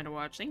fast, comment to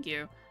watch, thank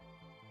you.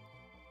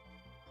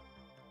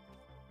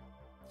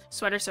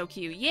 Sweater so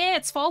cute. Yeah,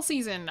 it's fall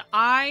season.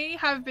 I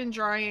have been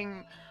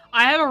drawing...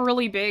 I have a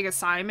really big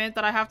assignment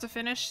that I have to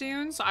finish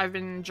soon, so I've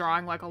been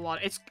drawing, like, a lot.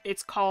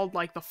 It's called,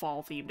 like, the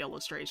fall-themed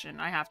illustration.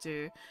 I have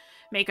to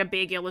make a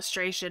big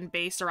illustration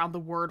based around the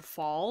word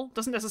fall.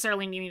 Doesn't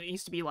necessarily mean it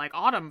needs to be, like,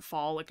 autumn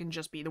fall. It can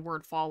just be the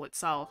word fall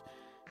itself,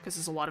 because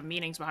there's a lot of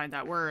meanings behind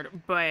that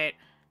word. But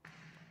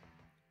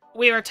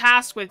we were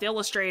tasked with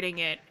illustrating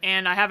it,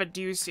 and I have it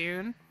due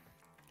soon.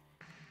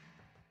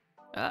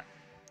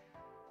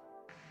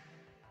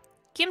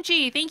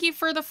 Kimchi, thank you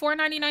for the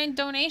 $4.99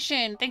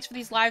 donation. Thanks for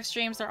these live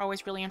streams. They're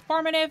always really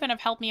informative and have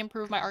helped me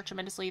improve my art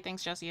tremendously.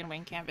 Thanks, Jessie and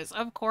Wayne Canvas.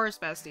 Of course,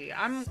 bestie.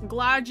 I'm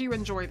glad you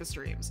enjoy the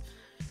streams.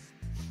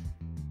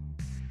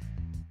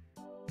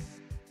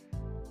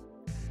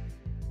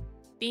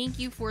 Thank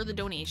you for the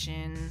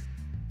donation.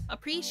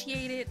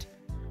 Appreciate it.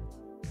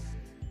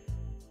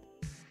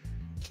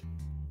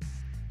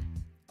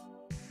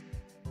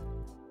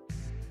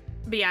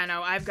 But yeah,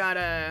 no, I've got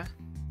to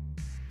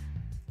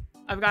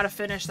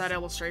finish that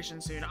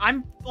illustration soon.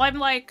 I'm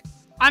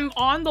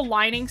on the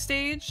lining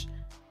stage.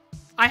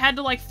 I had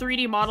to, like,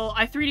 3D model.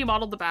 I 3D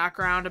modeled the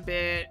background a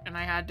bit, and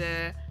I had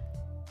to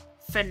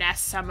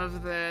finesse some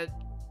of the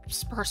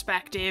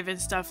perspective and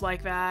stuff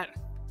like that.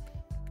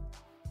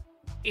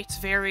 It's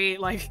very,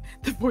 like,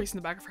 the voice in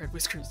the back of her head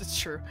whiskers, it's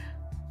true.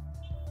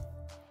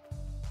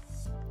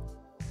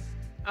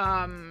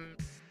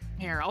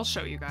 Here, I'll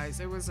show you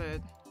guys.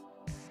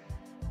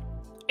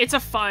 It's a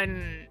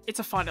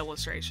fun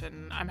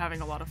illustration. I'm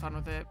having a lot of fun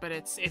with it, but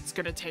it's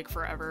gonna take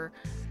forever.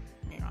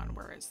 Hang on,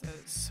 where is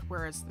this?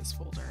 Where is this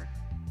folder?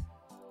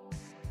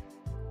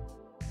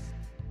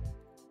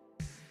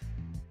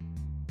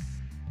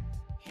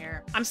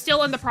 Here. I'm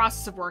still in the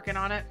process of working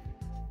on it.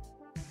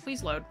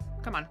 Please load.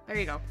 Come on, there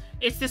you go.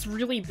 It's this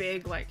really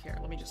big, like, here,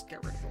 let me just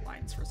get rid of the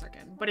lines for a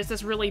second. But it's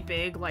this really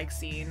big, like,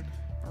 scene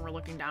where we're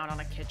looking down on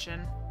a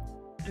kitchen.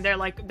 And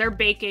they're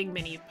baking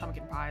mini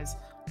pumpkin pies.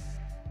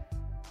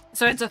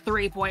 So it's a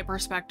 3-point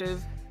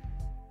perspective.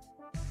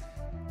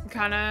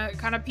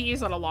 Kinda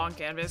piece on a long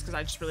canvas, because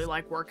I just really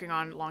like working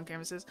on long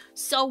canvases.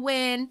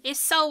 So-win! It's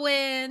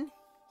so-win!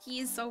 He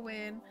is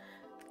so-win.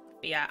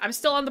 But yeah, I'm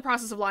still in the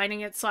process of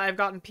lining it, so I've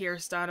gotten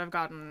Pierce done, I've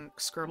gotten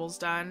Scribbles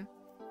done.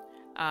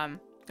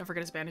 Don't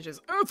forget his bandages.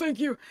 Oh, thank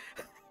you!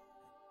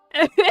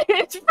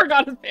 I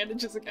forgot his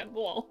bandages again,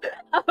 lol.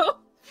 Oh.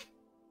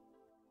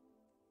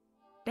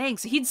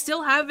 Thanks, he'd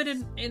still have it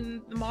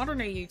in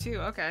modern AU too,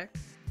 okay.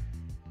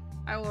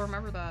 I will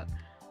remember that.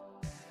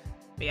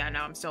 But yeah,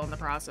 no, I'm still in the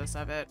process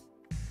of it.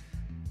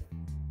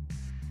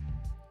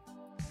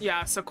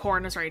 Yeah, so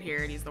Korn is right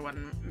here, and he's the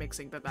one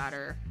mixing the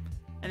batter.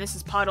 And this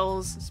is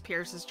Puddles, this is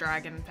Pierce's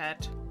dragon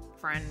pet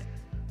friend.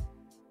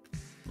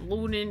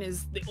 Lunan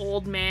is the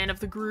old man of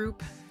the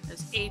group.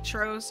 There's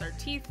Atros, our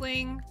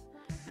tiefling.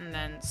 And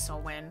then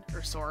Sowen,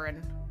 or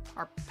Soren,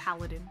 our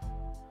paladin.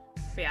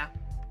 But yeah.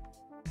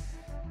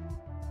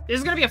 This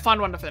is gonna be a fun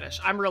one to finish.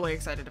 I'm really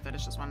excited to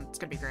finish this one. It's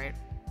gonna be great.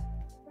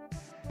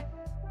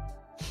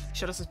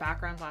 showed us his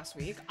background last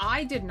week.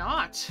 I did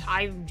not.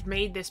 I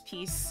made this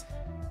piece,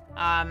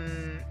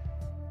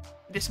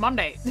 this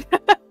Monday.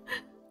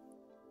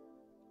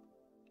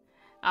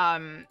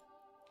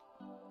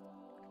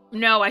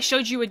 No, I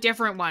showed you a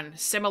different one.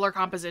 Similar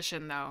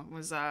composition, though.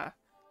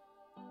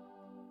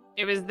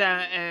 It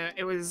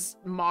was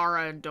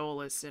Mara and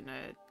Dolus in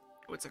a...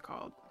 What's it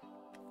called?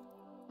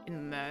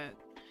 In the...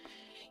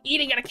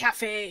 Eating at a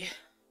cafe.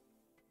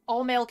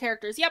 All male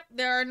characters. Yep,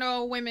 there are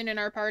no women in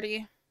our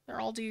party. They're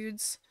all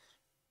dudes.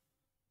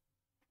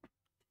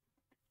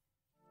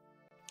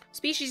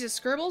 Species is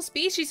Scribbles.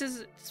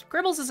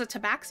 Scribbles is a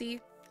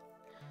tabaxi.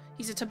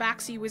 He's a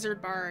tabaxi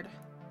wizard bard.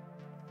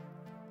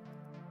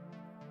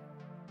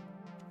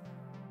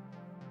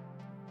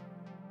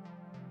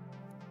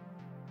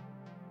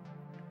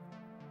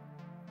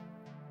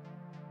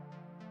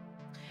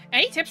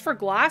 Any tips for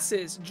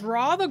glasses?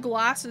 Draw the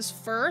glasses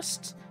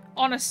first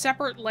on a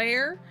separate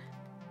layer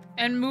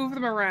and move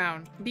them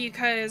around,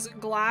 because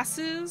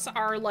glasses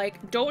are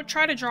like, don't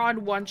try to draw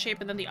in one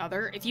shape and then the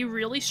other. If you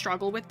really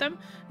struggle with them,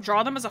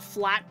 draw them as a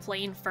flat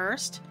plane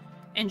first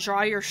and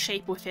draw your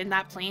shape within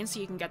that plane so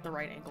you can get the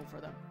right angle for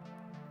them.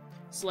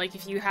 So like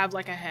if you have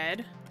like a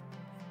head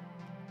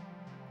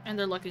and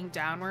they're looking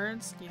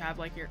downwards, you have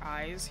like your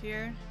eyes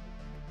here.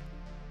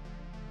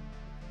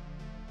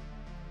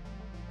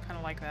 Kind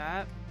of like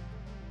that.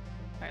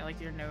 Right,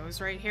 like your nose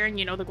right here, and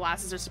you know the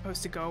glasses are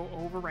supposed to go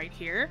over right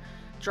here.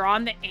 Draw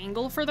on the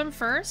angle for them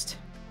first,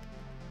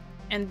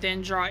 and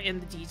then draw in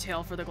the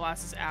detail for the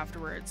glasses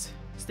afterwards.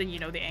 So then you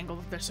know the angle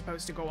that they're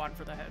supposed to go on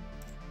for the head.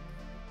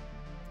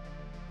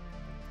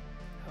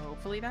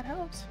 Hopefully that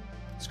helps.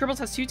 Scribbles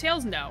has two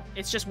tails? No,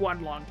 it's just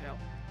one long tail.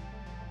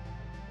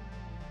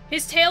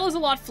 His tail is a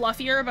lot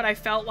fluffier, but I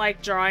felt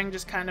like drawing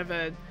just kind of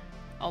a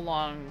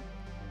long,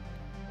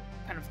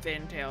 kind of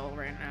thin tail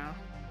right now.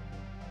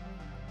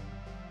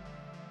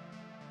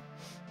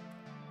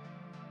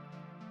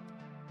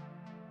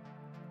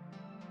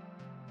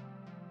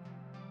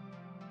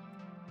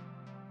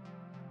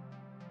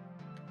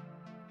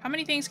 How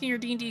many things can your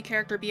D&D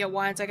character be at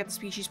once? I get the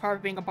species part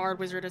of being a bard,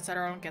 wizard,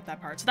 etc. I don't get that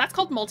part. So that's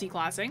called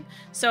multi-classing.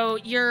 So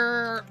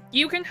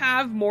you can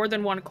have more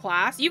than one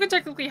class. You can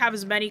technically have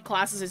as many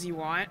classes as you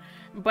want,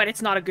 but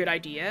it's not a good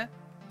idea.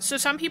 So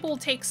some people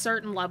take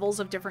certain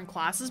levels of different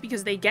classes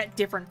because they get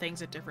different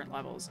things at different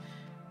levels.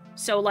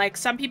 So like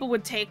some people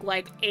would take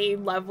like a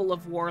level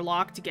of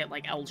warlock to get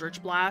like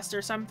Eldritch Blast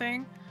or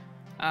something.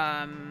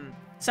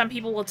 Some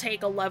people will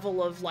take a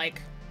level of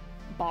like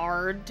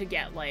bard to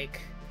get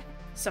like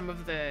some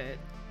of the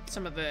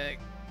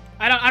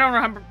I don't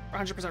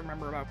 100%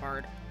 remember about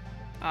bard.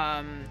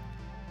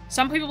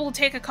 Some people will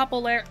take a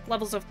couple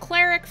levels of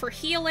cleric for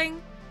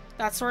healing,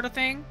 that sort of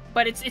thing.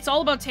 But it's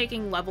all about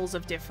taking levels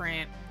of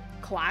different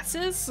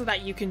classes so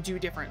that you can do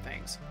different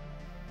things.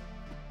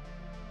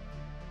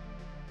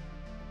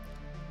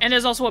 And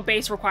there's also a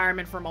base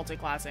requirement for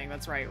multi-classing.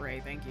 That's right,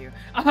 Ray. Thank you.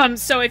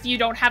 So if you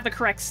don't have the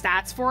correct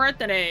stats for it,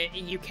 then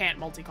you can't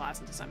multi-class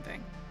into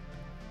something.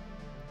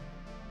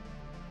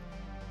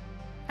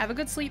 Have a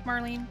good sleep,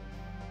 Marlene.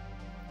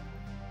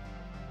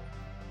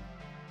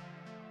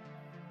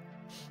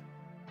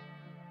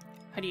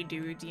 How do you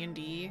do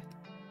D&D?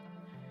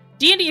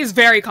 D&D is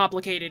very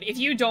complicated. If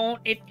you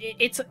don't,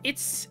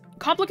 it's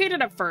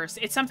complicated at first.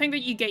 It's something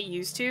that you get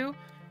used to.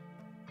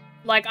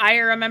 Like, I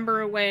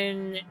remember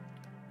when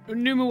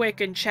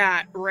Numuik in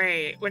chat,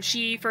 Ray, when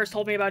she first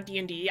told me about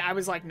D&D, I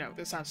was like, no,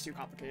 this sounds too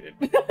complicated.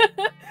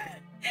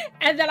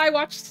 And then I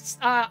watched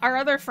our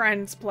other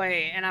friends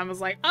play, and I was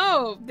like,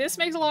 oh, this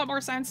makes a lot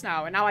more sense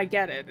now, and now I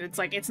get it. It's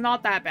like, it's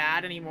not that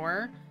bad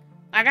anymore.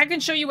 Like, I can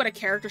show you what a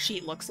character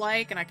sheet looks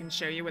like, and I can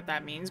show you what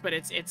that means, but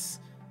it's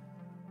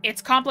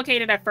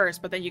complicated at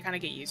first, but then you kind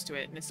of get used to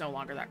it, and it's no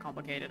longer that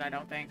complicated, I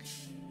don't think.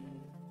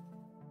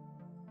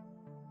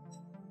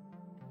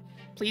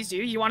 Please do.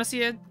 You want to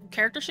see a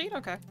character sheet?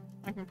 Okay.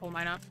 I can pull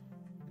mine up.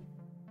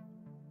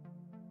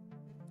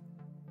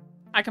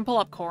 I can pull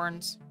up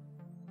Corn's.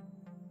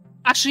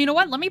 Actually, you know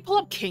what? Let me pull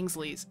up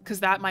Kingsley's, because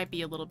that might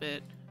be a little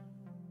bit...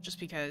 Just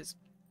because.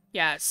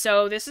 Yeah,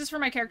 so this is for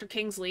my character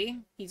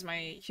Kingsley. He's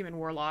my human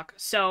warlock.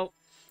 So,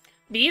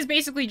 these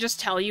basically just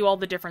tell you all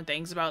the different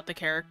things about the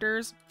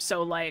characters.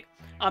 So, like,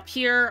 up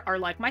here are,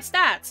 like, my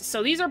stats.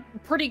 So these are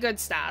pretty good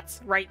stats,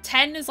 right?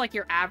 10 is, like,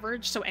 your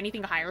average, so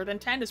anything higher than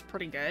 10 is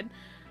pretty good.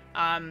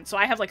 So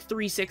I have, like,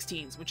 3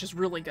 16s, which is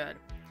really good.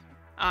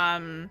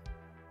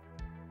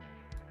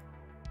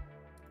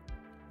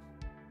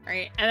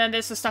 Right, and then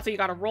this is stuff that you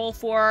gotta roll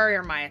for,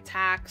 or my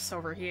attacks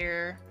over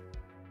here.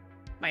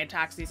 My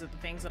attacks, these are the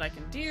things that I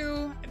can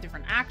do,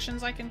 different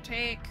actions I can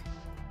take,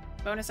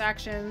 bonus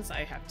actions.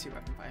 I have 2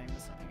 weapon fighting,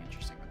 there's nothing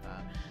interesting with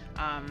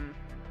that.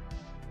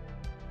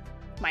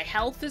 My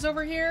health is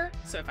over here,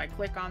 so if I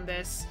click on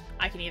this,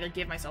 I can either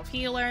give myself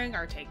healing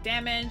or take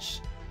damage.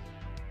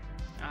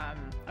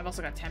 I've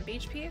also got temp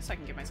HP, so I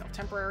can give myself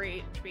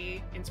temporary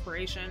HP,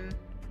 inspiration.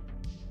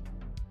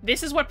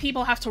 This is what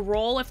people have to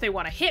roll if they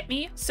want to hit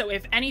me, so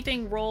if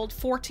anything rolled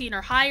 14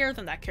 or higher,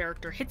 then that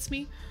character hits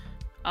me.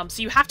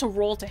 So you have to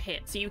roll to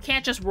hit. So you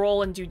can't just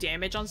roll and do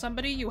damage on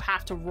somebody, you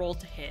have to roll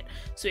to hit.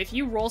 So if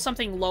you roll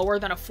something lower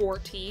than a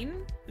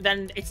 14,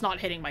 then it's not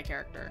hitting my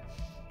character.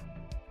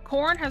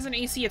 Corn has an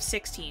AC of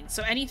 16,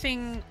 so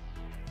anything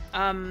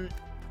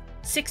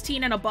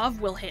 16 and above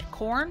will hit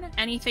Corn.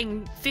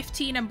 Anything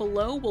 15 and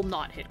below will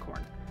not hit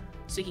Corn.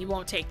 So he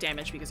won't take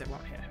damage because it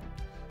won't hit him.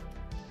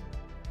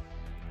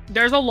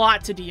 There's a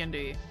lot to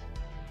D&D.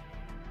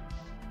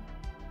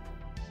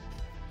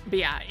 But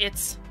yeah,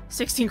 it's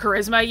 16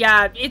 charisma.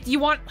 Yeah, you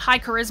want high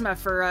charisma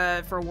for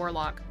a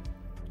warlock.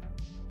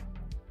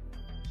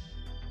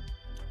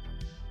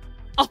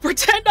 I'll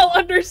pretend I'll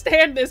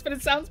understand this, but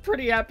it sounds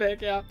pretty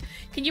epic, yeah.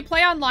 Can you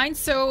play online?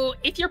 So,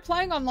 if you're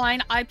playing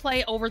online, I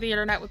play over the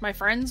internet with my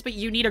friends, but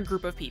you need a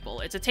group of people.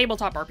 It's a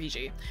tabletop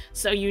RPG.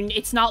 So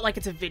it's not like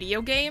it's a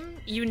video game.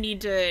 You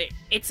need to,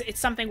 it's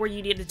something where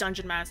you need a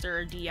dungeon master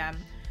or DM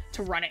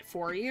to run it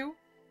for you.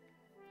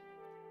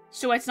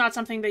 So it's not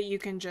something that you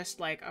can just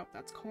like, oh,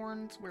 that's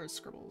Corn. Where's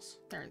Scribbles?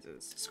 There it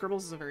is.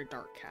 Scribbles is a very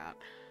dark cat.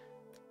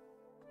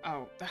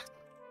 Oh, hang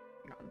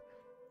on.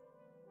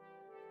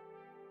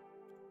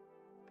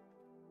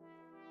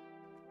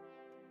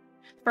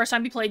 First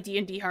time we played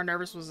D&D, how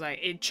nervous was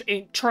I?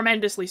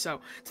 Tremendously so.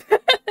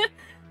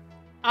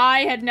 I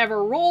had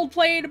never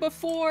role-played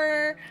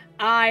before.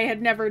 I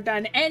had never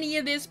done any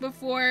of this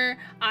before.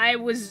 I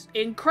was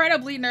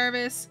incredibly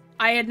nervous.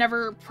 I'd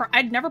never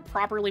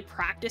properly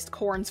practiced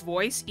Corn's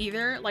voice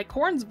either. Like,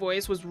 Corn's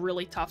voice was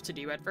really tough to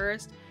do at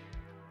first.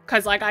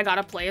 Cause, like, I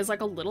gotta play as,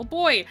 like, a little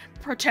boy.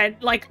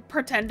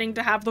 Pretending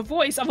to have the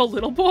voice of a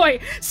little boy.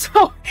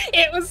 So,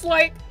 it was,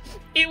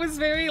 it was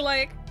very,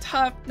 like,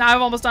 tough. Now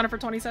I've almost done it for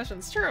 20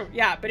 sessions. True,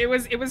 yeah. But it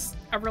was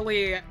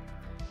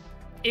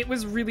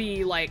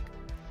really, like,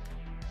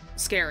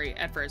 scary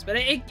at first.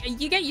 But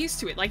you get used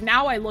to it. Like,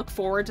 now I look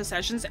forward to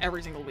sessions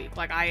every single week.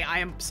 Like, I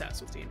am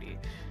obsessed with D&D.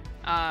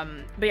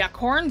 But yeah,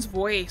 Corn's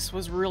voice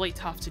was really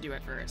tough to do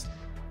at first.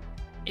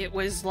 It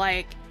was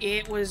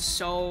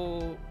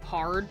so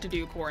hard to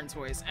do Corn's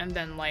voice, and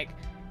then like,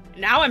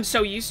 now I'm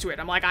so used to it.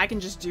 I'm like, I can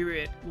just do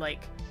it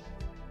like,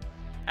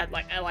 at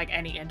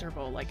any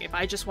interval. Like, if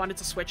I just wanted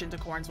to switch into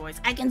Corn's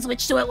voice, I can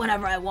switch to it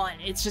whenever I want.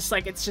 It's just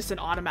like, it's just an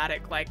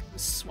automatic like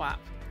swap.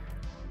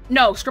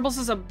 No, Scribbles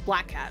is a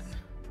black cat.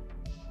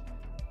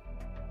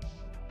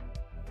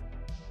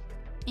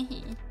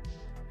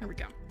 There we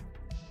go.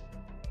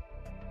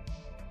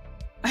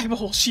 I have a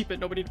whole sheep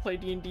and nobody to play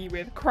D&D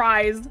with.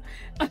 Cries.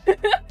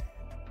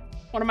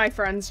 One of my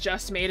friends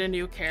just made a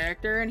new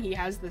character and he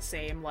has the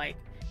same, like,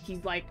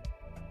 he's, like,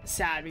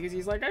 sad because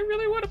he's like, I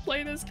really want to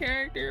play this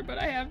character, but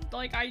I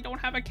don't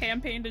have a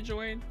campaign to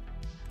join.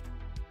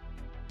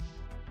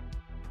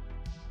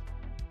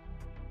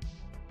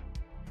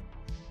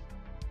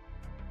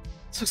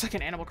 This looks like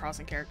an Animal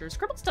Crossing character.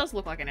 Scribbles does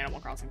look like an Animal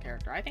Crossing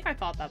character. I think I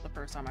thought that the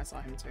first time I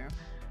saw him, too.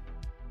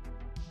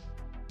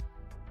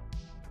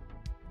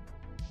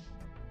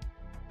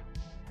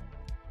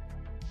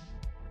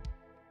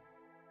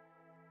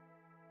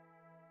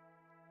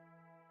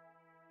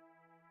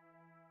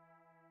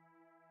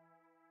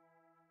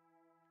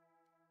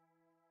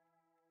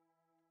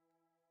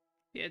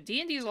 Yeah,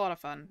 D&D is a lot of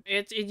fun.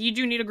 You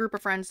do need a group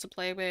of friends to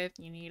play with.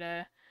 You need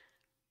a...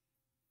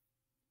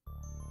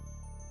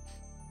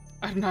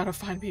 I don't know how to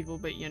find people,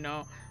 but you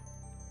know.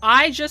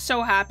 I just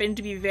so happened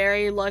to be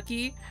very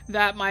lucky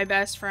that my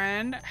best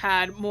friend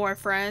had more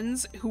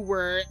friends who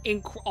were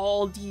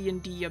all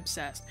D&D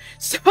obsessed.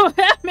 So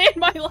that made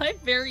my life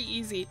very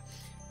easy.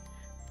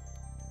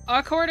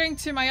 According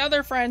to my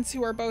other friends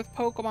who are both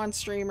Pokemon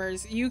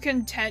streamers, you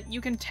can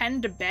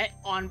tend to bet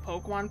on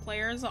Pokemon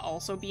players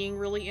also being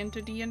really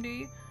into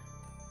D&D.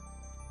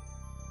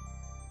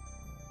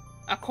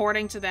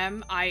 According to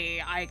them,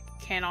 I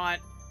cannot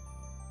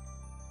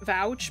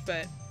vouch,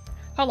 but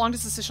how long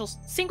does a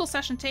single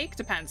session take?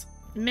 Depends.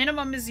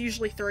 Minimum is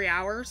usually 3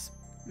 hours.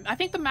 I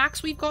think the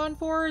max we've gone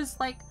for is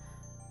like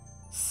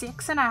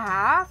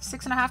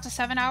 6.5 to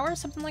 7 hours,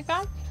 something like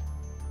that.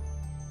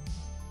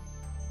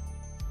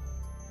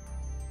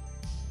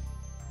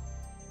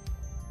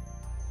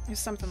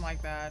 Something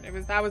like that.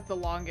 That was the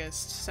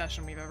longest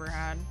session we've ever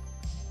had.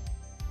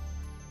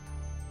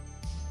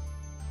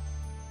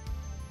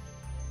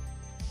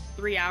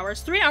 Three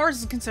hours. 3 hours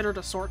is considered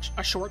a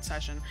short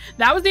session.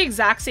 That was the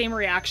exact same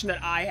reaction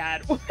that I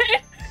had when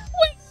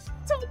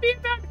told me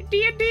about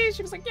D&D.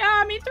 She was like,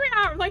 yeah, I mean 3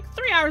 hours. Like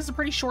 3 hours is a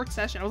pretty short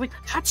session. I was like,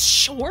 that's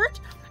short?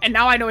 And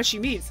now I know what she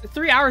means.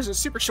 3 hours is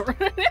super short.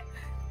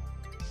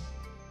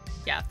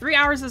 Yeah, 3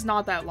 hours is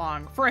not that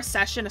long. For a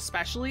session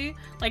especially,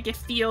 like it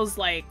feels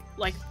like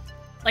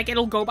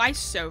it'll go by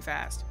so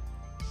fast.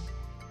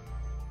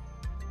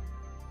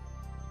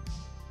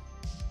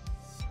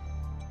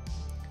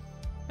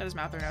 That his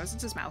mouth or nose?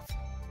 It's his mouth.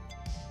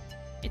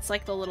 It's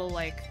like the little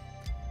like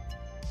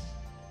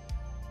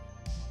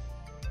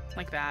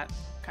that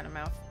kind of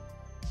mouth.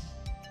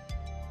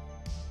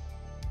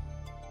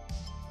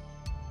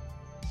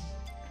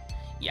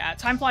 Yeah,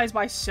 time flies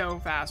by so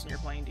fast when you're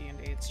playing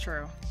D&D, it's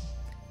true.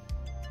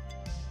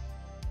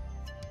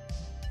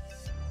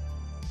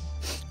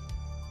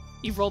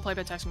 You've roleplayed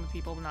by texting with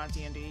people, but not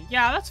D&D.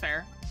 Yeah, that's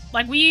fair.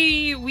 Like,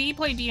 we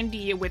play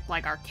D&D with,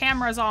 like, our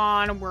cameras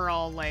on. We're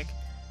all in,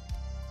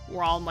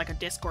 like, a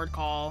Discord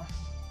call.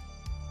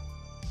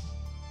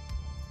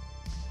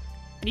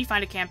 And you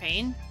find a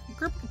campaign?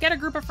 Get a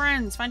group of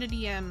friends. Find a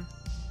DM.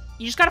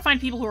 You just gotta find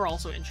people who are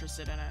also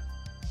interested in it.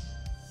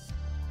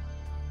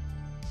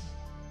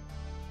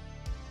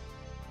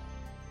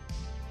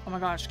 Oh my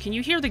gosh, can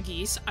you hear the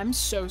geese? I'm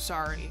so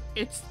sorry.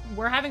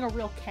 We're having a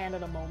real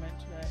Canada moment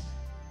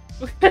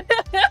today.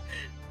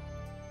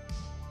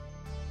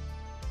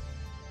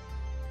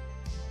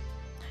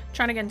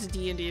 Trying to get into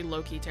D&D,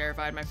 low-key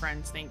terrified. My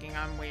friends thinking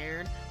I'm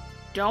weird.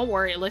 Don't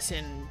worry,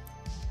 listen.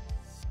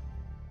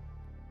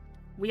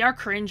 We are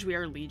cringe, we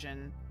are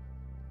legion.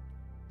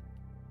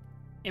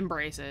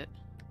 Embrace it.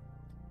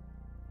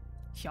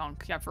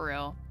 Hyonk, yeah, for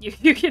real. You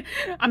can,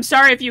 I'm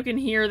sorry if you can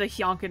hear the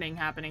hyonkening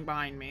happening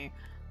behind me.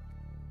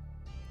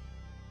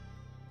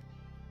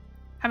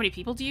 How many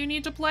people do you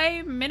need to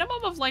play?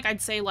 Minimum of, like,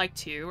 I'd say, like,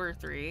 2 or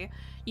 3.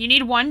 You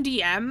need 1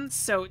 DM,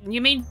 so you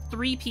made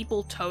 3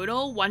 people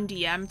total. 1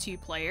 DM, 2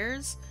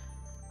 players.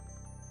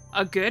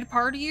 A good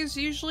party is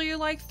usually,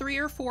 like, 3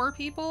 or 4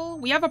 people.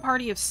 We have a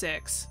party of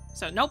 6.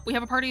 So, nope, we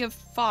have a party of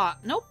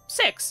 5. Nope,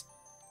 6.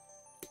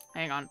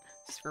 Hang on.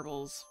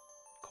 Scribbles,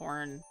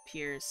 Corn,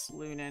 Pierce,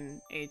 Lunan,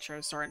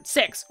 Atro, Soren.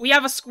 6. We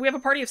have a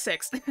party of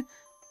 6.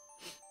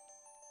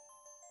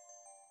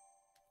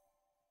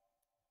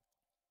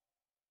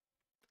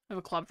 I have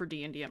a club for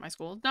D&D at my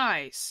school.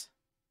 Nice.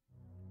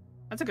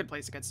 That's a good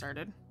place to get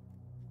started.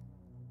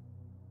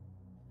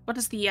 What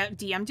does the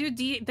DM do?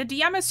 The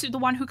DM is the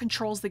one who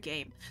controls the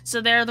game. So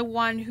they're the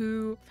one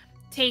who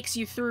takes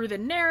you through the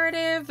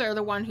narrative. They're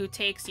the one who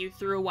takes you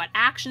through what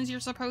actions you're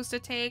supposed to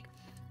take.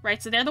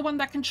 Right? So they're the one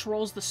that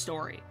controls the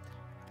story.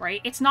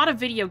 Right? It's not a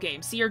video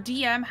game. So your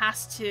DM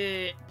has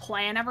to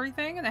plan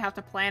everything. And they have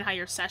to plan how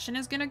your session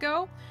is going to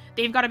go.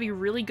 They've got to be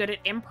really good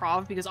at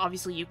improv because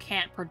obviously you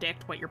can't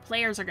predict what your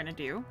players are going to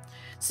do.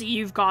 So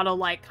you've got to,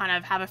 like, kind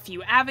of have a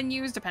few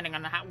avenues depending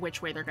on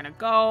which way they're going to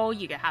go.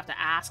 You have to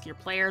ask your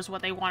players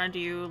what they want to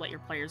do, let your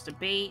players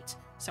debate,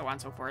 so on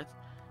and so forth.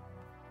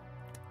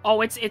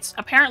 Oh,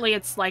 apparently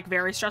it's, like,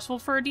 very stressful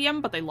for a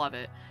DM, but they love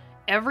it.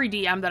 Every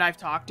DM that I've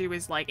talked to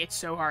is, like, it's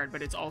so hard,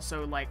 but it's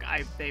also, like,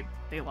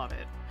 they love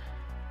it.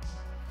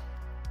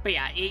 But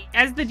yeah,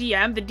 as the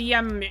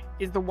DM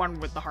is the one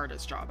with the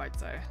hardest job, I'd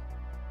say.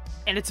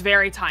 And it's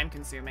very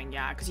time-consuming,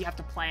 yeah, because you have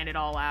to plan it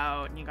all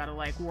out, and you gotta,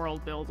 like,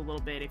 world build a little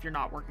bit if you're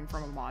not working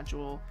from a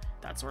module,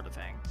 that sort of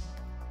thing.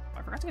 Oh,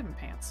 I forgot to give him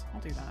pants. I'll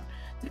do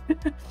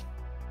that.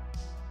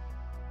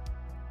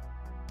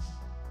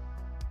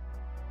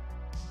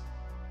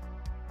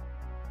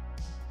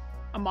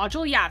 A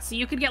module? Yeah, so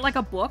you could get, like,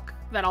 a book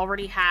that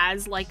already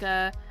has, like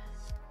a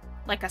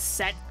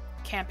set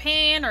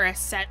campaign, or a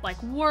set,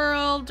 like,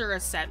 world, or a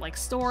set, like,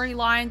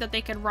 storyline that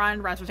they could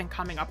run, rather than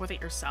coming up with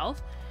it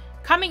yourself.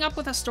 Coming up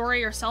with a story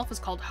yourself is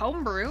called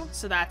homebrew,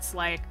 so that's,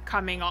 like,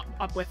 coming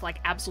up with, like,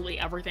 absolutely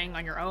everything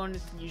on your own.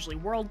 Usually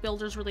world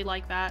builders really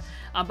like that,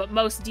 but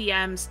most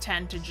DMs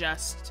tend to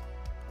just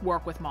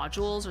work with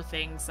modules or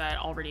things that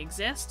already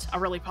exist. A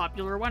really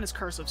popular one is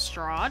Curse of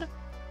Strahd.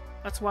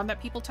 That's one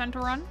that people tend to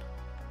run.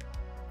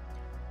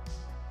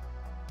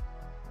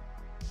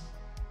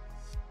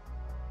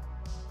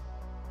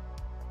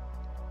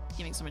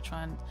 Giving so much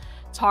fun.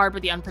 It's hard,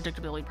 but the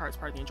unpredictability part is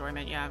part of the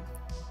enjoyment, yeah.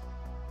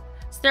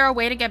 Is there a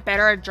way to get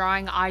better at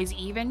drawing eyes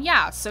even?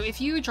 Yeah, so if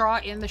you draw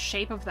in the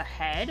shape of the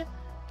head,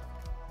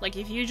 like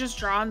if you just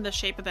draw in the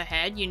shape of the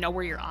head, you know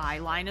where your eye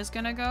line is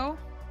gonna go.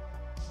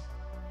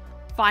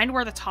 Find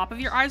where the top of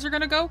your eyes are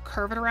gonna go,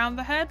 curve it around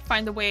the head.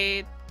 Find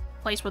the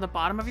place where the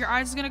bottom of your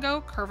eyes is gonna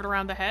go, curve it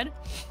around the head.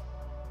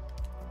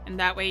 And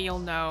that way you'll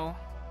know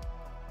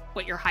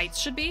what your heights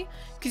should be.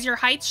 Because your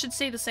heights should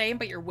stay the same,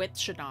 but your width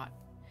should not.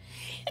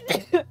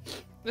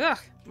 Ugh,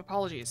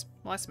 apologies.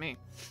 Bless me.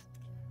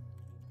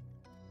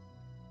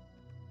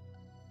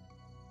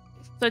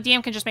 So the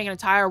DM can just make an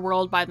entire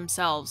world by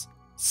themselves.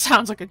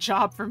 Sounds like a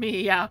job for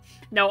me, yeah.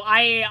 No,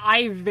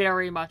 I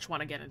very much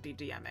want to get into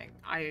DMing.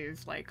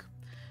 I've, like,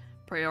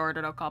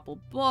 pre-ordered a couple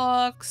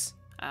books,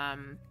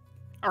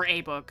 or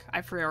a book.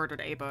 I pre-ordered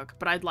a book,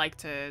 but I'd like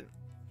to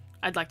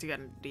get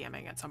into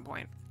DMing at some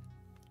point.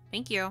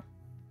 Thank you.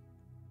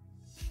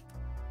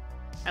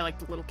 I like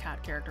the little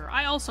cat character.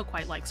 I also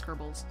quite like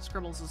Scribbles.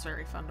 Scribbles is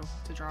very fun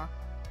to draw.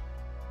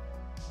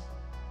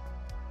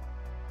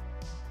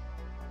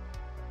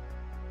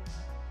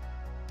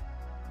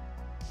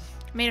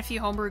 Made a few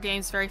homebrew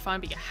games, very fun,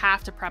 but you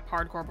have to prep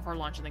hardcore before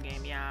launching the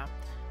game, yeah.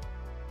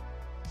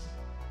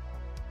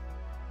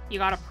 You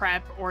gotta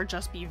prep or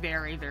just be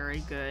very, very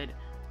good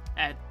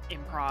at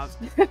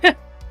improv.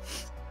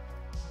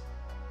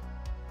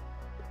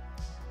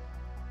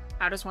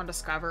 How does one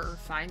discover or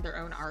find their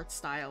own art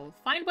style?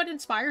 Find what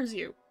inspires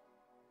you.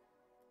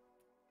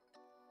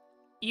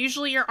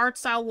 Usually your art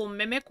style will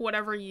mimic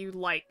whatever you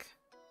like.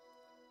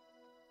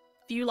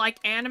 If you like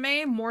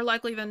anime, more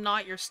likely than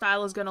not, your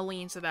style is gonna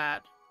lean to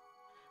that.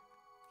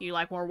 If you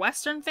like more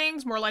Western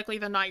things, more likely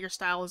than not, your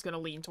style is gonna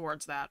lean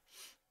towards that.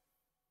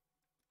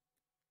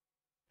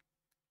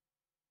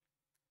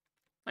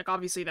 Like,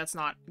 obviously that's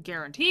not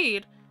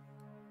guaranteed,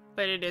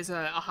 but it is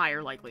a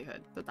higher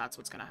likelihood that that's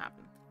what's gonna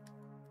happen.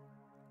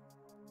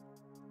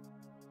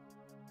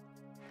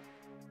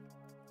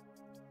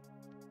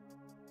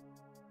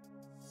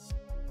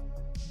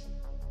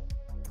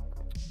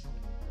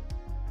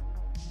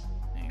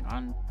 Hang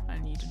on, I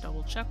need to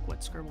double check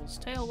what Scribble's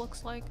tail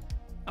looks like.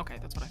 Okay,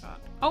 that's what I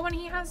thought. Oh, and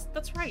he has,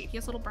 that's right, he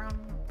has little brown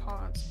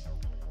paws.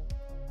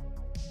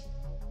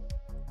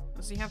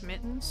 Does he have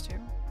mittens too?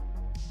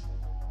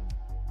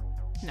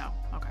 No,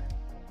 okay.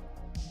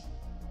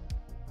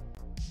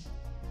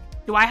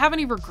 Do I have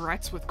any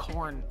regrets with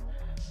corn?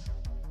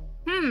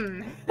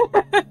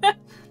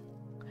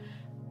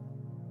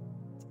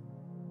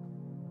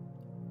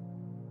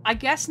 I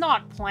guess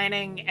not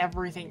planning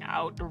everything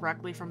out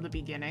directly from the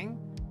beginning.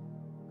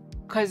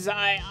 Because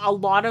a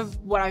lot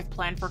of what I've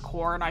planned for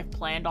corn, I've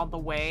planned on the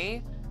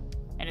way.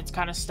 And it's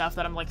kind of stuff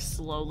that I'm like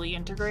slowly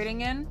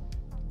integrating in.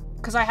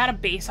 Because I had a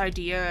base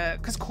idea,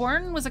 because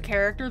Corn was a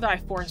character that I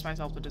forced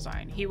myself to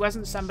design. He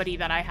wasn't somebody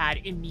that I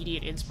had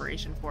immediate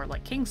inspiration for,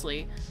 like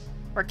Kingsley.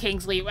 Or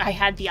Kingsley, I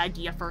had the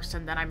idea first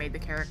and then I made the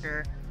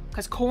character.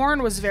 Because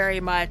Corn was very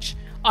much,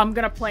 I'm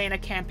gonna play in a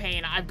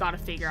campaign, I've got to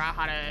figure out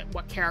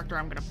what character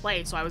I'm gonna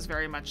play. So I was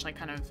very much like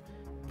kind of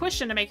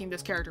pushed into making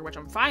this character, which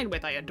I'm fine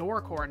with. I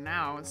adore Corn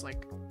now, it's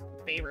like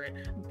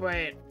favorite.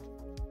 But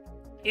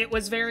it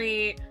was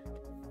very,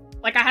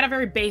 like I had a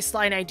very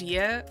baseline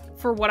idea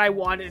for what I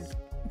wanted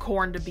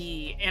Corn to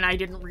be, and I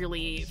didn't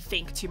really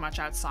think too much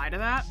outside of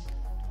that.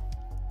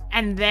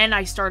 And then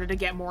I started to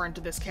get more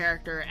into this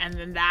character, and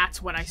then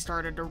that's when I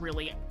started to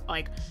really,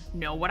 like,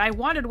 know what I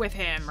wanted with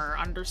him, or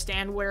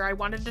understand where I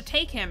wanted to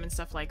take him, and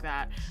stuff like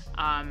that.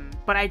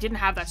 But I didn't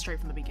have that straight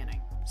from the beginning.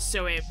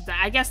 So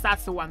I guess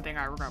that's the one thing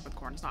I regret with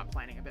Corn, is not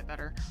planning a bit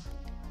better.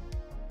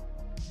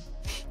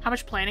 How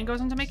much planning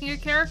goes into making a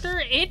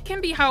character? It can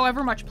be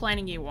however much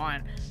planning you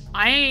want.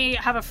 I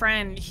have a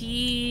friend,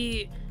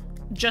 he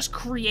just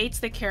creates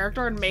the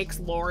character and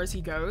makes lore as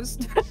he goes.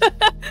 Is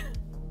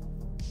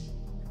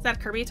that a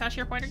Kirby attached to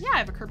your pointer? Yeah, I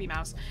have a Kirby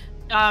mouse.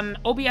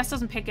 OBS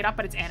doesn't pick it up,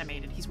 but it's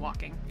animated. He's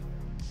walking.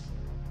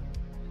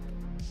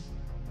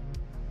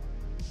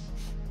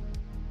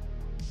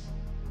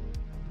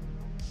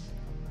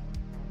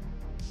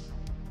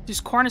 Does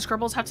Corn and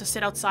Scribbles have to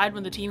sit outside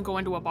when the team go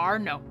into a bar?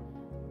 No.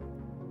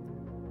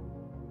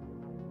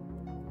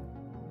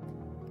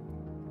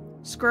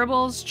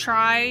 Scribbles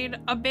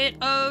tried a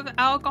bit of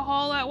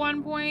alcohol at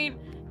one point,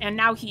 and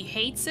now he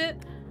hates it.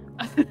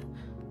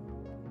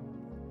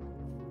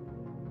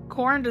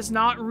 Corn does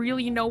not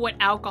really know what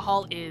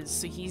alcohol is,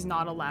 so he's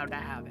not allowed to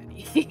have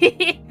any.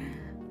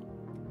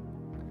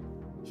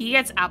 He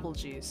gets apple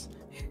juice.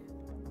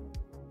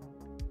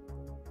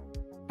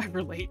 I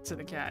relate to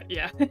the cat,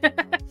 yeah.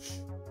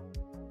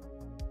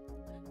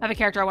 I have a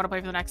character I want to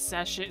play for the next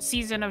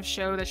season of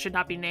show that should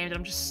not be named.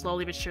 I'm just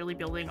slowly but surely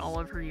building all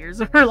of her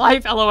years of her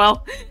life.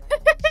 LOL.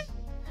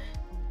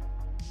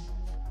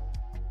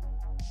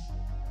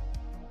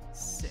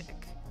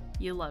 Sick.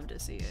 You love to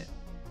see it.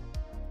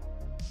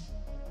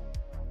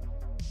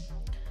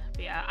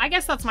 But yeah, I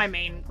guess that's my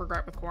main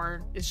regret with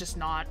Corn, is just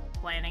not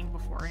planning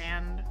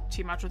beforehand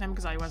too much with him,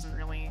 because I wasn't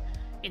really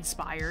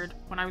inspired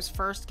when I was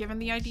first given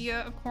the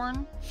idea of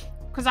Corn.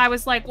 Because I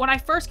was like, when I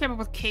first came up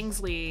with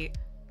Kingsley,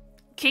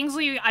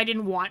 I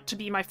didn't want to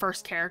be my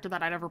first character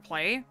that I'd ever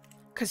play,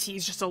 because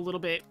he's just a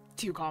little bit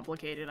too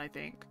complicated, I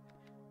think,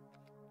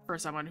 for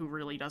someone who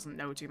really doesn't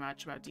know too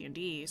much about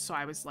D&D. So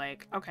I was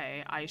like,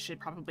 okay, I should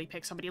probably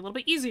pick somebody a little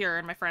bit easier.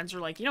 And my friends were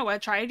like, you know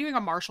what, try doing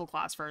a martial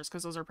class first,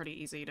 because those are pretty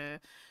easy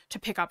to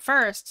pick up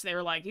first. They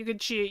were like, you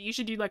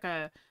should do like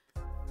a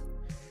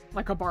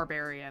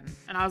barbarian.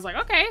 And I was like,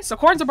 okay, so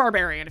Corn's a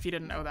barbarian, if you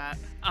didn't know that.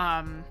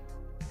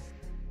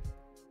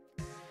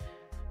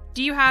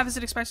 Is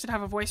it expected to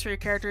have a voice for your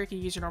character? You can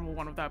use your normal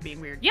one without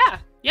being weird.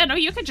 Yeah, no,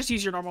 you can just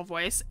use your normal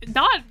voice.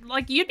 Not,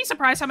 like, you'd be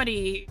surprised how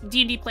many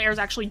D&D players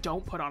actually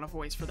don't put on a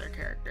voice for their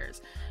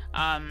characters.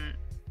 I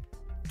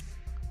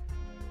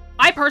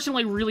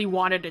personally really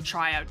wanted to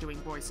try out doing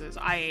voices.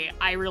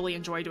 I really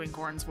enjoy doing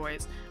Corn's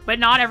voice, but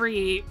not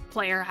every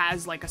player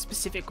has, like, a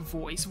specific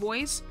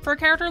voice for a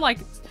character. Like,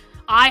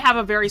 I have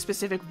a very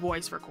specific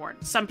voice for Corn.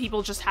 Some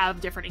people just have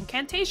different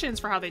incantations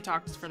for how they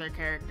talk for their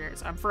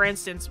characters. For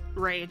instance,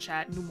 Ray in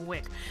chat,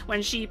 Numawik,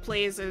 when she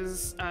plays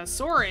as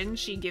Soren,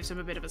 she gives him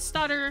a bit of a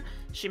stutter.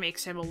 She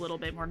makes him a little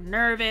bit more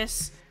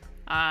nervous.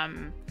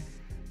 The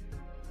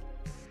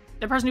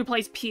person who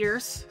plays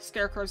Pierce,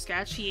 Scarecrow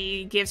Sketch,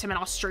 he gives him an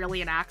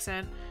Australian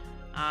accent.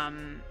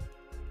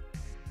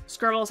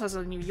 Scribbles has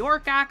a New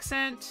York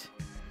accent.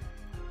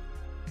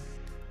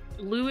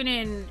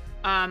 Lunin,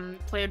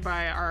 played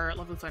by our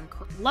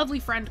lovely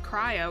friend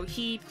Cryo,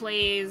 he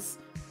plays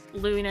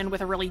Lunin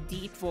with a really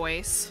deep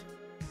voice.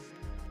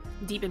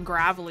 Deep and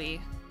gravelly.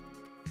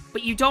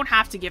 But you don't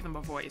have to give him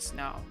a voice,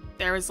 no.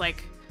 There was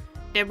like...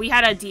 We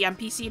had a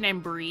DMPC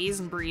named Breeze,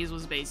 and Breeze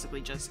was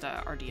basically just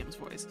our DM's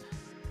voice.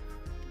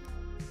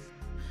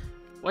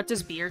 What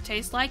does beer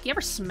taste like? You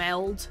ever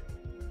smelled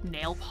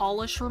nail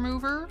polish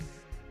remover?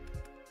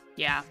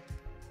 Yeah.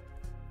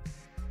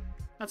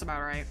 That's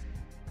about right.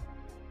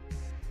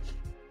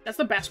 That's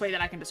the best way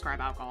that I can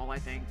describe alcohol, I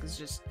think. It's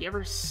just, you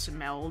ever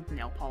smelled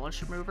nail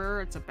polish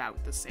remover? It's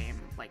about the same,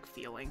 like,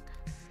 feeling.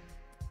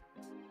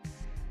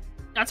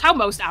 That's how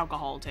most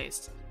alcohol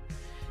tastes.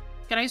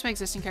 Can I use my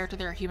existing character?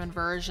 They're a human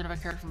version of a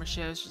character from a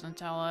show. She doesn't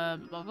tell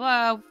blah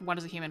blah. What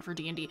is a human for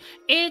D&D?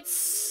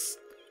 It's...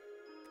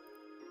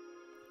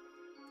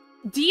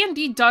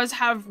 D&D does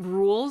have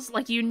rules.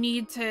 Like, you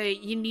need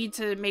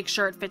to make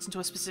sure it fits into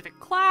a specific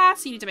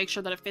class. You need to make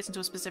sure that it fits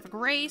into a specific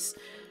race.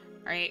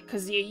 Right?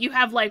 Because you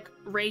have, like,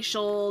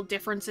 racial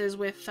differences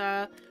with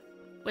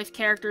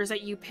characters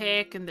that you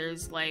pick, and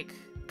there's, like...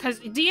 Because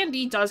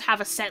D&D does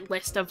have a set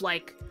list of,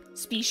 like,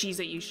 species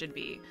that you should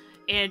be.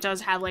 And it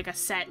does have, like, a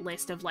set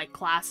list of, like,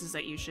 classes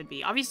that you should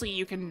be. Obviously,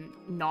 you can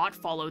not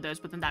follow those,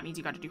 but then that means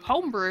you gotta do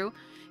homebrew,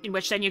 in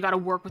which then you gotta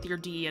work with your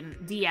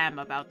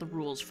DM about the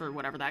rules for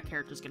whatever that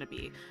character's gonna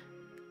be.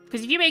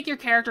 Because if you make your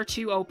character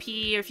too OP,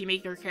 or if you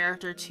make your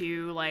character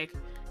too, like...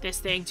 this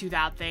thing to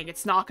that thing,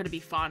 it's not going to be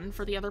fun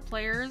for the other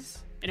players,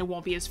 and it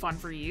won't be as fun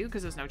for you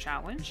because there's no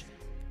challenge.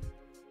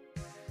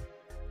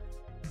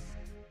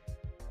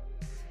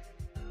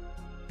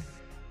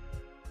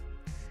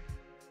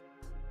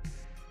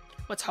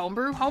 What's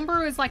homebrew?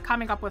 Homebrew is like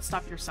coming up with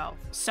stuff yourself.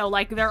 So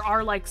like there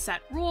are like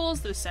set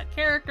rules, there's set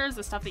characters,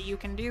 the stuff that you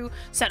can do,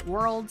 set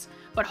worlds,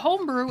 but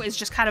homebrew is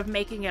just kind of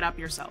making it up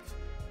yourself.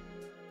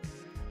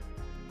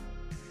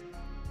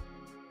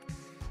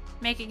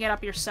 Making it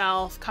up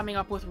yourself, coming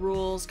up with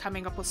rules,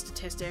 coming up with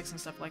statistics and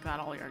stuff like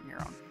that all on your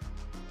own.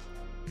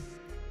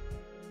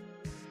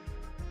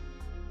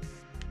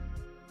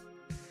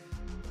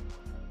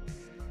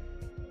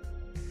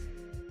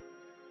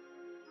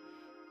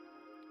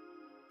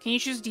 Can you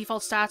choose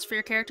default stats for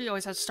your character? You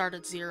always have to start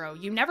at 0.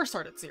 You never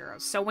start at 0.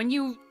 So when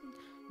you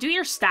do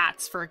your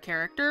stats for a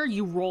character,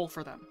 you roll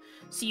for them.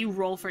 So you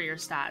roll for your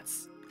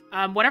stats.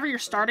 Whatever your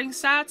starting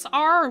stats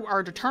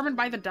are determined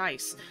by the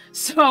dice.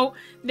 So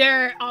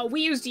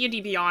we use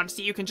D&D Beyond,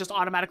 so you can just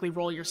automatically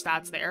roll your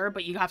stats there,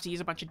 but you have to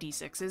use a bunch of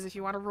D6s if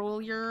you want to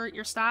roll your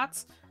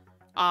stats.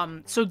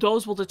 So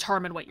those will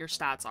determine what your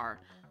stats are.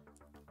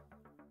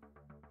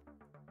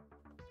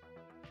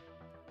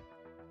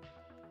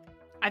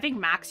 I think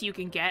max you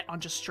can get on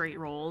just straight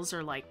rolls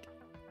are like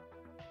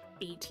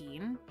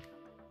 18.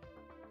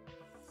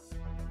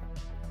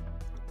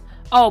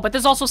 Oh, but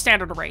there's also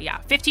standard array, yeah.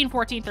 15,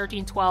 14,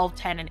 13, 12,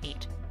 10, and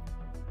 8.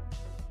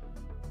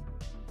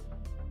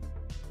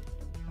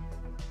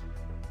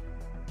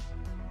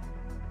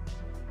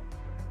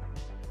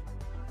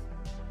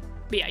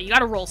 But yeah, you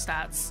gotta roll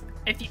stats.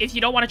 If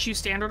you don't want to choose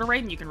standard array,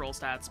 then you can roll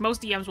stats.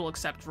 Most DMs will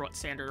accept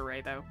standard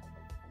array, though.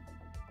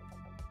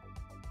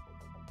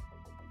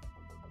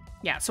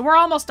 Yeah, so we're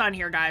almost done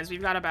here, guys.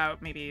 We've got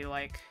about maybe,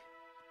 like,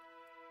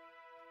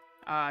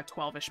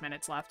 12-ish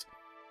minutes left.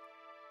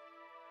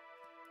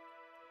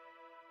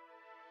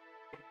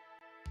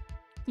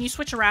 Can you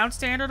switch around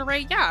standard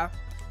array? Yeah.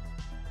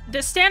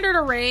 The standard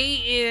array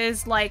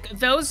is, like,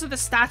 those are the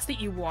stats that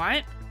you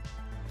want,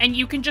 and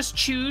you can just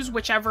choose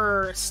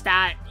whichever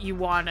stat you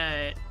want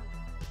to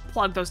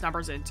plug those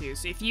numbers into.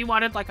 So if you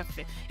wanted, like,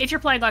 if you're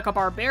playing, like, a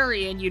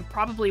barbarian, you'd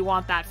probably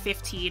want that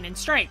 15 in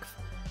strength.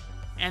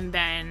 And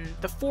then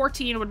the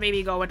 14 would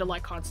maybe go into,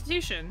 like,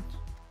 constitution.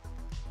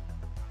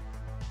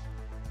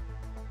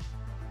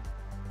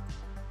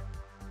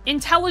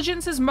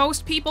 Intelligence is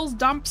most people's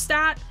dump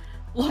stat.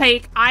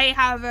 Like, I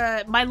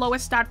have my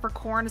lowest stat for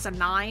Corn is a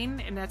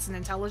 9, and that's in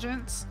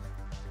intelligence.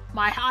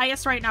 My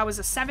highest right now is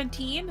a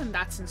 17, and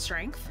that's in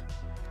strength.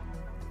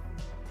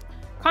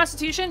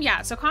 Constitution?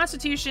 Yeah, so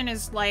Constitution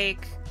is,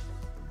 like,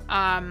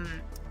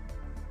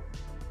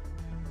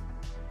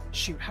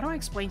 shoot, how do I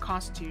explain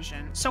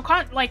Constitution? So,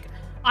 like,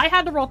 I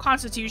had to roll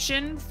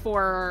Constitution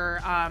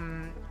for,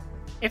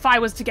 if I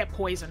was to get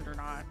poisoned or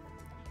not.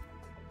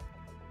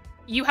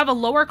 You have a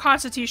lower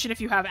Constitution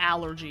if you have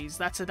allergies.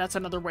 That's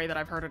another way that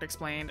I've heard it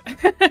explained.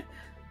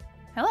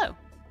 Hello.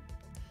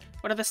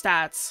 What are the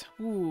stats?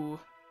 Ooh.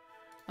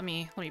 Let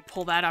me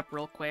pull that up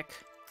real quick.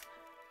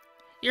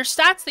 Your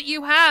stats that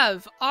you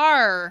have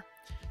are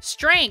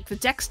Strength,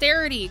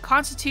 Dexterity,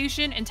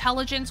 Constitution,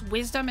 Intelligence,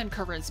 Wisdom, and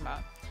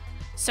Charisma.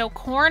 So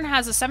Corn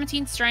has a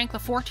 17 Strength, a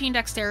 14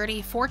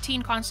 Dexterity,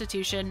 14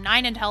 Constitution,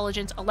 9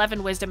 Intelligence,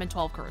 11 Wisdom, and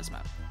 12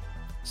 Charisma.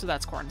 So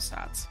that's Corn's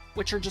stats,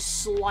 which are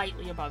just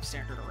slightly above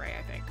standard array,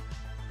 I think.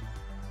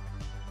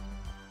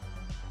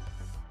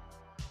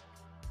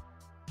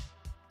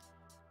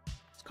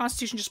 Is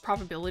Constitution just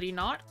probability?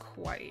 Not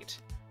quite.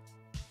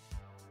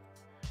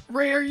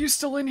 Ray, are you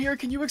still in here?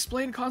 Can you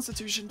explain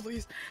Constitution,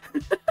 please?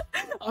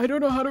 I don't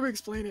know how to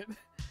explain it.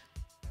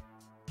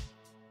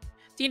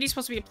 D&D is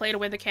supposed to be a play to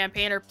win the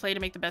campaign or play to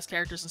make the best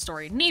characters in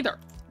story. Neither.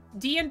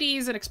 D&D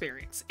is an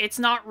experience. It's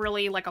not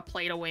really like a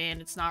play to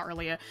win. It's not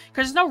really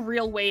because there's no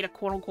real way to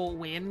quote-unquote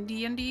win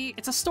D&D.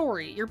 It's a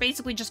story. You're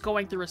basically just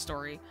going through a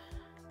story.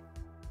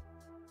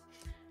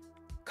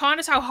 Con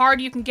is how hard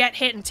you can get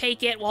hit and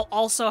take it, while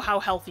also how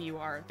healthy you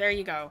are. There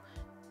you go.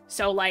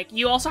 So, like,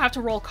 you also have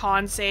to roll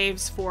con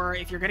saves for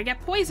if you're gonna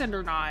get poisoned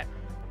or not.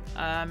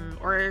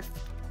 Or if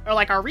or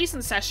like our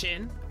recent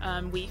session,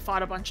 we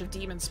fought a bunch of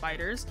demon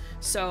spiders,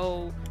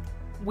 so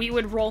we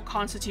would roll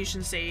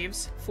constitution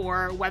saves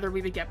for whether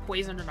we would get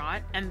poisoned or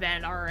not, and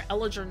then our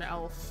Eldritch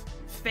Elf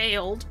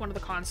failed one of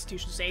the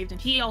constitution saves, and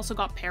he also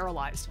got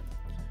paralyzed.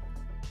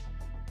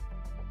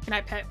 Can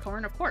I pet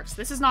Corn? Of course.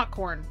 This is not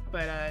Corn,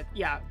 but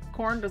yeah,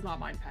 Corn does not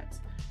mind pets.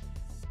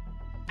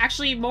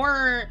 Actually,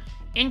 more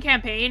in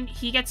campaign,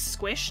 he gets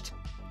squished.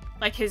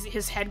 Like,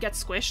 his head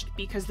gets squished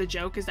because the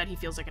joke is that he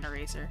feels like an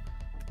eraser.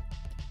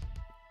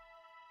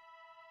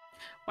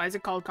 Why is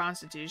it called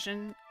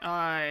Constitution?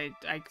 I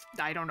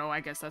don't know.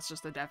 I guess that's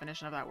just the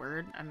definition of that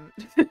word.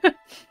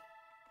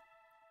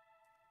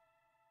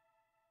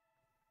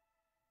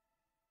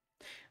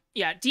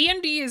 Yeah,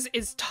 D&D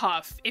is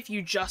tough if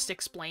you just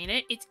explain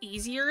it. It's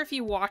easier if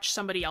you watch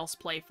somebody else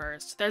play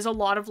first. There's a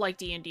lot of, like,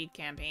 D&D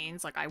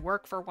campaigns. Like, I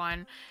work for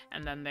one,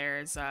 and then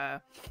there's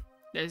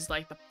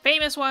like, the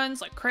famous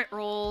ones, like Crit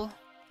Roll,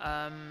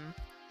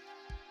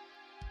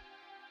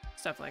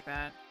 stuff like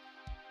that.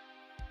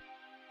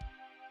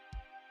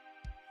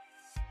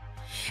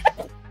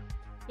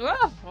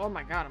 Oh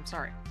my god, I'm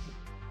sorry.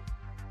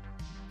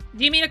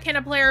 Do you mean can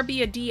a player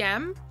be a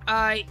DM?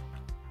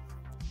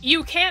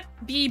 You can't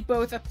be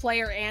both a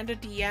player and a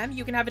DM.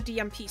 You can have a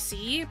DM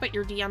PC, but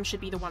your DM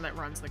should be the one that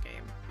runs the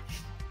game.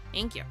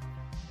 Thank you.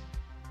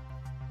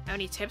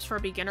 Any tips for a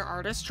beginner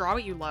artist? Draw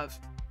what you love.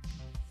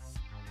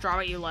 Draw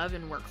what you love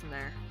and work from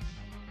there.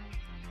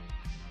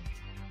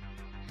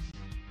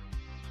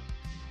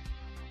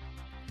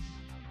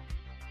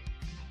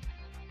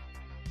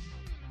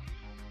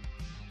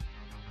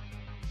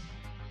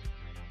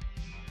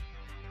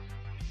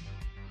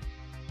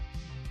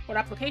 What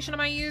application am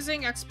I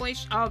using?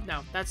 Explanation. Oh, no,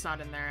 that's not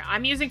in there.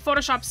 I'm using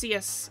Photoshop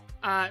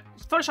Photoshop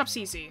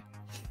CC.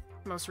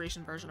 Most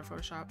recent version of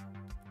Photoshop.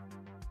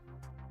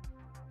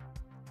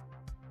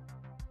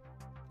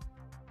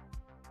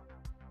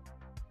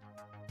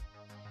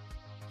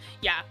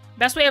 Yeah,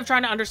 best way of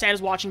trying to understand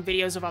is watching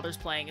videos of others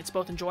playing. It's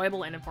both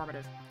enjoyable and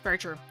informative. Very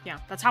true. Yeah,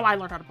 that's how I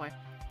learned how to play.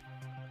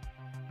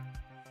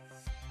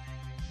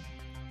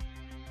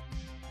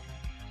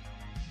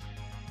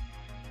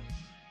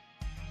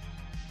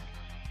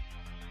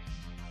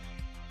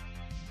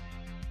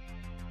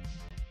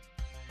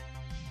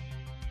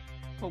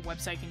 What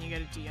website can you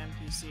get a DM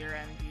PC or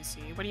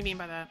NPC? What do you mean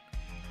by that?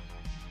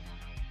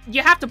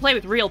 You have to play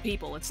with real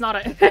people. It's not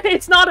a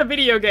it's not a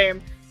video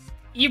game.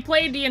 You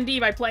play D&D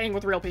by playing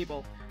with real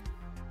people.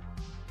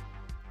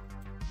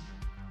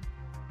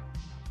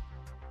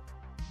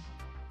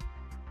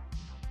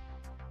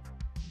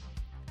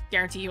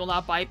 Guarantee he will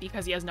not bite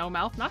because he has no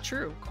mouth? Not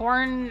true.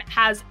 Corn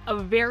has a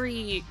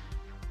very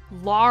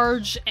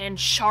large and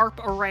sharp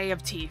array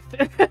of teeth.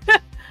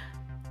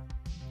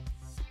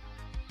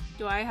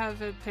 Do I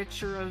have a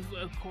picture of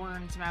a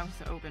Corn's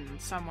mouth open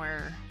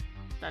somewhere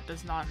that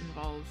does not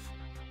involve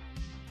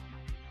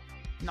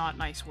not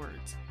nice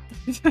words?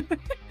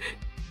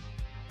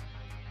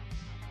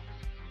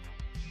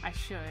 I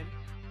should.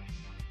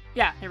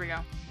 Yeah, here we go.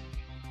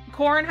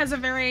 Corn has a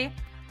very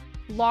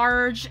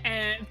large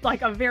and,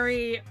 like, a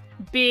very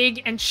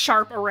big and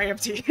sharp array of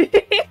teeth.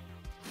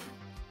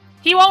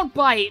 He won't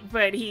bite,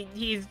 but he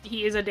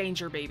is a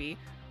danger baby.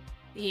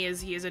 He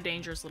is a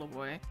dangerous little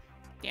boy.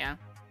 Yeah.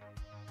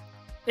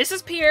 This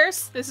is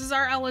Pierce. This is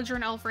our Eldritch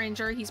Elf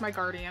Ranger. He's my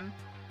guardian.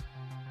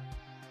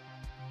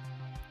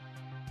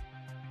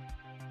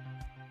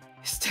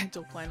 His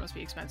dental plan must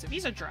be expensive.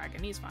 He's a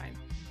dragon. He's fine.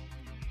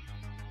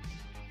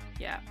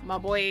 Yeah, my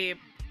boy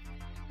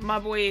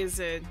is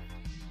a...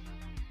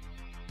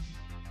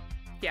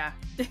 Yeah.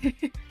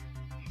 It's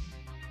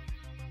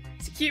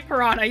a cute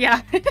piranha,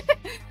 yeah.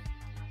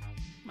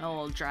 My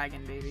little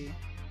dragon baby.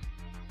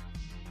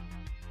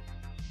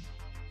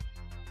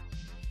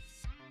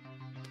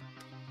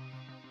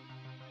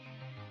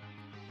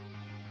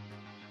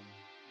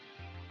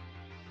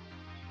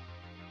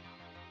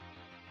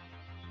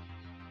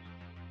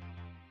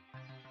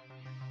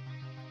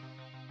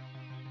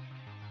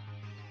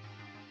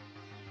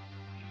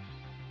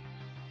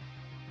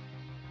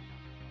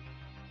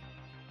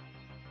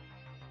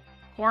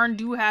 Corn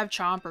do have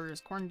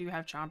chompers. Corn do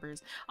have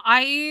chompers.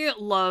 I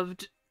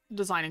loved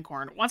designing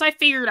Corn. Once I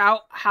figured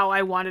out how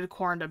I wanted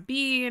Corn to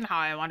be and how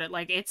I wanted,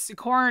 like,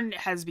 Corn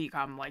has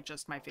become, like,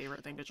 just my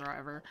favorite thing to draw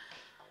ever.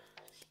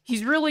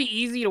 He's really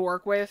easy to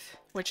work with,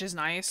 which is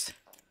nice.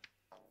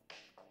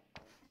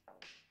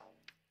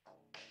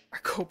 Are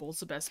kobolds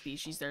the best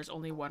species? There's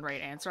only one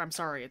right answer. I'm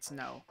sorry, it's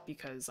no,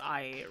 because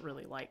I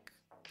really like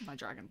my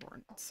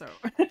Dragonborn, so.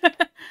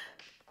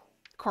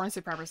 Corn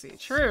supremacy.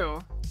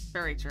 True.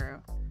 Very true.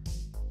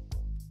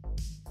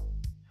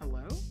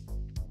 Hello? There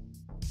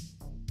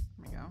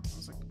we go. I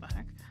was like, what the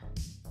heck?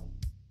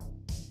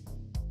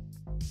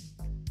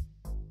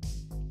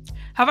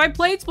 Have I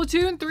played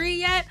Splatoon 3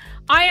 yet?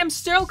 I am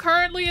still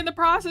currently in the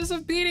process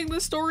of beating the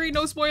story.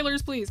 No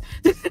spoilers, please.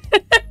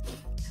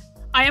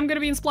 I am gonna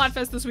be in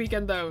Splatfest this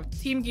weekend, though.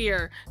 Team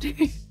Gear.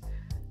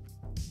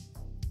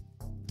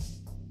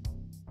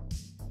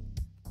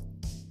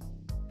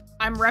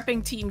 I'm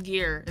repping Team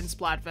Gear in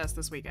Splatfest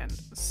this weekend,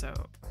 so...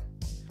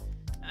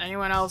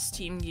 Anyone else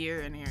team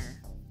gear in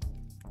here?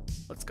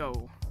 Let's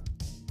go.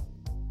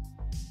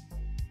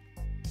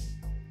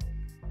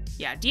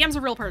 Yeah, DM's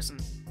a real person.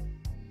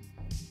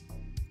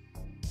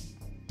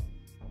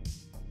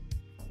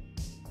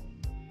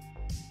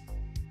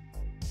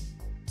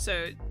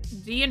 So,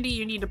 D&D,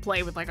 you need to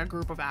play with, like, a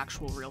group of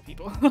actual real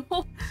people.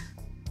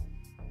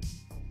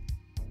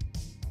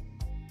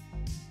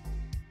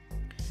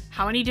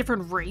 How many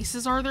different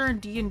races are there in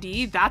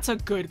D&D? That's a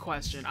good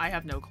question. I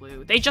have no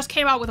clue. They just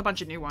came out with a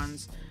bunch of new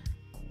ones.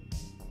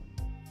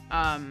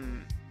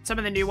 Some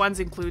of the new ones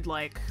include,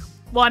 like...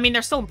 Well, I mean,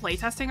 they're still in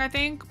playtesting, I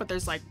think, but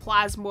there's, like,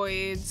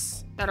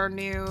 plasmoids that are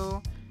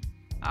new.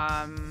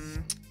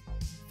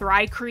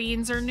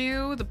 Thrycreens are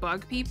new, the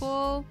bug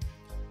people.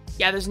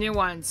 Yeah, there's new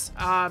ones.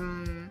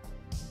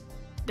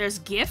 There's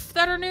GIF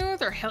that are new.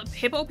 They're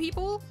hippo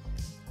people.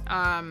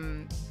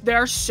 There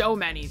are so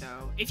many,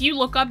 though. If you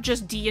look up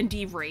just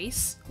D&D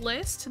race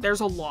list,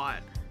 there's a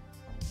lot.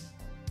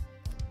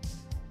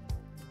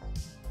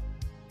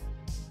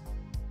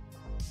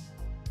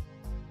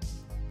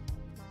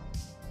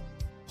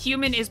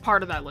 Human is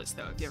part of that list,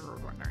 though, if you ever were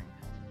wondering.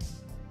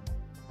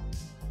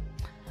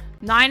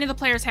 9 in the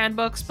player's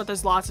handbooks, but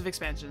there's lots of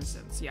expansions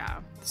since, yeah.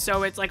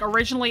 So it's like,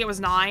 originally it was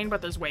 9, but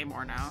there's way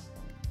more now.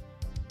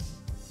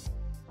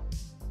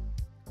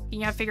 Can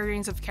you have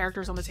figurines of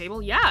characters on the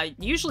table? Yeah,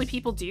 usually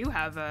people do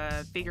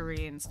have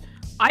figurines.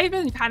 I've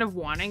been kind of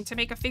wanting to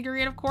make a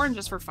figurine of Corn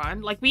just for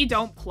fun. Like, we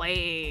don't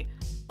play,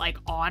 like,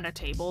 on a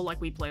table like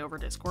we play over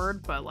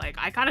Discord, but, like,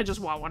 I kind of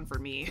just want one for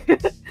me.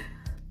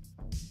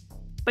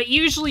 But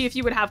usually if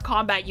you would have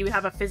combat, you would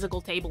have a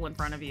physical table in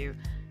front of you.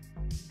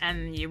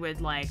 And you would,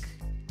 like...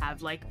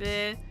 have like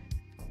the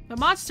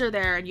monster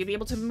there, and you'd be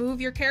able to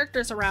move your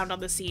characters around on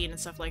the scene and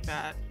stuff like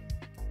that.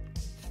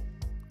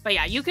 But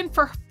yeah, you can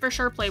for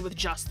sure play with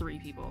just 3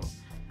 people.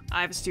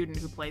 I have a student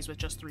who plays with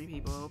just 3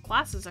 people.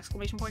 Classes,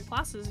 exclamation point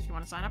classes, if you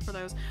want to sign up for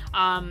those.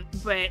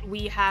 But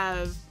we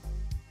have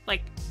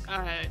like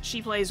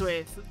she plays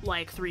with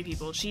like 3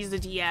 people. She's the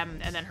DM,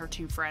 and then her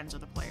 2 friends are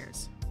the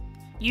players.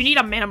 You need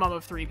a minimum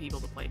of 3 people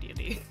to play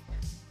D&D.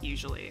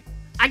 Usually.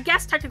 I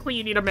guess technically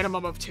you need a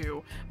minimum of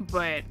 2,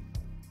 but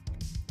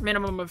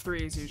minimum of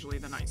 3 is usually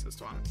the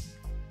nicest one.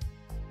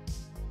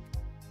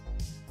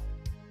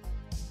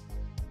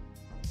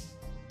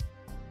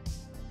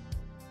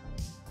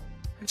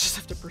 I just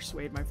have to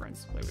persuade my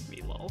friends to play with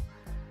me, lol.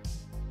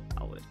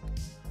 Valid.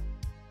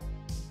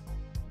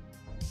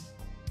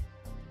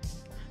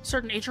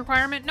 Certain age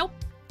requirement? Nope.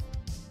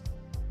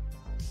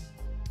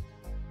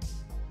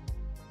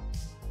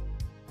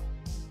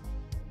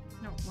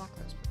 No, lock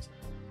those, please.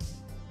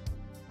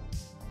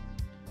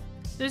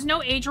 There's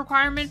no age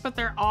requirement, but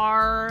there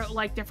are,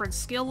 like, different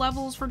skill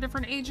levels for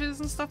different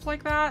ages and stuff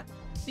like that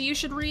that you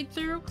should read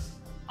through.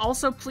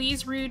 Also,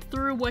 please read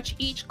through what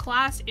each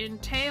class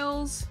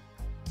entails.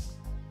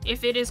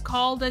 If it is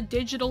called a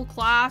digital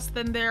class,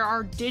 then there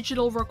are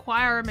digital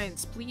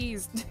requirements.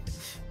 Please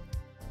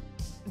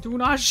do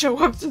not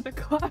show up to the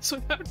class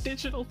without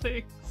digital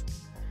things.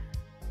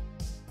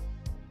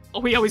 Oh,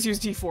 we always use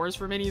D4s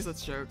for minis?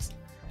 That's jokes.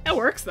 It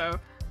works, though.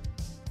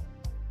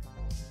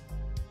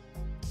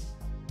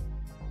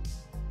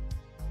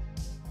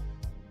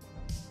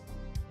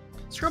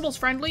 Scribble's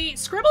friendly.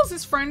 Scribbles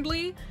is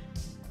friendly.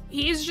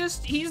 He's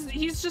just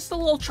a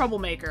little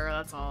troublemaker,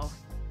 that's all.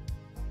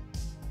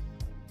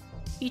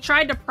 He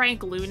tried to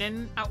prank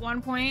Lunan at one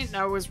point.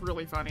 That was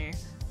really funny.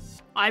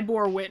 I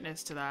bore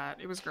witness to that.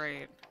 It was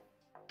great.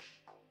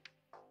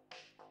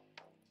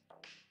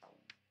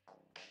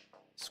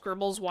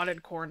 Scribbles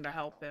wanted Corn to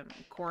help him.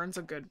 Corn's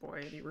a good boy,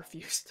 and he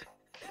refused.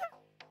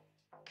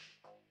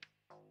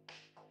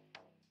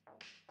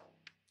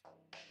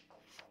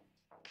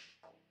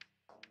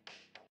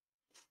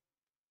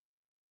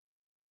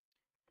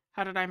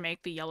 How did I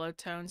make the yellow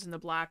tones and the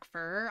black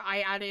fur?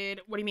 I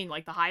added, what do you mean,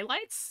 like the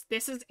highlights?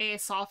 This is a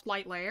soft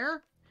light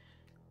layer.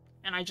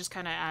 And I just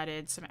kind of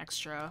added some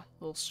extra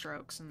little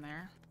strokes in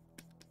there.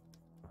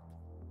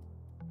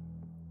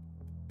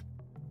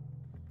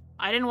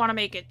 I didn't want to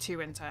make it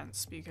too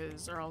intense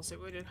because or else it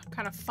would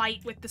kind of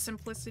fight with the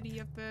simplicity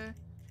of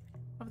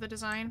the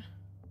design.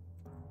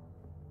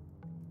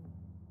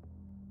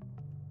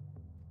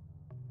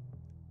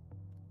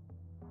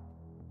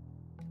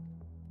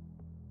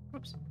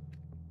 Whoops.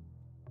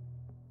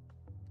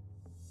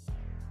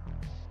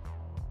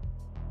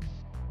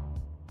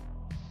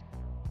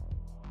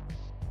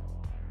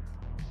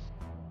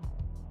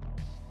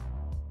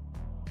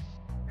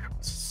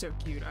 So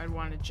cute. I'd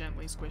want to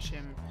gently squish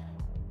him.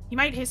 He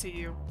might hiss at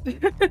you.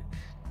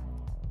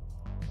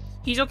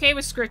 He's okay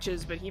with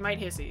scritches, but he might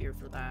hiss at you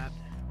for that.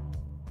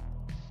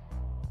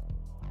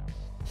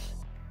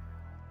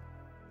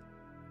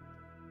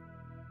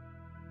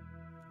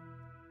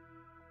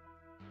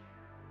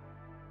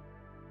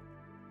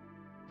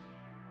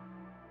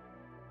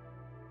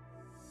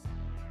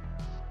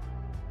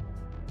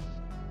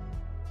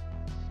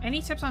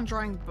 Any tips on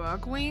drawing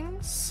bug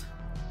wings?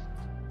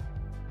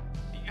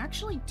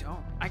 Actually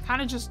don't. I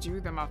kind of just do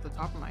them off the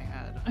top of my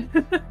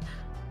head.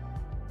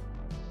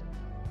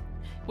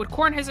 Would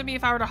Corn hiss at me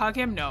if I were to hug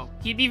him? No.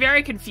 He'd be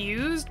very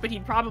confused, but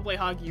he'd probably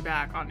hug you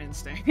back on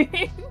instinct.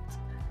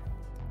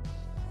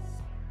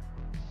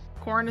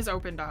 Corn is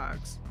open to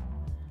hugs.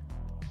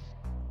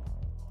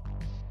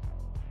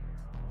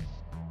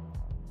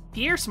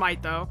 Pierce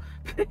might, though.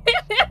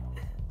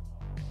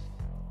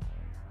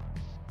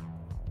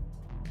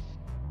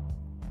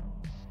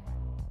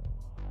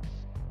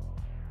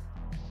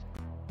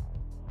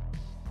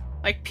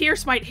 Like,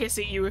 Pierce might hiss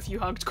at you if you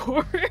hugged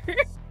Corn.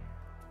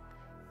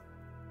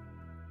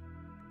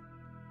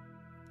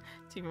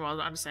 Taking a while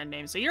to understand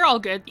names. So you're all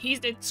good.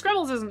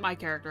 Scribbles isn't my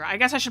character. I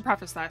guess I should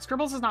preface that.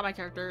 Scribbles is not my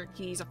character.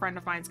 He's a friend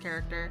of mine's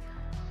character.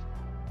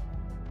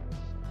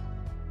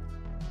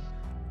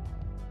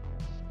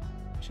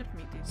 Should have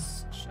made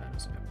these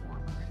shadows a bit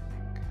warmer, I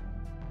think.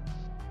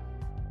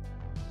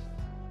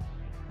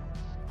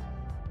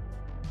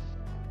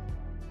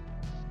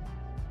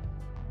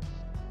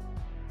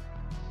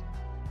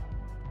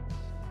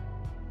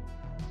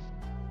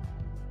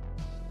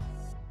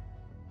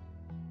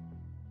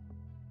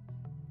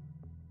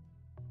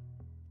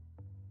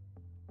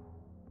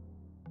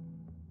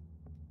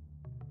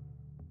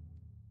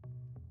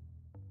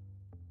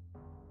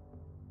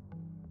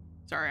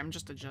 Sorry, I'm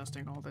just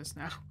adjusting all this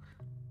now.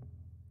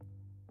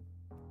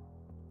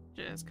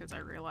 Just because I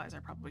realize I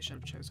probably should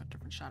have chosen a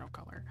different shadow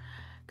color.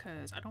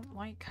 Because I don't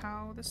like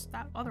how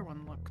that other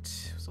one looked.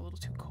 It was a little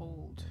too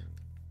cold.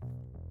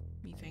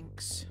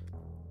 Methinks.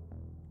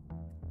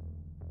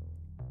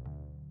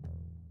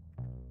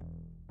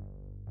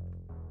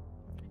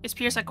 Is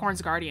Pierce like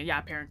Corn's guardian? Yeah,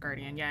 parent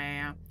guardian.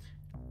 Yeah.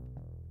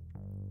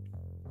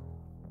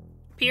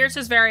 Pierce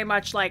is very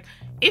much like,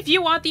 if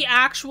you want the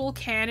actual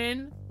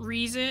canon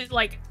reason,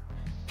 like,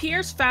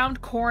 Pierce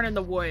found Corn in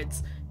the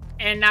woods,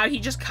 and now he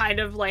just kind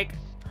of, like,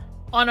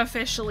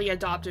 unofficially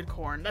adopted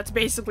Corn. That's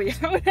basically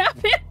how it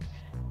happened.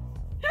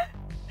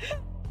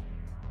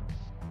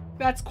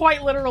 That's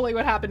quite literally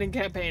what happened in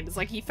campaign. It's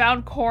like he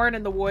found Corn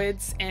in the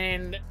woods,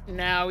 and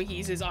now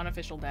he's his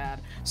unofficial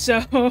dad.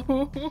 So...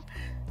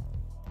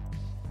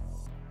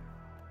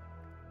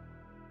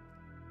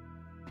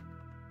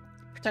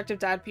 Protective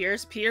dad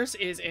Pierce. Pierce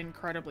is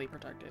incredibly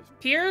protective.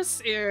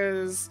 Pierce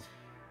is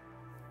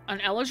an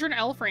Eldritch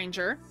Elf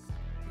Ranger.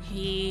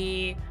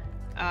 He's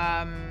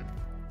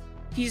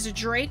a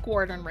Drake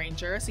Warden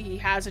Ranger, so he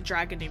has a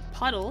dragon named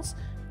Puddles.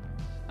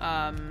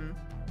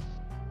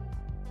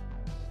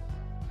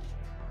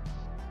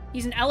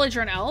 He's an Eldritch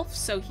Elf,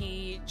 so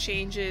he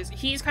changes...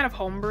 He's kind of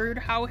homebrewed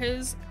how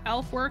his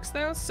elf works,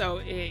 though, so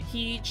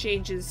he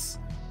changes...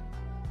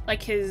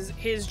 Like,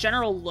 his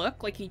general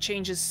look, like, he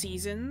changes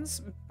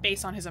seasons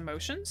based on his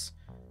emotions.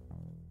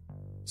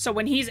 So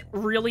when he's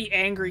really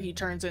angry, he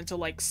turns into,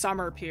 like,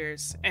 Summer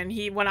Pierce. And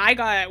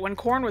when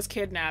Corn was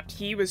kidnapped,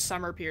 he was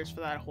Summer Pierce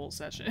for that whole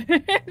session.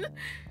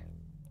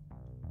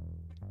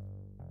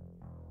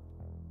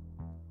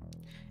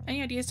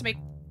 Any ideas to make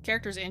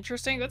characters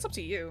interesting? That's up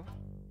to you.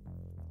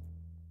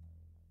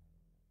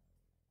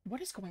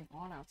 What is going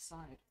on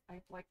outside?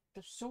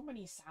 There's so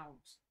many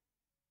sounds.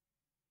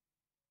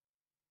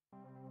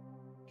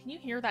 Can you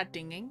hear that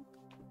dinging?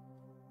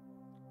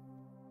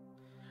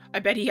 I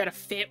bet he had a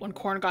fit when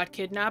Corn got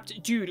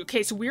kidnapped. Dude,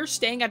 okay, so we're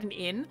staying at an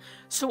inn,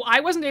 so I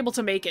wasn't able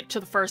to make it to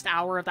the first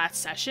hour of that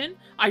session.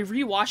 I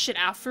rewatched it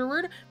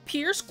afterward.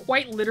 Pierce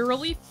quite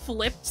literally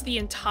flipped the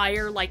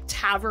entire, like,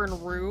 tavern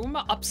room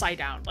upside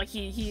down. Like,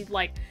 he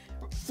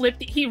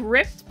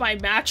ripped my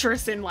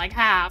mattress in, like,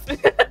 half.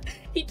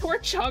 He tore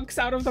chunks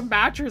out of the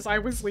mattress I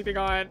was sleeping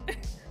on.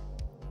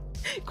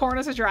 Corn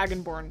is a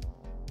dragonborn.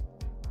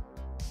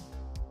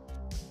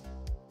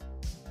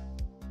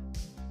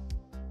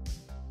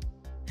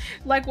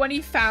 Like, when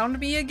he found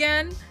me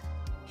again,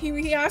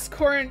 he asked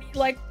Corn,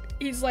 like,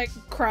 he's, like,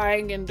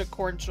 crying into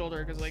Corn's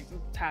shoulder because, like, he's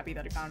happy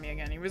that he found me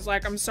again. He was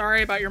like, I'm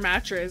sorry about your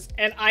mattress.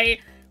 And I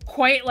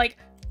quite, like,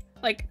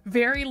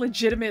 very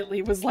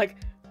legitimately was like,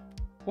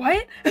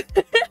 what? Like,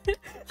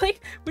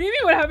 what do you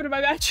mean what happened to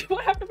my mattress?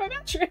 What happened to my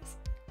mattress?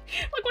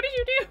 Like, what did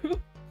you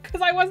do? Because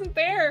I wasn't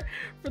there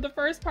for the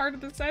first part of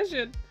the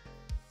session.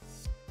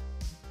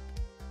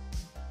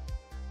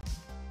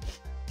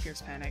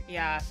 Pierce panic.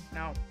 Yeah,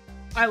 no.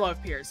 I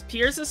love Pierce.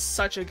 Pierce is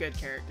such a good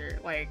character.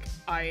 Like,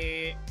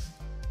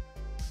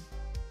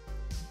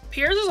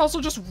 Pierce is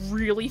also just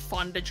really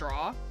fun to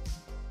draw.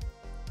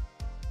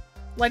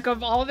 Like,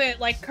 of all of it,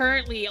 like,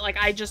 currently, like,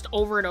 I just,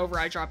 over and over,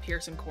 I draw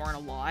Pierce and Corn a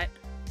lot.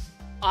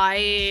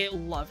 I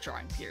love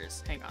drawing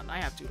Pierce. Hang on, I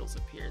have doodles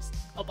of Pierce.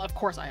 Oh, of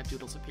course I have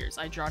doodles of Pierce.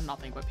 I draw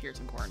nothing but Pierce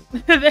and Corn.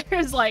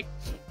 There's, like...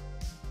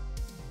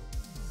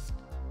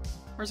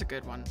 Where's a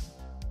good one?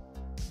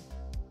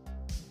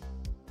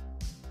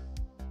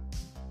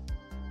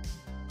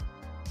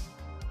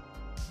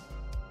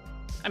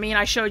 I mean,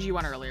 I showed you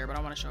one earlier, but I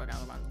want to show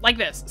another one. Like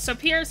this. So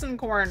Pierce and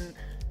Corn...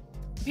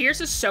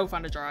 Pierce is so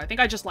fun to draw. I think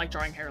I just like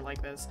drawing hair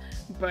like this.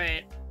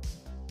 But...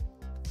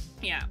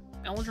 yeah.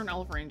 Eldritch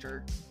Elf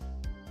Ranger.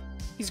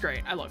 He's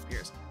great. I love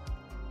Pierce.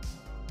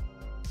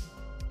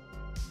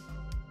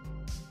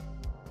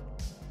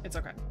 It's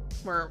okay.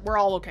 We're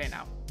all okay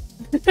now.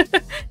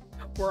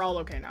 We're all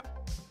okay now.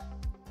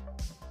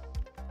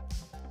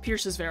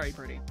 Pierce is very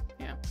pretty.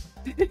 Yeah.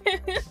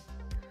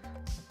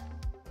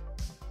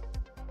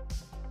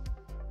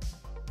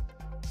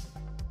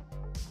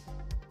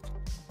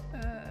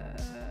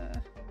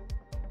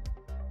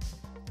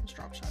 Let's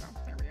drop shadow.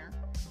 There we are.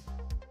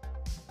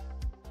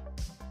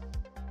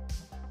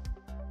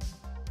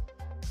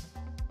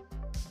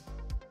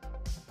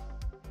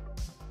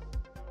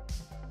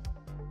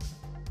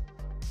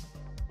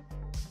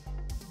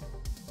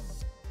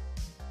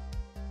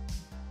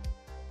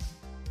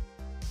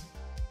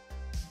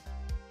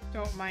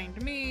 Don't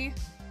mind me,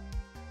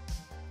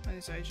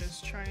 as I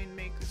just try and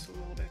make this a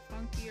little bit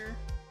funkier.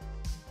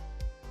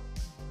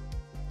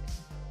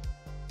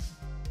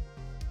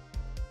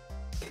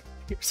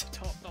 Here's a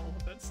top all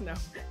of it, no.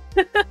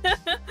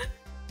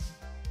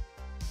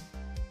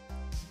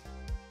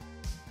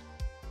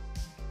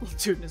 Little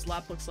dude in his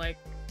lap looks like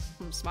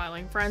from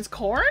Smiling Friends.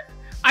 Corn?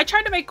 I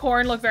tried to make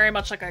Corn look very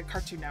much like a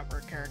Cartoon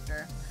Network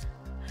character.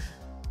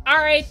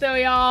 Alright though,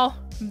 y'all.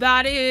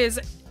 That is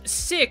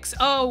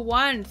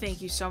 6:01.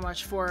 Thank you so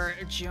much for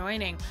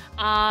joining.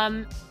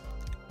 Thank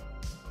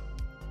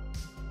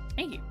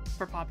you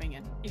for popping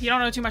in. If you don't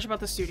know too much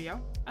about the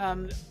studio,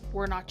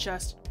 we're not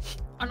just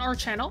an art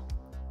channel,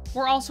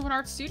 we're also an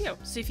art studio.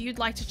 So if you'd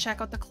like to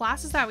check out the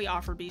classes that we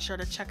offer, be sure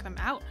to check them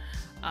out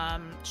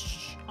on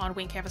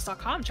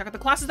wingcanvas.com. Check out the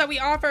classes that we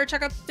offer,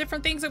 check out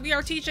different things that we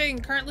are teaching.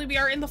 Currently we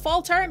are in the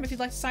fall term. If you'd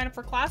like to sign up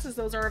for classes,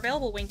 those are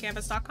available at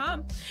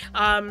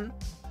wingcanvas.com.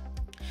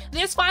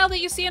 This file that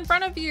you see in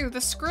front of you,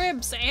 the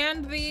scripts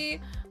and the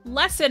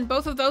lesson,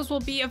 both of those will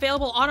be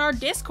available on our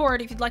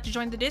Discord. If you'd like to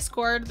join the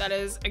Discord, that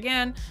is,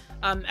 again,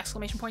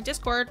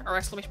 !Discord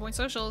or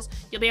 !Socials.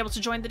 You'll be able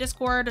to join the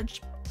Discord and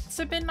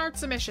submit an art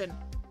submission.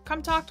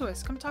 Come talk to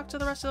us. Come talk to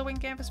the rest of the Wing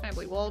Canvas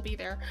family. We'll all be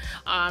there.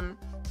 But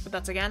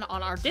that's, again,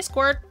 on our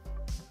Discord.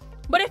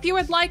 But if you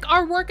would like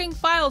our working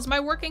files, my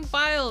working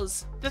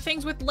files, the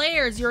things with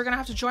layers, you're going to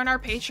have to join our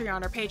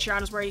Patreon. Our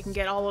Patreon is where you can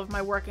get all of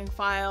my working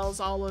files,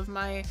 all of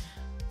my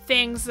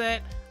things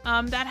that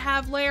that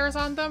have layers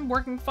on them,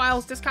 working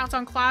files, discounts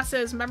on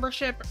classes,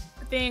 membership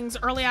things,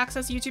 early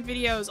access YouTube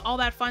videos, all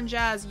that fun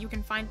jazz you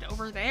can find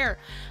over there.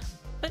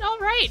 But all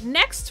right,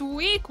 next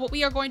week what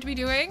we are going to be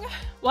doing,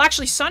 well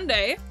actually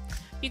Sunday,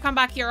 you come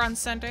back here on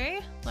Sunday.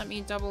 Let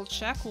me double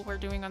check what we're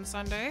doing on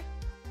Sunday.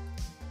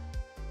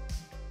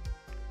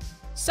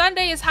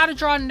 Sunday is how to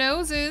draw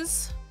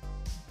noses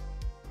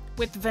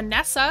with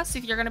Vanessa. So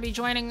if you're going to be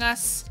joining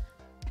us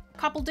a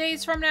couple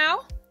days from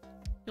now,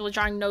 you'll be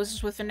drawing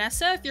noses with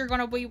Vanessa. If you're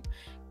going to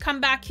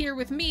come back here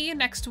with me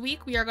next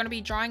week, we are going to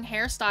be drawing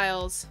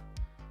hairstyles.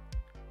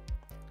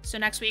 So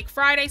next week,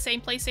 Friday,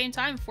 same place, same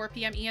time, 4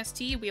 p.m.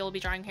 EST, we will be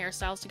drawing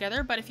hairstyles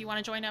together. But if you want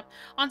to join up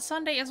on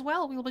Sunday as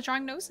well, we will be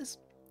drawing noses.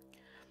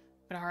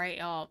 But all right,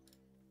 y'all.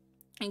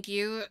 Thank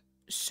you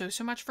so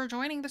much for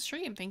joining the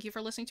stream. Thank you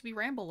for listening to me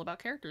ramble about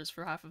characters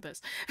for half of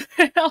this.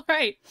 All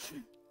right.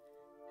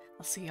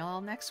 I'll see y'all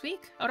next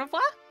week. Au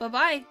revoir.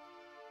 Bye-bye.